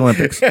gymnast at the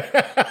Olympics.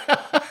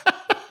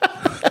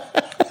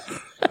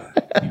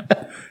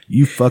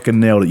 You fucking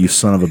nailed it, you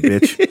son of a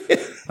bitch.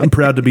 I'm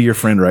proud to be your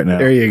friend right now.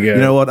 There you go. You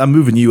know what? I'm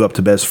moving you up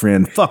to best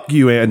friend. Fuck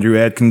you, Andrew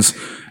Adkins.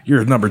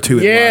 You're number 2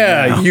 in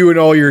line now. You and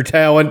all your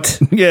talent.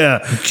 Yeah.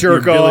 Jerk your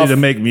ability off. to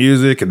make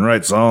music and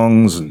write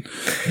songs and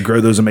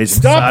grow those amazing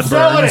Stop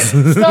selling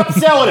sideburns. it! Stop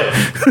selling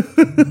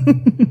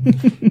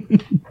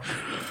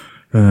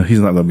it! He's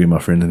not going to be my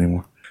friend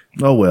anymore.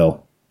 Oh,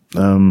 well.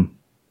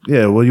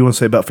 Yeah, what do you want to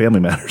say about Family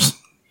Matters?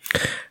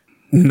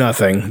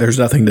 Nothing. There's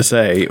nothing to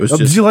say. It was Did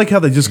just. you like how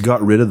they just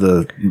got rid of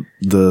the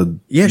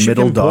She middle became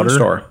a porn daughter?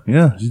 star.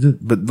 Yeah, she did,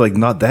 but like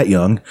not that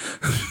young.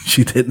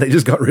 She did. They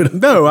just got rid of.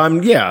 No,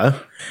 yeah.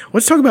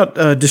 Let's talk about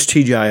just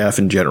TGIF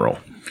in general.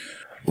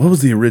 What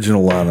was the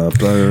original lineup?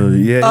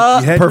 You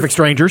had Perfect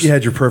Strangers. You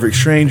had your Perfect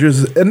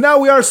Strangers, and now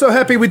we are so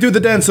happy we do the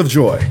Dance of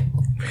Joy.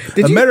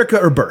 America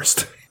or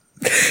Burst.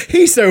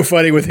 He's so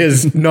funny with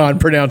his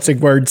non-pronouncing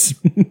words.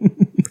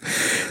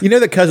 You know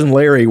that Cousin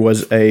Larry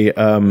was a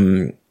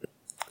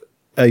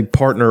a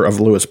partner of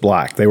Lewis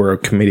Black. They were a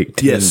comedic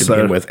team to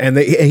begin with, and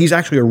he's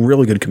actually a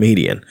really good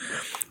comedian.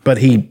 But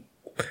what's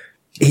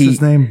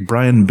his name?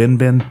 Brian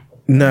Benben?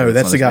 No,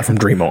 that's the guy from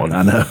Dream On.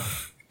 I know.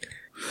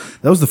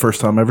 That was the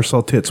first time I ever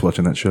saw tits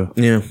watching that show.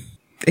 Yeah.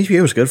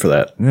 HBO was good for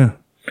that. Yeah.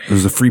 It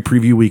was a free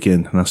preview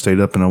weekend, and I stayed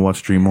up and I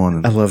watched Dream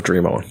On. I love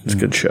Dream On. It's a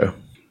good show.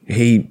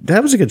 That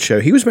was a good show.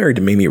 He was married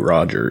to Mimi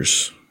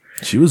Rogers.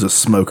 She was a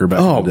smoker back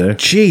in the day.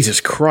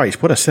 Jesus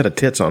Christ. What a set of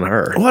tits on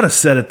her. What a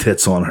set of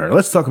tits on her.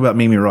 Let's talk about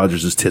Mimi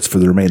Rogers' tits for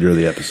the remainder of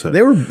the episode.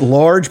 They were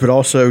large, but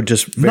also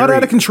just not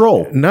out of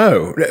control.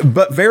 No,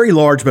 but very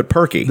large, but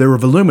perky. They were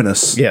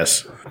voluminous.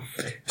 Yes.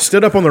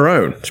 Stood up on their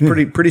own. It's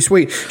pretty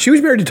sweet. She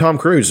was married to Tom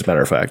Cruise, as a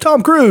matter of fact.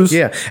 Tom Cruise?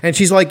 Yeah. And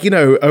she's like,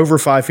 over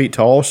 5 feet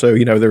tall. So,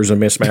 there's a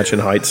mismatch in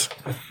heights.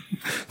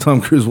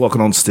 Tom Cruise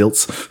walking on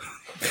stilts.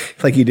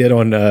 Like he did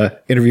on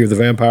Interview with the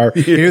Vampire.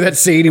 You hear that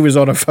scene? He was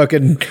on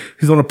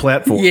he's on a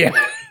platform. Yeah.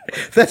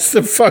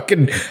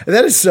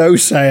 That is so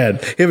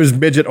sad. His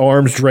midget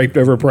arms draped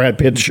over Brad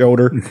Pitt's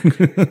shoulder.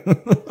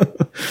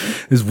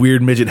 His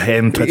weird midget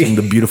hand touching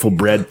the beautiful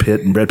Brad Pitt,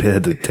 and Brad Pitt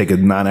had to take a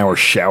 9-hour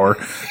shower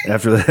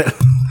after that.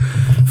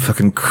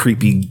 Fucking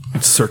creepy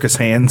circus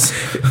hands.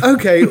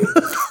 Okay,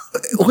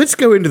 let's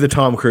go into the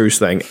Tom Cruise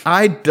thing.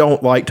 I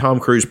don't like Tom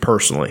Cruise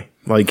personally.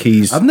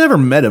 I've never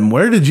met him.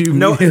 Where did you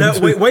meet him? No,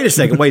 wait a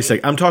second.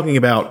 I'm talking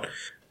about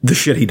the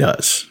shit he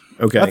does.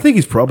 Okay. I think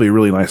he's probably a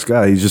really nice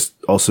guy. He's just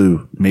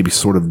also maybe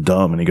sort of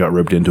dumb, and he got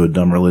roped into a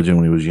dumb religion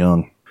when he was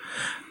young.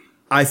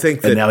 I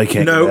think that and now he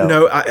can't get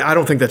out. I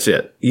don't think that's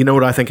it. You know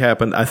what I think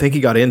happened? I think he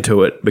got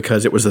into it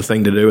because it was the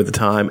thing to do at the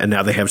time, and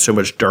now they have so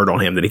much dirt on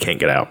him that he can't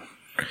get out.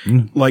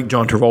 Like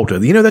John Travolta.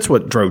 That's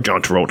what drove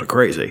John Travolta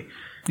crazy.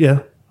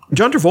 Yeah.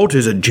 John Travolta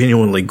is a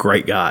genuinely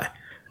great guy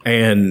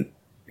and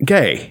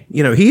gay.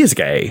 He is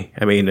gay.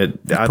 I mean,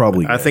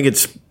 I think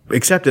it's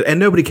accepted, and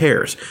nobody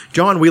cares.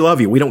 John, we love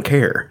you. We don't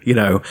care.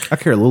 I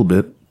care a little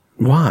bit.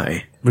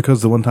 Why?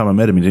 Because the one time I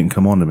met him, he didn't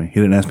come on to me.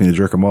 He didn't ask me to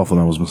jerk him off when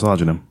I was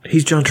massaging him.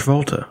 He's John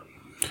Travolta.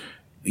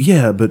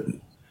 Yeah, but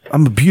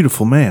I'm a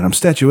beautiful man. I'm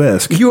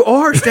statuesque. You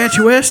are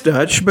statuesque,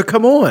 Dutch, but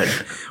come on.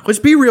 Let's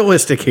be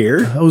realistic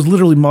here. I was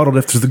literally modeled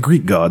after the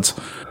Greek gods.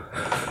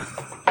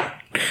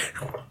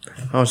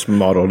 I was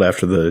modeled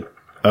after the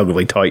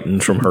ugly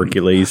titans from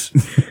Hercules.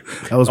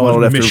 I was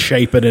modeled after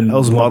misshapen and I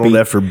was modeled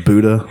after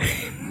Buddha.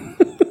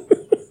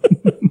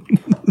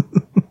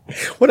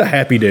 What a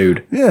happy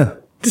dude. Yeah.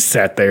 Just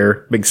sat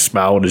there, big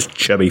smile on his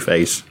chubby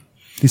face.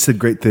 He said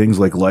great things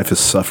like life is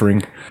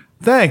suffering.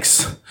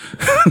 Thanks.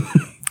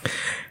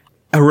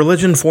 A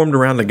religion formed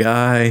around a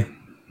guy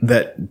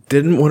that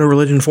didn't want a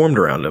religion formed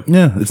around him.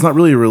 Yeah, it's not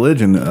really a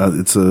religion.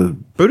 It's a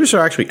Buddhists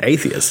are actually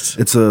atheists.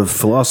 It's a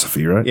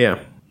philosophy, right? Yeah.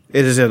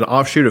 It is an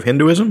offshoot of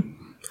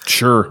Hinduism.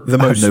 Sure. I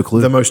have no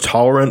clue. The most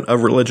tolerant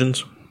of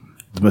religions.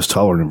 The most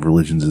tolerant of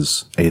religions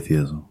is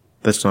atheism.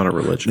 That's not a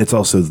religion. It's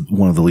also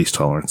one of the least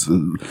tolerant.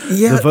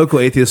 Yeah. The vocal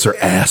atheists are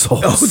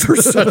assholes. Oh, they're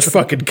such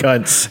fucking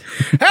cunts.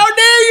 How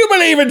dare you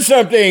believe in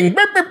something?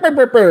 Burr, burr, burr,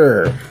 burr,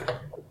 burr.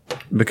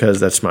 Because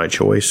that's my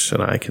choice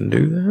and I can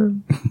do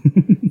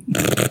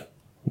that.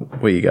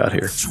 What you got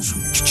here?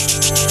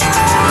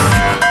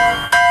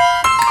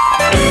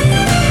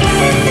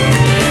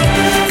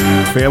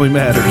 Family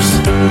Matters.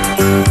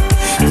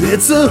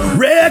 It's a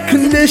rare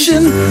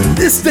condition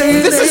this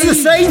day. This is the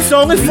same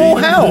song as Full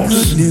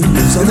House.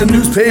 News on the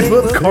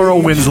newspaper.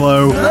 Carl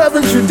Winslow. Love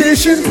and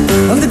tradition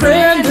on the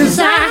grand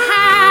design.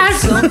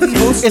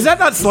 Is that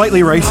not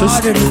slightly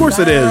racist? Of course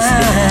it is.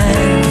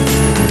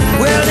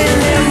 Well, then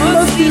there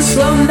must be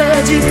some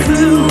magic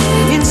clue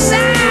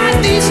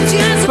inside these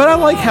chairs. But I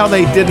like how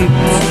they didn't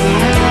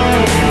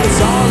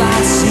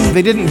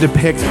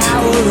depict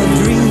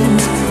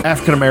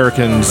African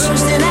Americans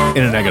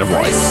in a negative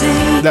light.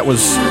 It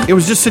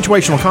was just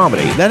situational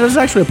comedy. That is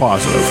actually a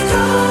positive.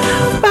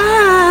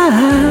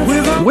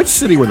 Which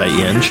city were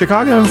they in?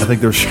 Chicago? I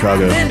think they were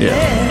Chicago.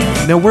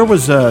 Yeah. Now, where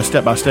was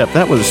Step by Step?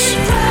 That was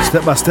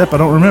Step by Step. I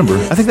don't remember.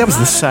 I think that was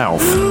the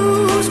South.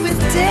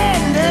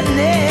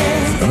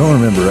 I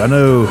don't remember. I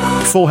know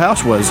Full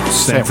House was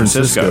San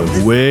Francisco.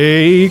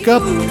 Wake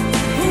up.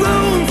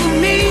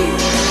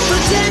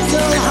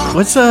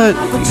 Let's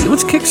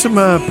kick some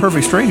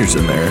Perfect Strangers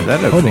in there.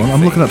 Hold on,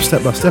 I'm looking up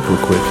Step by Step real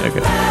quick.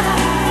 Okay.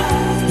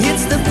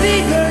 It's the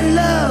bigger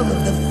love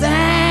of the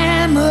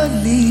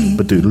family.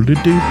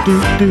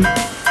 Ba-doodle-doo-doo-doo-doo.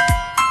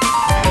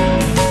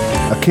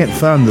 I can't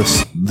find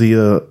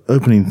the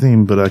opening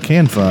theme, but I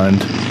can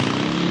find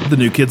the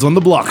New Kids on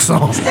the Block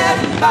song.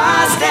 Step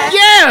by step.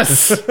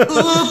 Yes!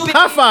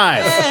 High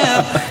five!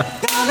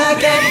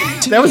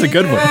 That was a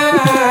good one.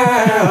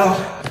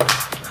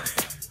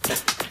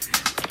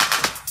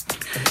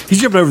 He's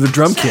jumping over the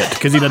drum kit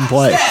because he doesn't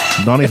play.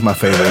 Donnie's my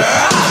favorite.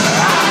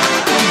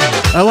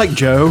 I like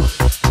Joe.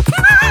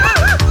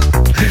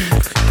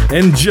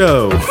 And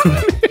Joe.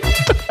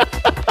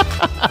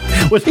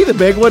 Was he the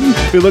big one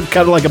who looked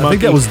kind of like a monkey? I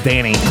think that was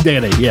Danny.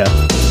 Danny, yeah.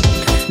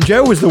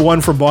 Joe was the one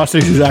from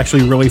Boston who's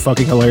actually really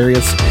fucking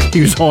hilarious.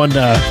 He was on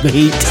The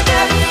Heat.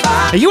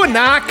 Are you a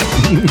knock?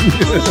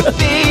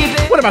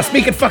 What am I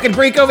speaking fucking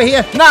Greek over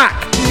here?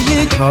 Knock.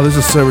 Oh, this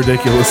is so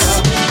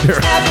ridiculous.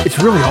 It's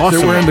really awesome.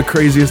 They're wearing the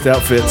craziest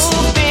outfits.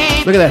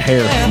 Look at that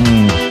hair.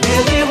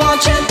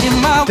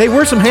 They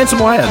were some handsome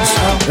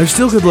lads. They're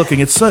still good looking.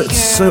 It's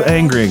so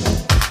angering.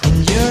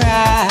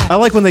 I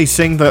like when they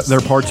sing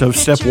their parts of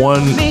Step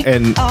 1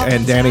 and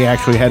Danny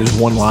actually had his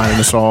one line in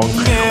the song.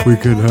 We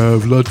could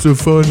have lots of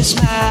fun.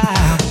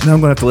 Now I'm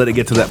going to have to let it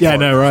get to that part. Yeah, I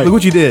know, right? Look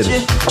what you did.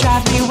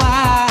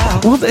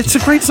 Well, it's a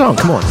great song.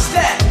 Come on.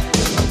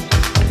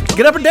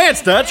 Get up and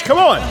dance, Dutch. Come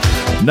on.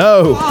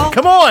 No.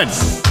 Come on.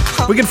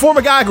 We can form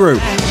a guy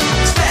group.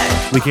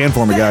 We can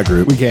form a guy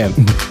group. We can.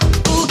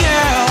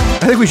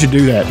 I think we should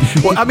do that.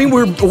 Well, I mean,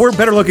 we're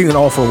better looking than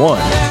All for One.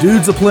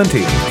 Dudes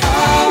aplenty.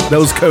 That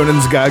was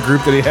Conan's guy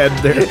group that he had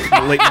there in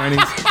the late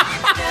 90s.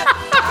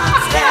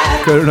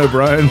 Conan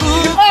O'Brien.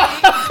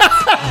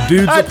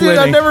 Dudes aplenty.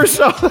 I never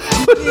saw that.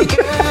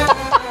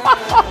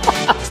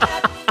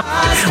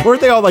 Weren't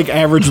they all like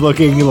average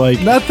looking? Like,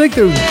 I think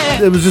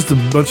it was just a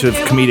bunch of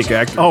comedic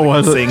actors. Oh,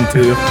 was it? Sing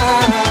too.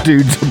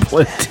 Dudes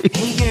aplenty.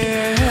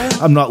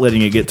 I'm not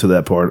letting it get to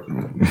that part.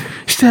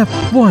 Step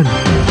 1.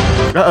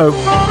 Uh-oh.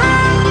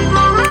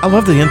 I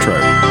love the intro.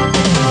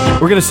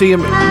 We're going to see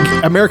him.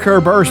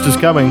 America Burst is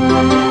coming.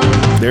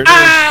 There it is.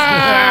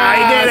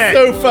 He did it.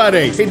 So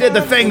funny. He did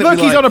the thing that Look,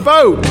 he's on a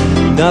boat.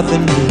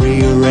 Nothing to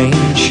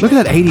rearrange. Look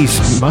at that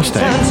 80s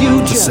Mustang.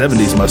 It's a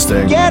 70s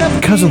Mustang.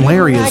 Cousin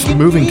Larry is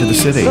moving to the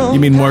city. You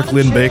mean Mark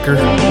Lynn Baker?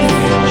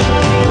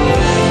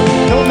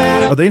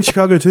 Are they in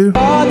Chicago too?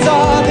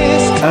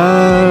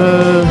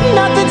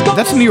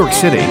 That's New York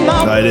City.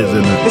 No, it is,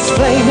 isn't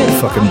it?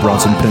 Fucking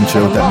Bronson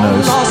Pinchot with that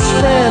nose.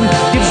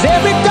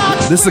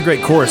 This is a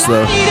great chorus,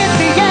 though.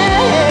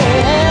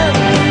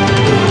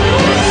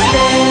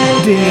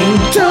 Ding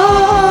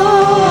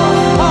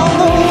dong on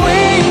the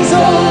wings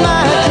of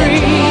my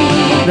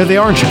dreams. No, they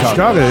are in Chicago.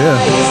 Chicago, yeah.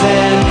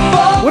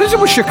 What is it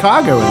with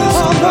Chicago in this?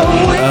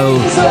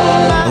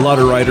 Oh, a lot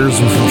of writers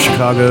were from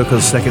Chicago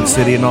because Second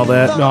City and all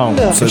that. No,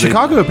 so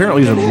Chicago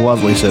apparently is a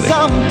lovely city.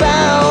 I'm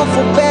bound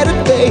for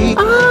better days.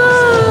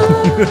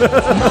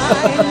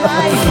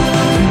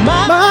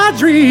 My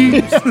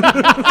dreams.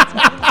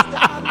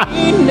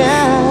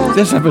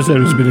 This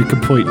episode has been a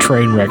complete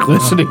train wreck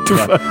listening to.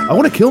 I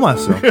want to kill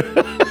myself.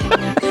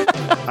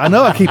 I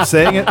know. I keep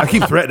saying it. I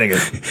keep threatening it.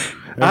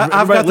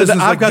 I've got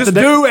the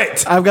do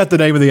it. I've got the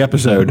name of the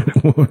episode.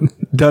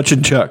 Dutch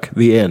and Chuck.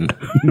 The end.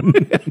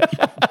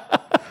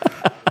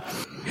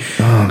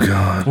 Oh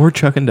God. Or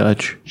Chuck and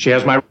Dutch. She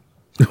has my.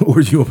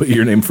 Or do you want to put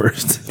your name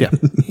first? Yeah.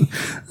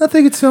 I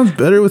think it sounds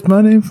better with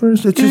my name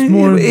first. It's just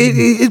more.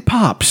 It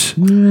pops.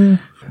 Yeah.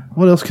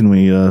 What else can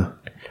we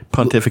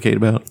pontificate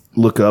about?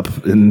 Look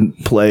up and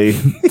play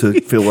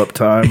to fill up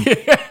time.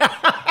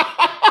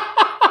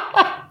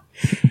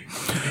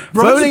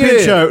 Bronson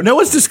Pinchot. No,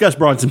 let's discuss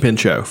Bronson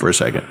Pinchot for a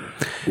second.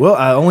 Well,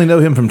 I only know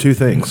him from two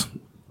things: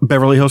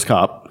 Beverly Hills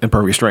Cop and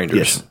Perfect Strangers.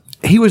 Yes.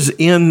 He was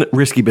in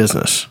Risky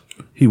Business.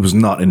 He was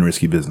not in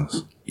Risky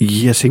Business.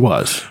 Yes, he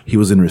was. He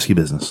was in Risky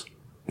Business.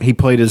 He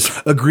played his...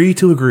 Agree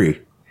to agree.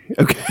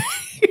 Okay.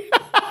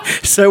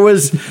 So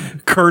was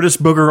Curtis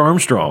Booger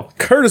Armstrong.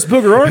 Curtis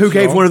Booger Armstrong. Who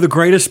gave one of the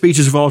greatest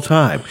speeches of all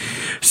time.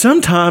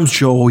 Sometimes,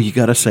 Joel, you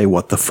got to say,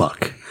 what the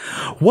fuck?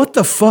 What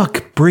the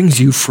fuck brings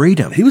you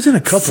freedom? He was in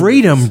a couple.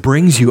 Freedom movies.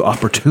 Brings you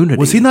opportunity.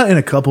 Was he not in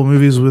a couple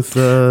movies with...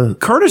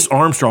 Curtis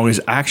Armstrong is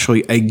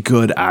actually a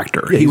good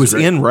actor. Yeah, he was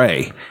in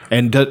Ray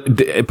and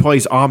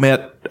plays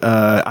Ahmet.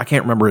 I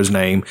can't remember his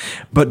name.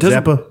 But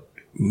Zappa?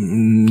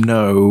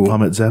 No.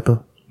 Ahmet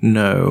Zappa?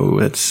 No,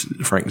 it's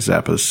Frank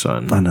Zappa's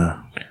son. I know.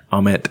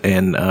 Ahmet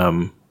and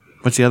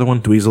what's the other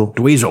one?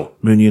 Dweezil.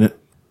 Moon Unit.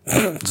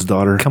 His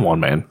daughter. Come on,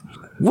 man.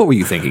 What were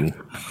you thinking?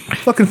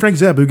 Fucking Frank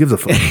Zappa. Who gives a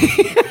fuck?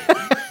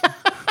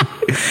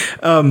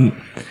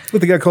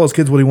 Let the guy call his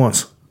kids what he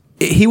wants.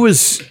 He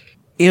was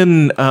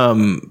in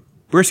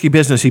Risky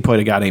Business. He played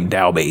a guy named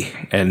Dalby,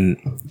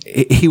 and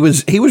he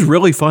was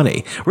really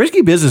funny.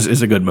 Risky Business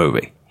is a good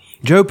movie.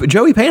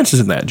 Joey Pants is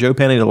in that. Joe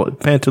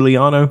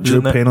Pantoliano.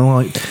 Joe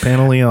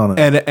Pantoliano.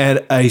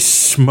 And a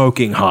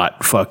smoking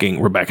hot fucking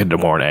Rebecca De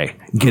Mornay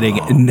getting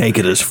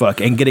naked as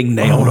fuck and getting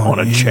nailed on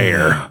a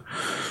chair.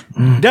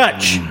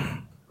 Dutch.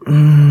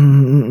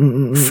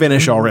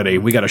 Finish already.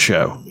 We got a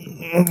show.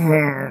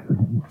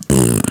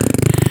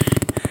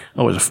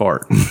 Oh, it was a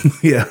fart.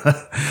 Yeah.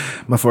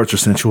 My farts are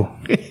sensual.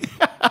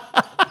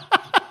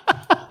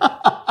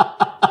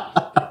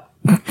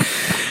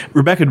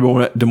 Rebecca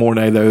De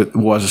Mornay, though,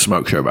 was a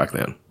smoke show back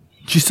then.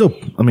 She's still,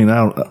 I mean,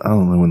 I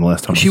don't know when the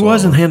last time she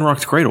was in Hand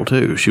Rock's Cradle,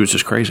 too. She was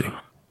just crazy.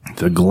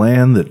 The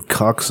gland that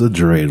cocks a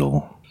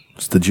dreidel.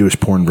 It's the Jewish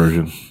porn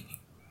version.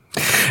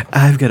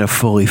 I've got a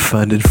fully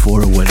funded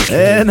 401k.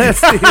 And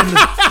that's the end.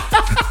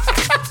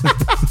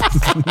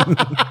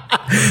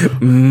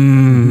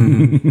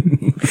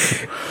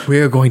 We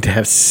are going to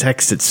have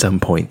sex at some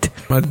point.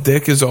 My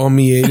dick is all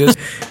meatus.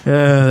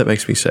 That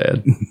makes me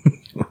sad.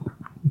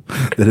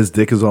 That his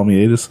dick is all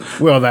meatus?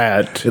 Well,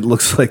 that. It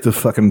looks like the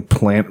fucking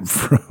plant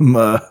from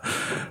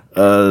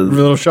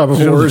Little Shop of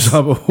Horrors.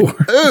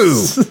 Ooh.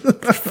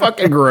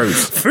 Fucking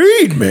gross.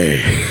 Feed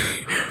me.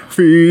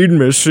 Feed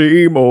me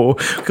Seymour.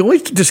 Can we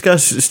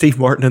discuss Steve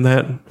Martin in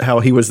that? How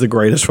he was the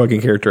greatest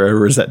fucking character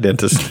ever as that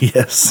dentist.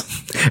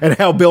 Yes. And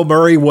how Bill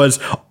Murray was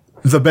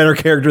the better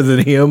character than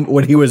him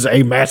when he was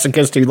a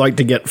masochist who liked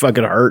to get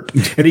fucking hurt.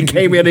 And he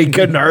came in and he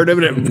couldn't hurt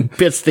him and it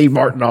pissed Steve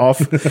Martin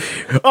off.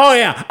 Oh,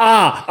 yeah.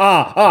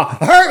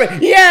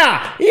 Hurt me.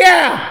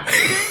 Yeah.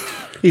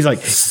 He's like,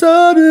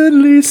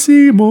 suddenly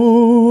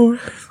Seymour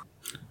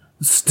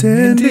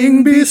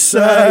standing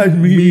beside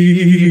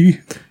me.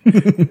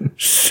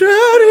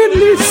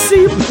 Suddenly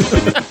Seymour.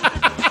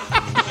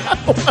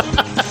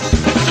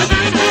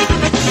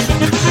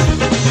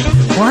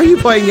 Why are you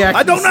playing Yak?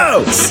 I don't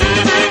know.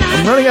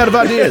 I'm running out of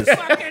ideas.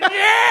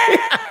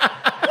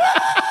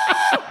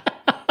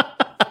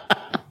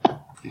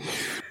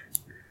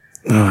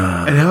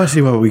 And now I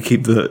see why we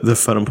keep the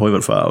Fun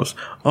Employment Files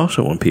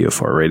also on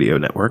PFR Radio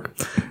Network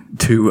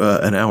to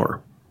an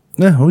hour.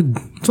 Yeah,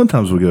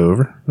 sometimes we go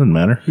over. Doesn't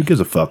matter. Who gives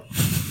a fuck?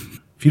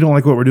 If you don't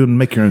like what we're doing,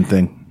 make your own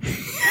thing.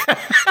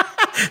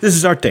 This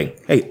is our thing.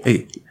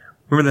 Hey,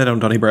 remember that on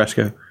Donnie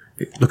Brasco?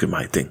 Hey, look at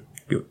my thing.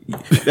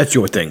 That's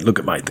your thing. Look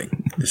at my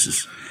thing. This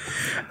is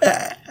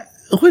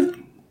what?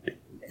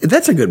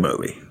 That's a good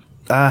movie.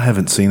 I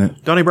haven't seen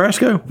it. Donnie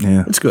Brasco?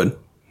 Yeah. It's good.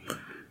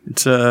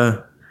 It's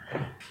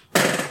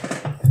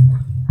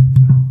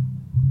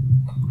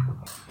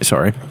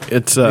sorry.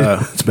 It's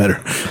it's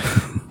better.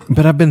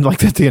 But I've been like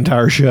that the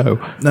entire show.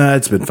 Nah,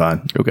 it's been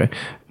fine. Okay.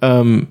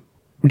 Johnny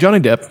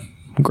Depp,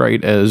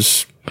 great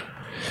as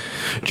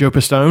Joe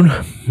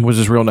Pistone was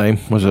his real name,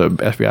 was a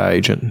FBI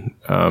agent.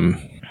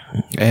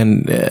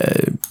 And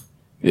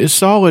it's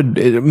solid.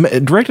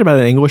 Directed by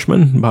an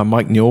Englishman, by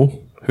Mike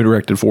Newell, who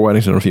directed 4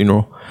 Weddings and a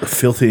Funeral. A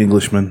filthy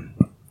Englishman.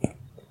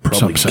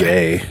 Probably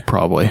gay.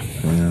 Probably.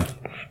 Yeah.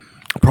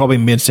 Probably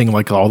mincing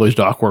like all those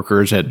dock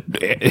workers in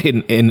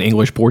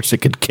English ports that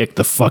could kick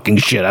the fucking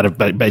shit out of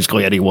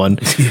basically anyone.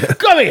 Yeah.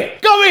 Come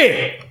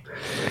here!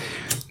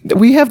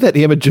 We have that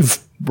image of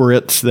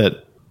Brits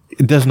that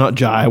does not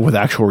jive with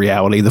actual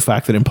reality. The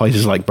fact that in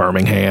places like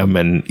Birmingham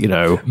and,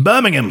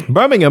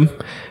 Birmingham,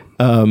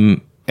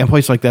 and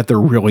places like that, they're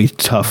really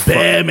tough.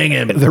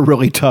 Birmingham. They're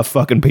really tough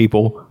fucking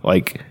people.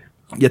 Like,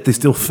 yet they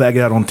still fag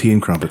out on tea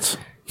and crumpets.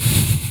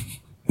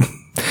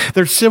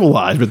 They're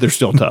civilized, but they're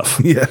still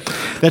tough. Yeah.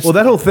 That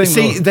whole thing.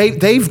 See,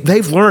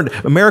 they've learned.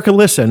 America,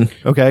 listen,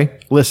 okay?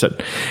 Listen.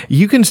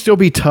 You can still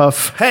be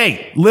tough.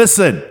 Hey,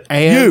 listen.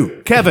 And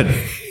you, Kevin.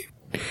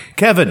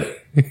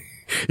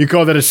 You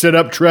call that a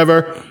sit-up,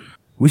 Trevor?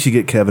 We should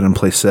get Kevin and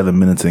play 7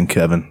 minutes in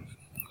Kevin.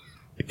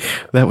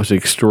 That was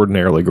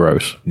extraordinarily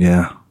gross.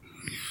 Yeah.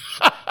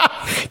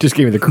 Just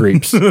gave me the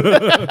creeps.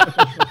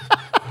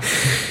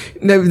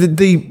 No,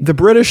 the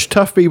British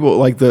tough people,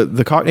 like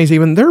the Cockneys,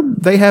 even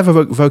they have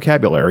a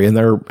vocabulary and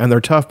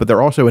they're tough, but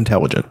they're also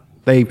intelligent.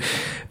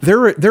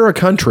 They're a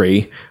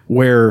country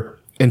where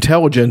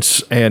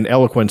intelligence and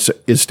eloquence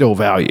is still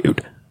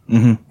valued.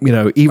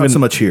 Mm-hmm. Even not so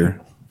much here.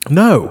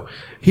 No,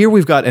 here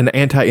we've got an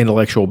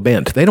anti-intellectual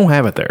bent. They don't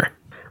have it there.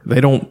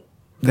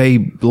 They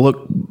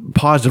look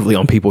positively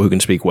on people who can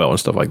speak well and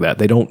stuff like that.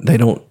 They don't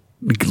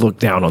look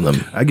down on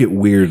them. I get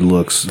weird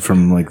looks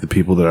from like the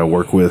people that I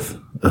work with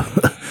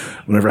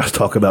whenever I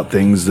talk about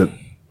things that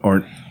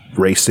aren't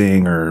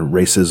racing or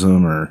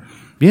racism or.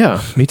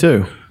 Yeah, me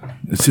too.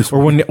 It's just,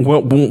 or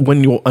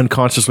when you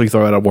unconsciously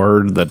throw out a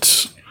word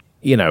that's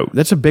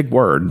a big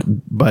word,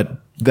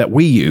 but that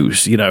we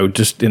use,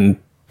 just in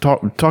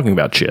talking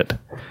about shit.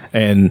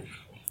 And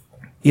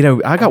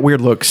I got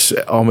weird looks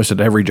almost at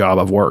every job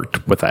I've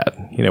worked with that.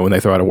 When they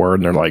throw out a word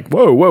and they're like,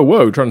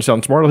 whoa, trying to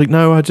sound smart. I'm like,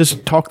 no, I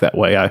just talk that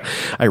way.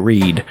 I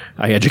read,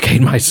 I educate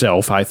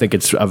myself. I think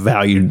it's a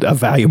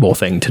valuable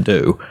thing to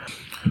do.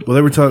 Well,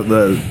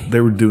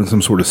 they were doing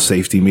some sort of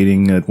safety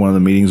meeting at one of the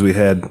meetings we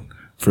had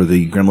for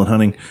the gremlin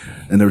hunting,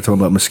 and they were talking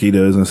about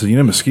mosquitoes. And I said,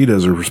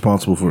 mosquitoes are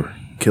responsible for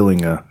killing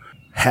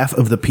half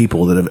of the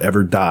people that have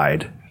ever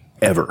died,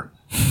 ever.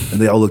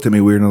 And they all looked at me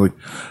weird, and I was like,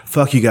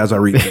 fuck you guys, I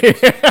read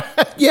it.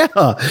 Yeah.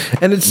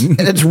 And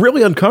it's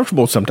really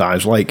uncomfortable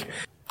sometimes, like,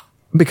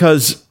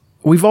 because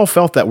we've all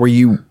felt that where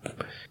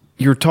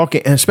you're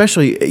talking, and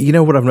especially,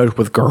 what I've noticed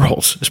with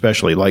girls,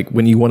 especially, like,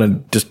 when you want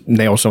to just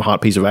nail some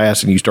hot piece of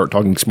ass and you start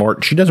talking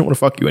smart, she doesn't want to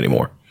fuck you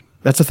anymore.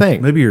 That's the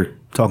thing. Maybe you're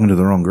talking to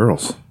the wrong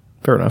girls.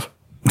 Fair enough.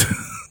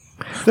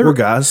 Or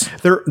guys.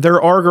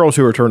 There are girls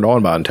who are turned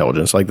on by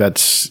intelligence. Like,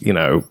 that's,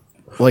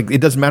 like, it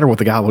doesn't matter what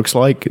the guy looks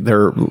like.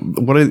 They're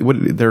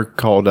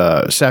called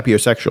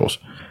sapiosexuals,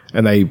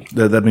 and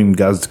that means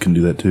guys can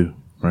do that too,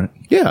 right?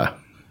 Yeah,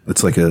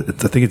 it's like I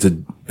think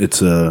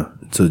it's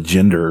a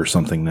gender or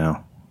something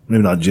now.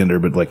 Maybe not gender,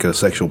 but like a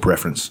sexual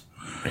preference.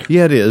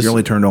 Yeah, it is. You're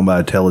only turned on by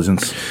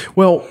intelligence.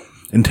 Well,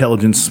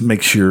 intelligence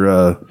makes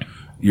your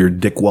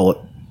dick wallet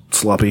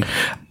sloppy.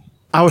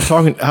 I was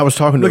talking.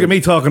 Look at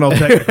me talking all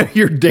technical.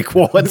 Your dick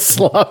wallet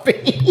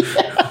sloppy.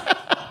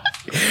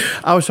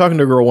 I was talking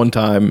to a girl one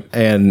time,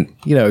 and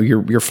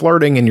you're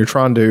flirting, and you're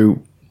trying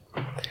to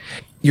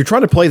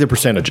play the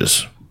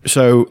percentages.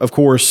 So of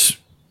course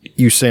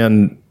you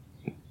send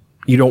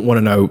you don't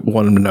want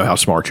them to know how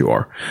smart you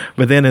are.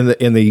 But then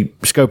in the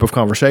scope of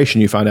conversation,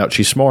 you find out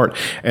she's smart.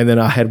 And then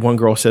I had one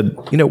girl said,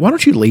 why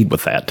don't you lead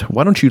with that?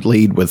 Why don't you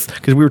lead with,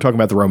 because we were talking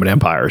about the Roman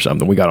Empire or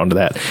something. We got onto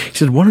that. She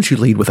said, why don't you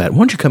lead with that? Why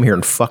don't you come here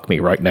and fuck me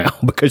right now?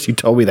 Because you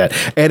told me that.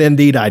 And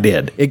indeed I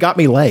did. It got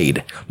me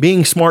laid.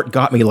 Being smart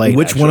got me laid.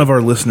 Which one of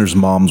our listeners'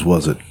 moms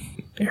was it?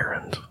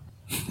 Aaron.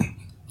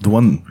 The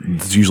one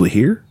that's usually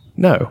here?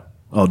 No.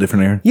 Oh,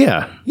 different Aaron?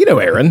 Yeah. You know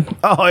Aaron.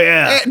 Oh,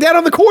 yeah. Down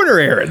on the corner,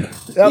 Aaron.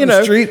 Out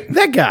the street?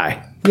 That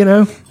guy.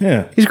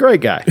 Yeah. He's a great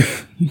guy.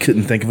 You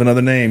couldn't think of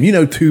another name. You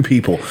know two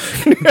people.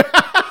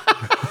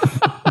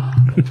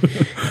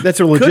 That's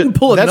a legit.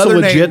 That's a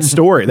legit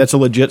story. That's a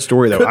legit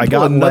story, though. I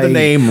got another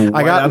laid. name.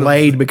 I got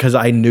laid because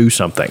I knew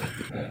something.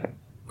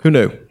 Who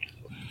knew?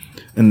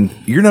 And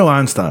you're no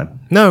Einstein.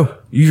 No,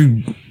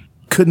 you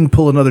couldn't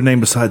pull another name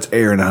besides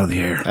Aaron out of the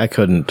air. I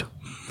couldn't.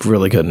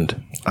 Really couldn't.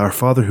 Our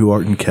Father who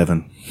art in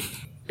Kevin.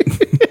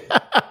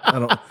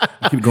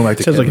 I keep going back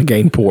to Sounds Kevin. like a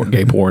gay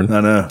porn.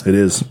 I know it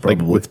is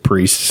probably like with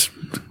priests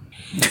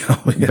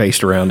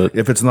based around it.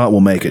 If it's not,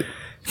 we'll make it.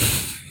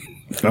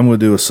 I'm going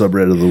to do a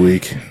subreddit of the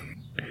week.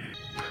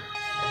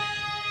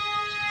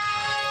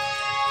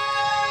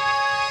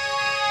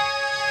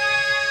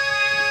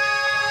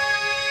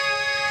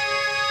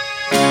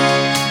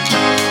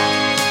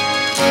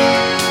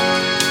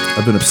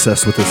 I've been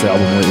obsessed with this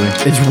album lately.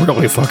 It's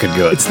really fucking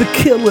good. It's The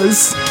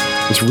Killers.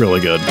 It's really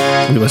good.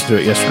 We listened to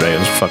it yesterday. It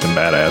was fucking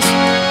badass.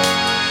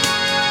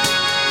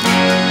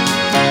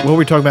 What were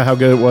we talking about? How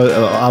good it was?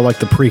 I like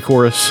the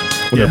pre-chorus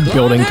when they're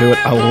building to it.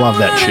 I love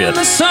that shit.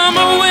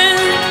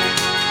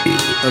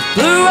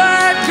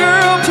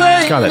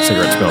 God, that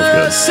cigarette smells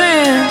good.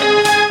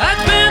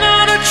 I've been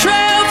on a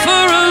trail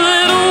for a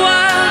little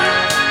while.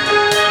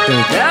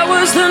 That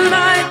was the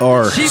night.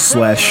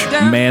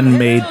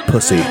 r/man-made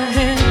pussy.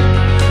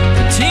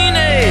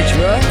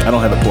 I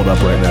don't have it pulled up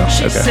right now.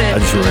 Okay, I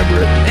just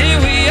remember it.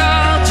 We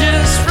all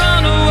just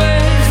run away.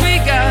 We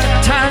got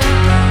time.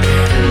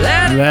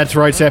 That's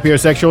right,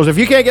 sapiosexuals. If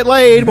you can't get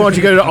laid, why don't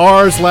you go to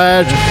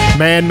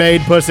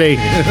r/man-made pussy?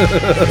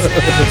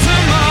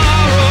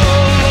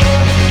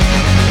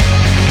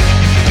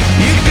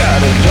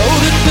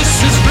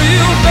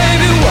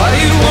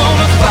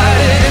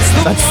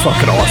 That's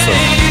fucking awesome.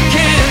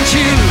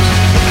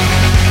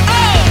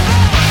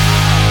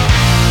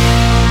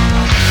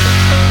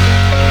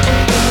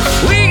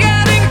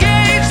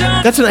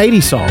 That's an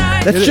 80s song.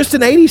 That's just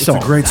an 80s song.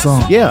 It's a great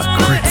song. Yeah. It's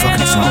a great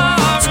fucking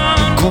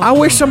song. I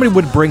wish somebody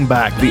would bring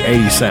back the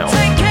 80s sound.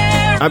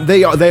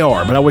 They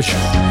are, but I wish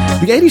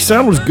the 80s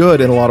sound was good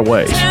in a lot of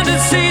ways.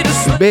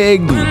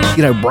 Big,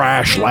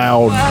 brash,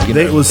 loud.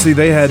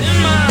 They had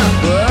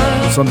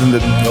something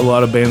that a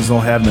lot of bands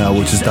don't have now,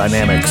 which is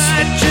dynamics.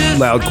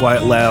 Loud,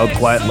 quiet, loud,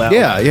 quiet, loud.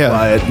 Yeah.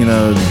 Quiet,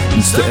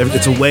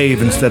 it's a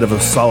wave instead of a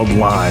solid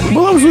line.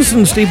 Well, I was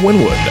listening to Steve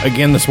Winwood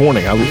again this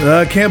morning.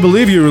 I can't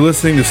believe you were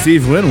listening to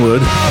Steve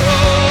Winwood.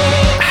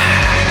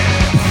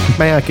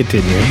 May I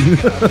continue?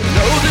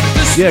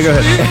 Yeah, go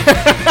ahead.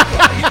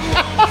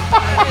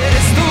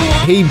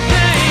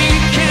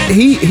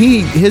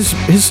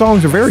 His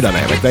songs are very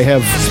dynamic. They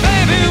have.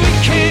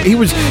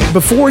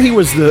 Before he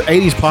was the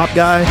 80s pop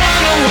guy,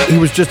 he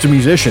was just a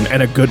musician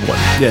and a good one.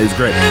 Yeah, he's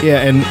great.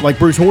 Yeah, and like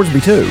Bruce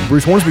Hornsby too.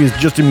 Bruce Hornsby is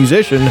just a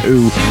musician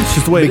who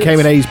just became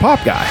an 80s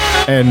pop guy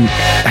and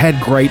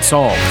had great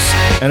songs.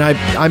 And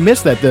I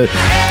miss that.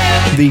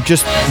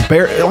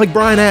 Like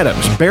Bryan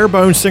Adams, bare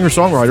bones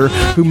singer-songwriter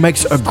who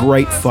makes a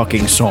great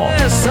fucking song.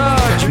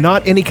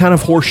 Not any kind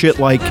of horseshit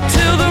like...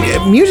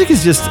 Music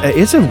is just...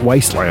 It's a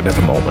wasteland at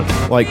the moment.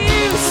 Like,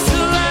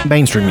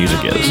 mainstream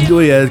music is.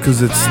 Well, yeah,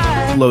 because it's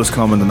lowest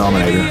common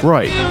denominator.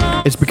 Right.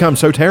 It's become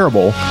so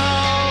terrible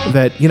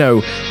that,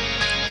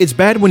 it's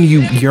bad when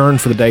you yearn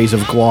for the days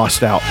of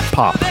glossed out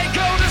pop.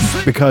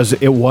 Because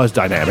it was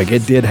dynamic.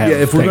 It did have. Yeah,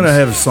 if we're going to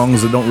have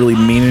songs that don't really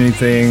mean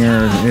anything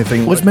or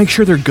anything. Let's make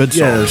sure they're good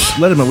songs. Yeah,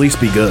 let them at least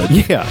be good.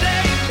 Yeah.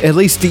 At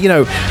least, who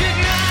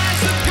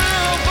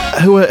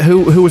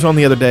was on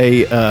the other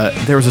day?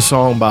 There was a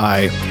song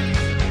by.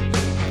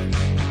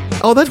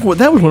 Oh, that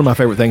was one of my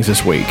favorite things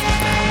this week.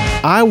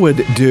 I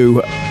would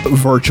do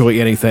virtually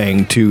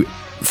anything to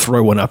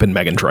throw one up in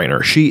Meghan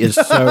Trainor. She is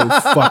so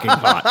fucking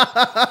hot.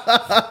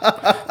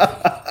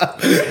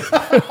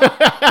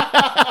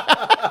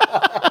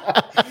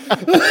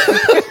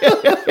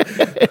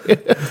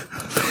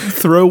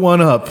 Throw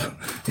one up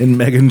in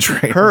Meghan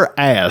Trainor. Her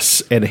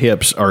ass and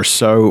hips are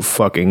so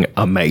fucking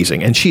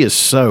amazing. And she is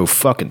so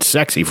fucking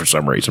sexy for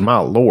some reason. My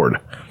Lord.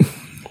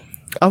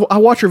 I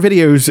watch her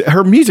videos.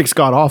 Her music's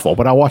god awful,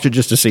 but I watch it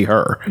just to see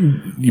her.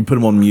 You put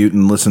them on mute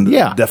and listen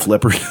to Def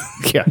Leppard.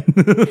 Yeah.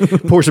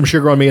 Pour some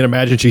sugar on me and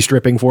imagine she's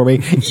stripping for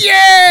me.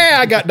 Yeah,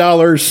 I got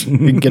dollars.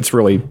 It gets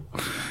really...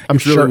 I'm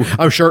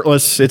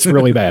shirtless. It's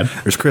really bad.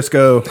 There's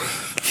Crisco.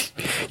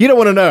 You don't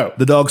want to know.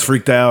 The dog's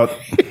freaked out.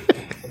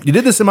 You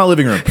did this in my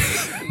living room.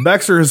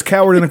 Baxter has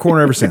cowered in the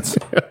corner ever since.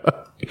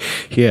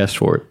 He asked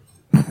for it.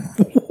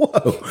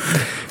 Whoa.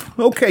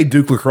 Okay,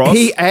 Duke Lacrosse.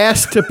 He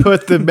asked to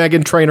put the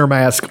Meghan Trainor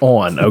mask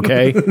on,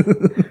 okay?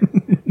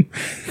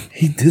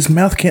 His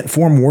mouth can't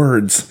form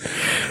words.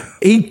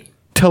 He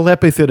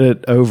telepathed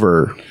it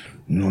over.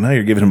 Well, now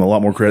you're giving him a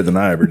lot more credit than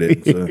I ever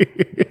did. So.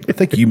 I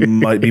think you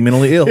might be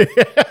mentally ill.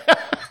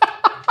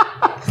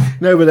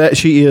 No, but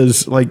she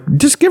is like,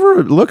 just give her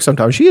a look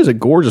sometimes. She is a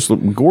gorgeous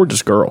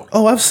girl.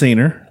 Oh, I've seen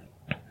her.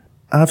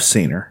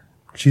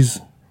 She's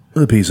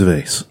a piece of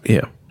ace.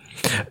 Yeah.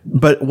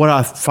 But what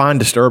I find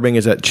disturbing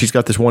is that she's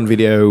got this one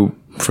video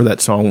for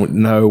that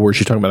song No, where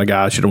she's talking about a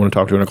guy she don't want to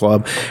talk to in a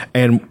club,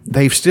 and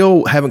they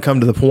still haven't come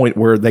to the point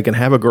where they can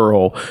have a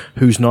girl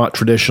who's not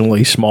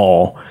traditionally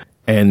small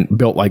and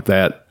built like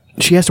that.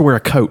 She has to wear a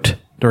coat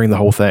during the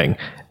whole thing,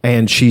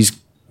 and she's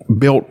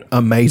built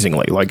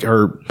amazingly. Like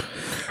her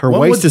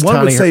waist is tiny.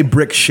 One would say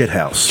brick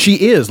shithouse.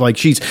 She is like,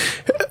 she's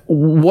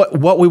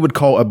what we would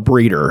call a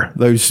breeder.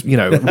 Those,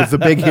 with the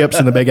big hips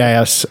and the big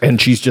ass,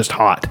 and she's just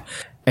hot.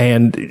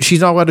 And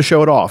she's not allowed to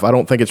show it off. I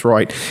don't think it's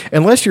right.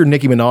 Unless you're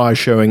Nicki Minaj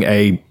showing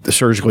a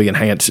surgically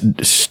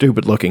enhanced,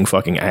 stupid looking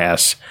fucking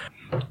ass.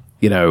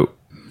 Her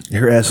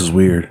ass is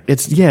weird.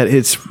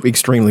 It's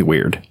extremely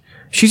weird.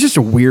 She's just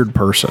a weird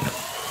person.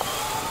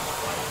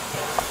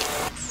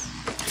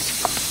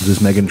 Is this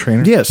Meghan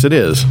Trainor? Yes, it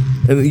is.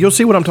 And you'll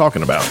see what I'm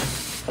talking about.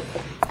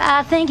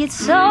 I think it's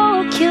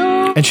so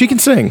cute. And she can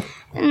sing.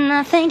 And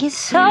I think it's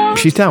so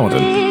She's talented.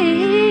 sweet.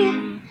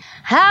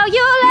 How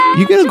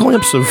you get a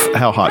glimpse of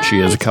how hot she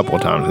is a couple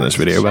of times in this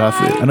video, but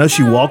I know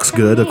she walks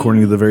good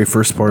according to the very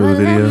first part of the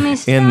video.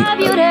 In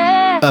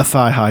a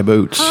thigh-high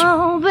boots.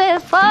 Oh,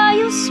 before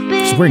you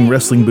speak. She's wearing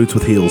wrestling boots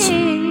with heels.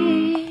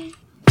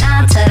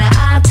 I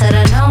to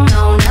the no,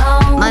 no,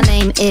 no. My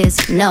name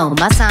is no.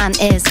 My sign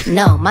is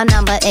no. My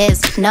number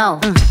is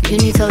no. You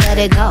need to let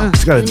it go.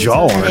 She's got a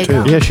jaw on her,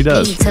 too. Yeah, she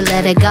does. You need to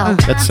let it go.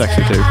 That's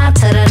sexy, too. I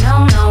to the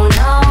no, no,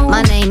 no.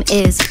 My name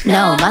is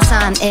no. My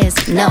sign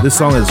is no. This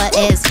song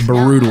is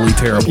brutally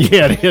terrible.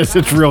 Yeah, it is.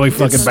 It's really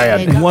fucking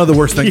bad. One of the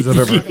worst things I've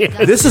ever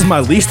heard. This is my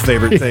least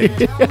favorite thing.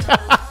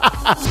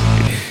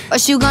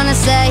 What you gonna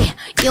say?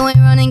 You ain't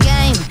running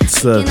game.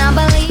 It's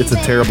a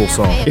terrible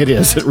song. It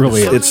is. It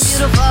really is.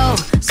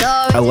 It's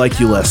I Like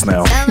You Less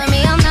Now.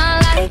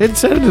 It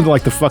sounded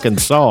like the fucking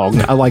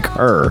song. I like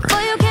her.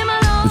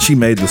 But she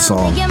made the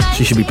song.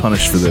 She should be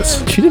punished for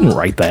this. She didn't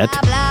write that.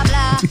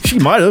 She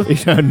might have.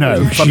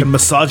 No. Fucking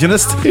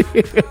misogynist.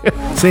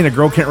 Saying a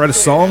girl can't write a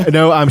song?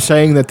 No, I'm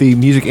saying that the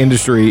music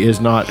industry is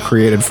not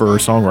created for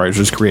songwriters.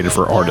 It's created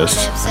for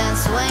artists.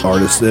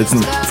 Artists. It's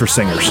for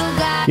singers.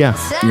 Yeah.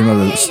 You're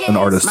not an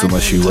artist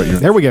unless you write your...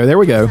 There we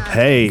go.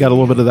 Hey. Got a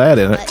little bit of that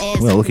in it.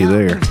 Well, looky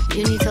there.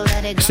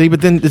 See,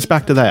 but then it's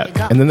back to that.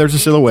 And then there's the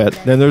silhouette.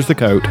 Then there's the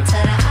coat.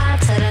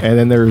 And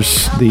then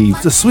there's the...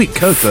 It's a sweet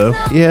coat, though.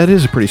 Yeah, it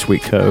is a pretty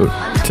sweet coat.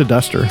 It's a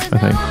duster, I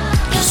think.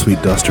 It's a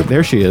sweet duster.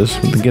 There she is,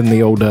 getting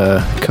the old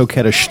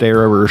coquettish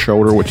stare over her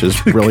shoulder, which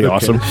is really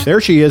awesome.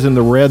 There she is in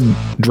the red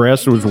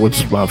dress, which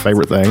was my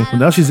favorite thing. Well,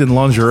 now she's in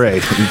lingerie.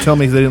 You tell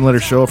me they didn't let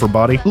her show off her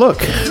body?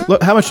 Look,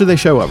 how much did they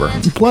show of her?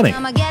 Plenty.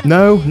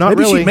 No, not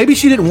really. Maybe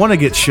she didn't want to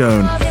get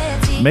shown.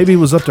 Maybe it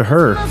was up to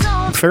her.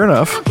 Fair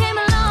enough.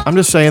 I'm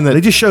just saying that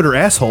they just showed her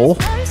asshole.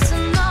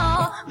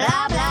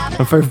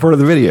 My favorite part of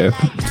the video.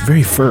 It's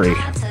very furry.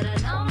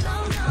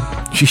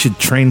 She should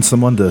train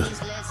someone to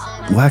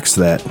wax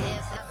that.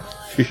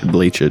 She should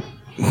bleach it.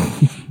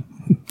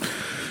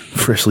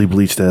 Freshly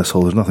bleached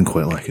asshole. There's nothing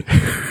quite like it.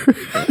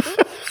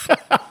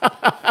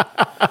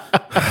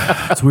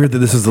 It's weird that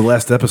this is the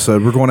last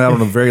episode. We're going out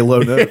on a very low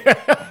note.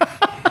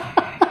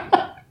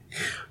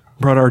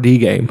 Brought our D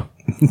game.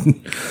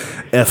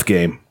 F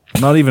game.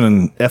 Not even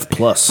an F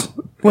plus.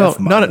 Well,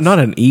 not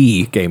an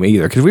E game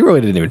either, because we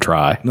really didn't even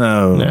try.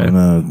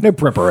 No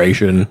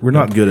preparation. We're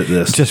not good at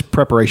this. It's just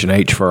preparation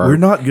H for our We're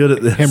not good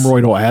at this.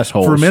 hemorrhoidal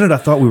assholes. For a minute, I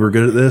thought we were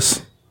good at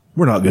this.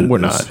 We're not good at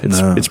this. We're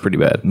not. It's pretty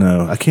bad.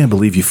 No, I can't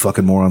believe you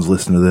fucking morons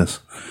listen to this.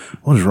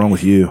 What is wrong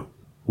with you?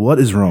 What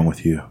is wrong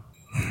with you?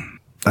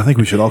 I think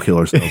we should all kill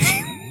ourselves.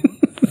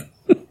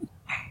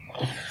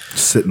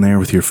 Sitting there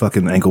with your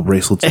fucking ankle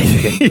bracelets and you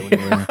can't go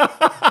anywhere.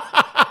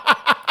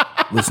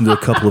 Listen to a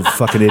couple of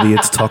fucking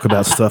idiots talk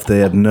about stuff they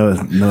have no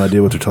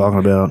idea what they're talking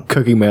about.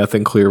 Cooking meth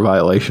in clear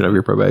violation of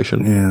your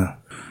probation. Yeah.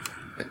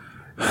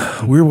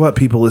 We're what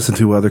people listen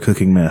to while they're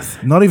cooking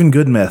meth. Not even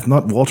good meth.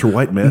 Not Walter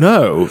White meth.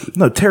 No,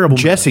 terrible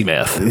Jesse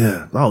meth.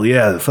 Yeah. Oh,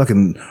 yeah.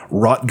 Fucking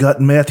rot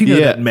gut meth. You know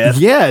that meth.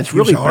 Yeah, it's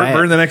really bad.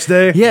 Heartburn the next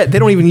day. Yeah, they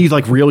don't even use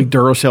like really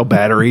Duracell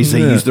batteries. They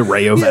use the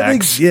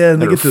Rayovacs.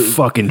 They get the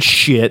fucking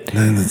shit.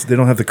 They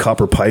don't have the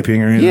copper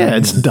piping or anything. Yeah,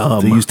 it's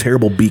dumb. They use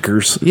terrible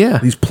beakers. Yeah.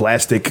 These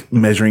plastic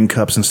measuring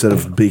cups instead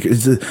of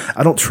beakers.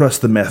 I don't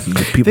trust the meth.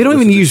 They don't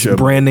even use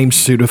brand name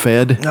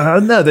Sudafed.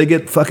 No, they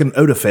get fucking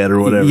Odafed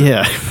or whatever.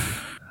 Yeah.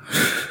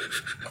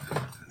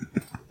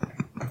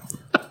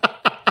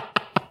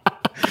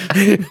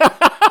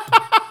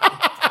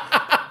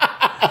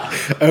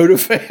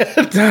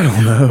 Odafed? I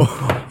don't know.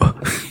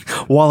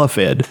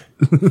 Wallafed.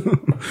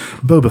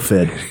 Boba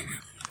Fed.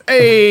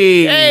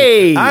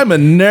 Hey! I'm a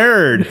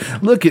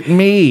nerd. Look at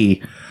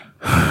me.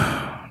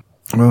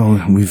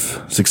 Well,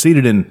 we've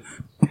succeeded in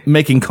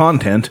making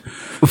content.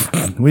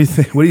 What do you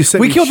think? What do you say?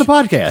 We killed the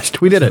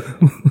podcast. We did it.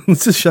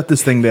 Let's just shut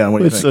this thing down. What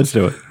do you think? Let's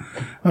do it.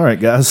 All right,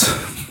 guys.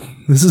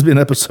 This has been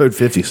episode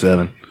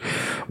 57.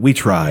 We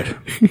tried.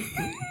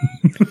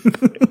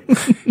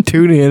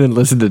 Tune in and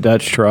listen to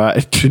Dutch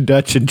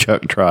and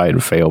Chuck try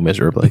and fail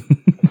miserably.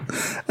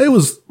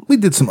 We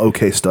did some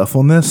okay stuff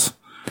on this.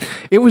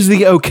 It was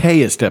the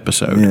okayest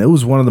episode. Yeah, it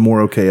was one of the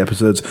more okay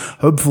episodes.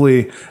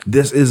 Hopefully,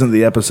 this isn't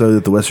the episode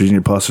that the West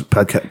Virginia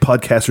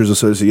Podcasters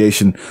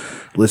Association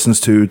listens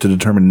to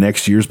determine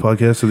next year's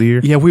podcast of the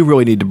year. Yeah, we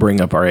really need to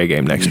bring up our A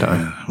game next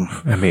time.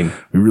 I mean,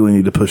 we really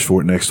need to push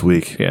for it next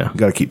week. Yeah.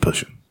 Got to keep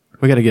pushing.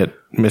 We got to get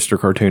Mr.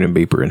 Cartoon and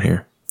Beeper in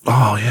here.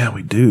 Oh, yeah,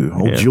 we do.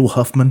 Old Jewel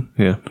Huffman.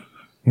 Yeah.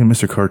 Yeah,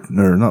 Mr. Cartoon,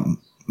 or not,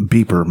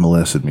 Beeper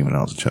molested me when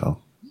I was a child.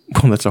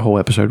 Well, that's a whole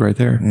episode right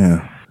there.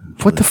 Yeah.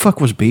 What the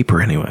fuck was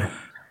Beeper anyway?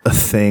 A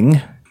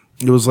thing.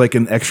 It was like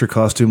an extra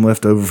costume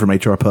left over from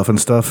HR Puffin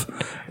stuff.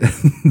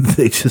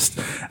 They just,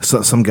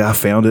 some guy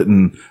found it,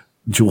 and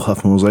Jewel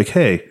Huffman was like,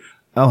 "Hey,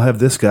 I'll have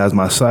this guy as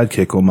my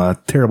sidekick on my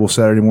terrible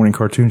Saturday morning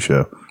cartoon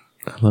show."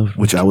 I love it.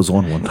 Which I was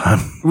on one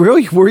time.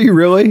 Really? Were you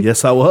really?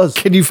 Yes, I was.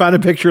 Can you find a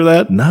picture of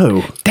that?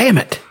 No. Damn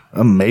it.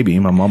 Maybe.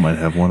 My mom might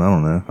have one. I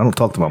don't know. I don't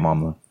talk to my mom,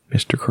 though.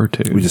 Mr.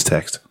 Cartoon. We just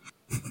text.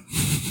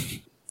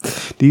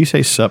 Do you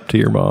say sup to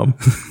your mom?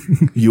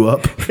 You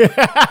up?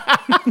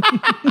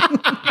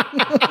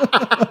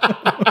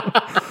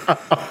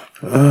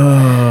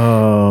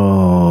 Oh,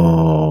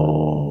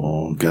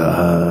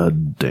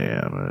 God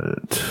damn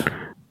it.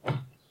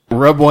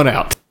 Rub one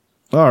out.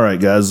 All right,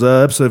 guys.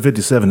 Episode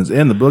 57 is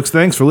in the books.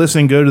 Thanks for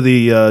listening. Go to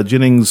the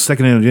Jennings,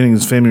 second annual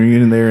Jennings family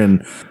reunion there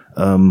in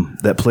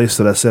that place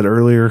that I said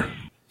earlier.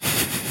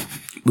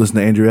 Listen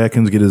to Andrew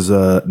Atkins get his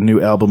new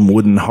album,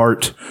 Wooden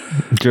Heart.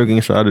 Joking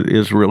aside, it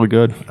is really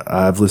good.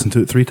 I've listened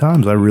to it 3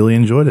 times. I really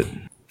enjoyed it.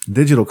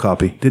 Digital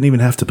copy. Didn't even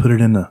have to put it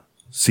in a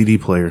CD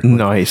player. Like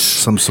nice.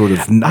 Some sort of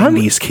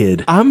 90s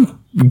kid.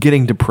 I'm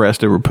getting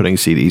depressed over putting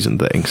CDs in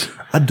things.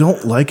 I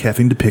don't like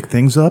having to pick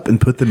things up and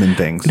put them in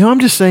things. No, I'm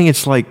just saying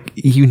it's like,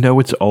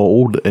 it's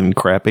old and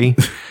crappy,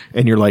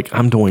 and you're like,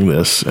 I'm doing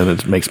this, and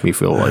it makes me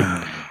feel like...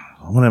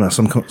 What am I,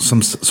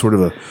 some sort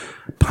of a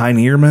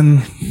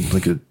pioneerman?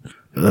 Like a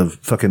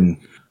fucking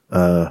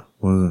what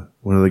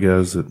are the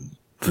guys that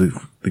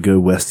go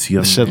west?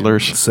 Young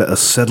settlers. A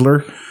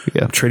settler.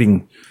 Yeah,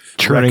 trading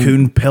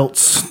raccoon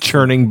pelts,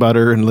 churning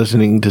butter, and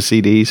listening to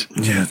CDs.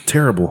 Yeah,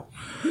 terrible.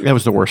 That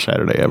was the worst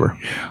Saturday ever.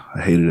 Yeah,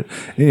 I hated it.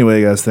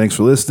 Anyway, guys, thanks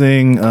for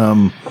listening.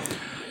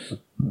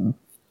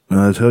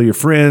 Tell your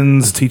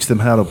friends, teach them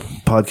how to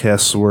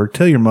podcasts work.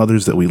 Tell your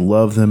mothers that we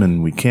love them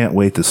and we can't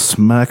wait to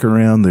smack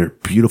around their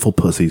beautiful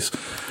pussies.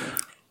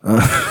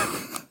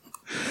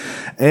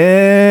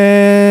 And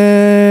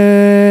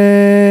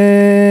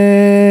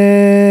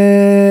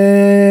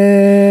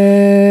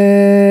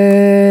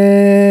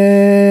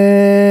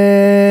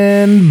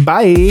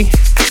bye.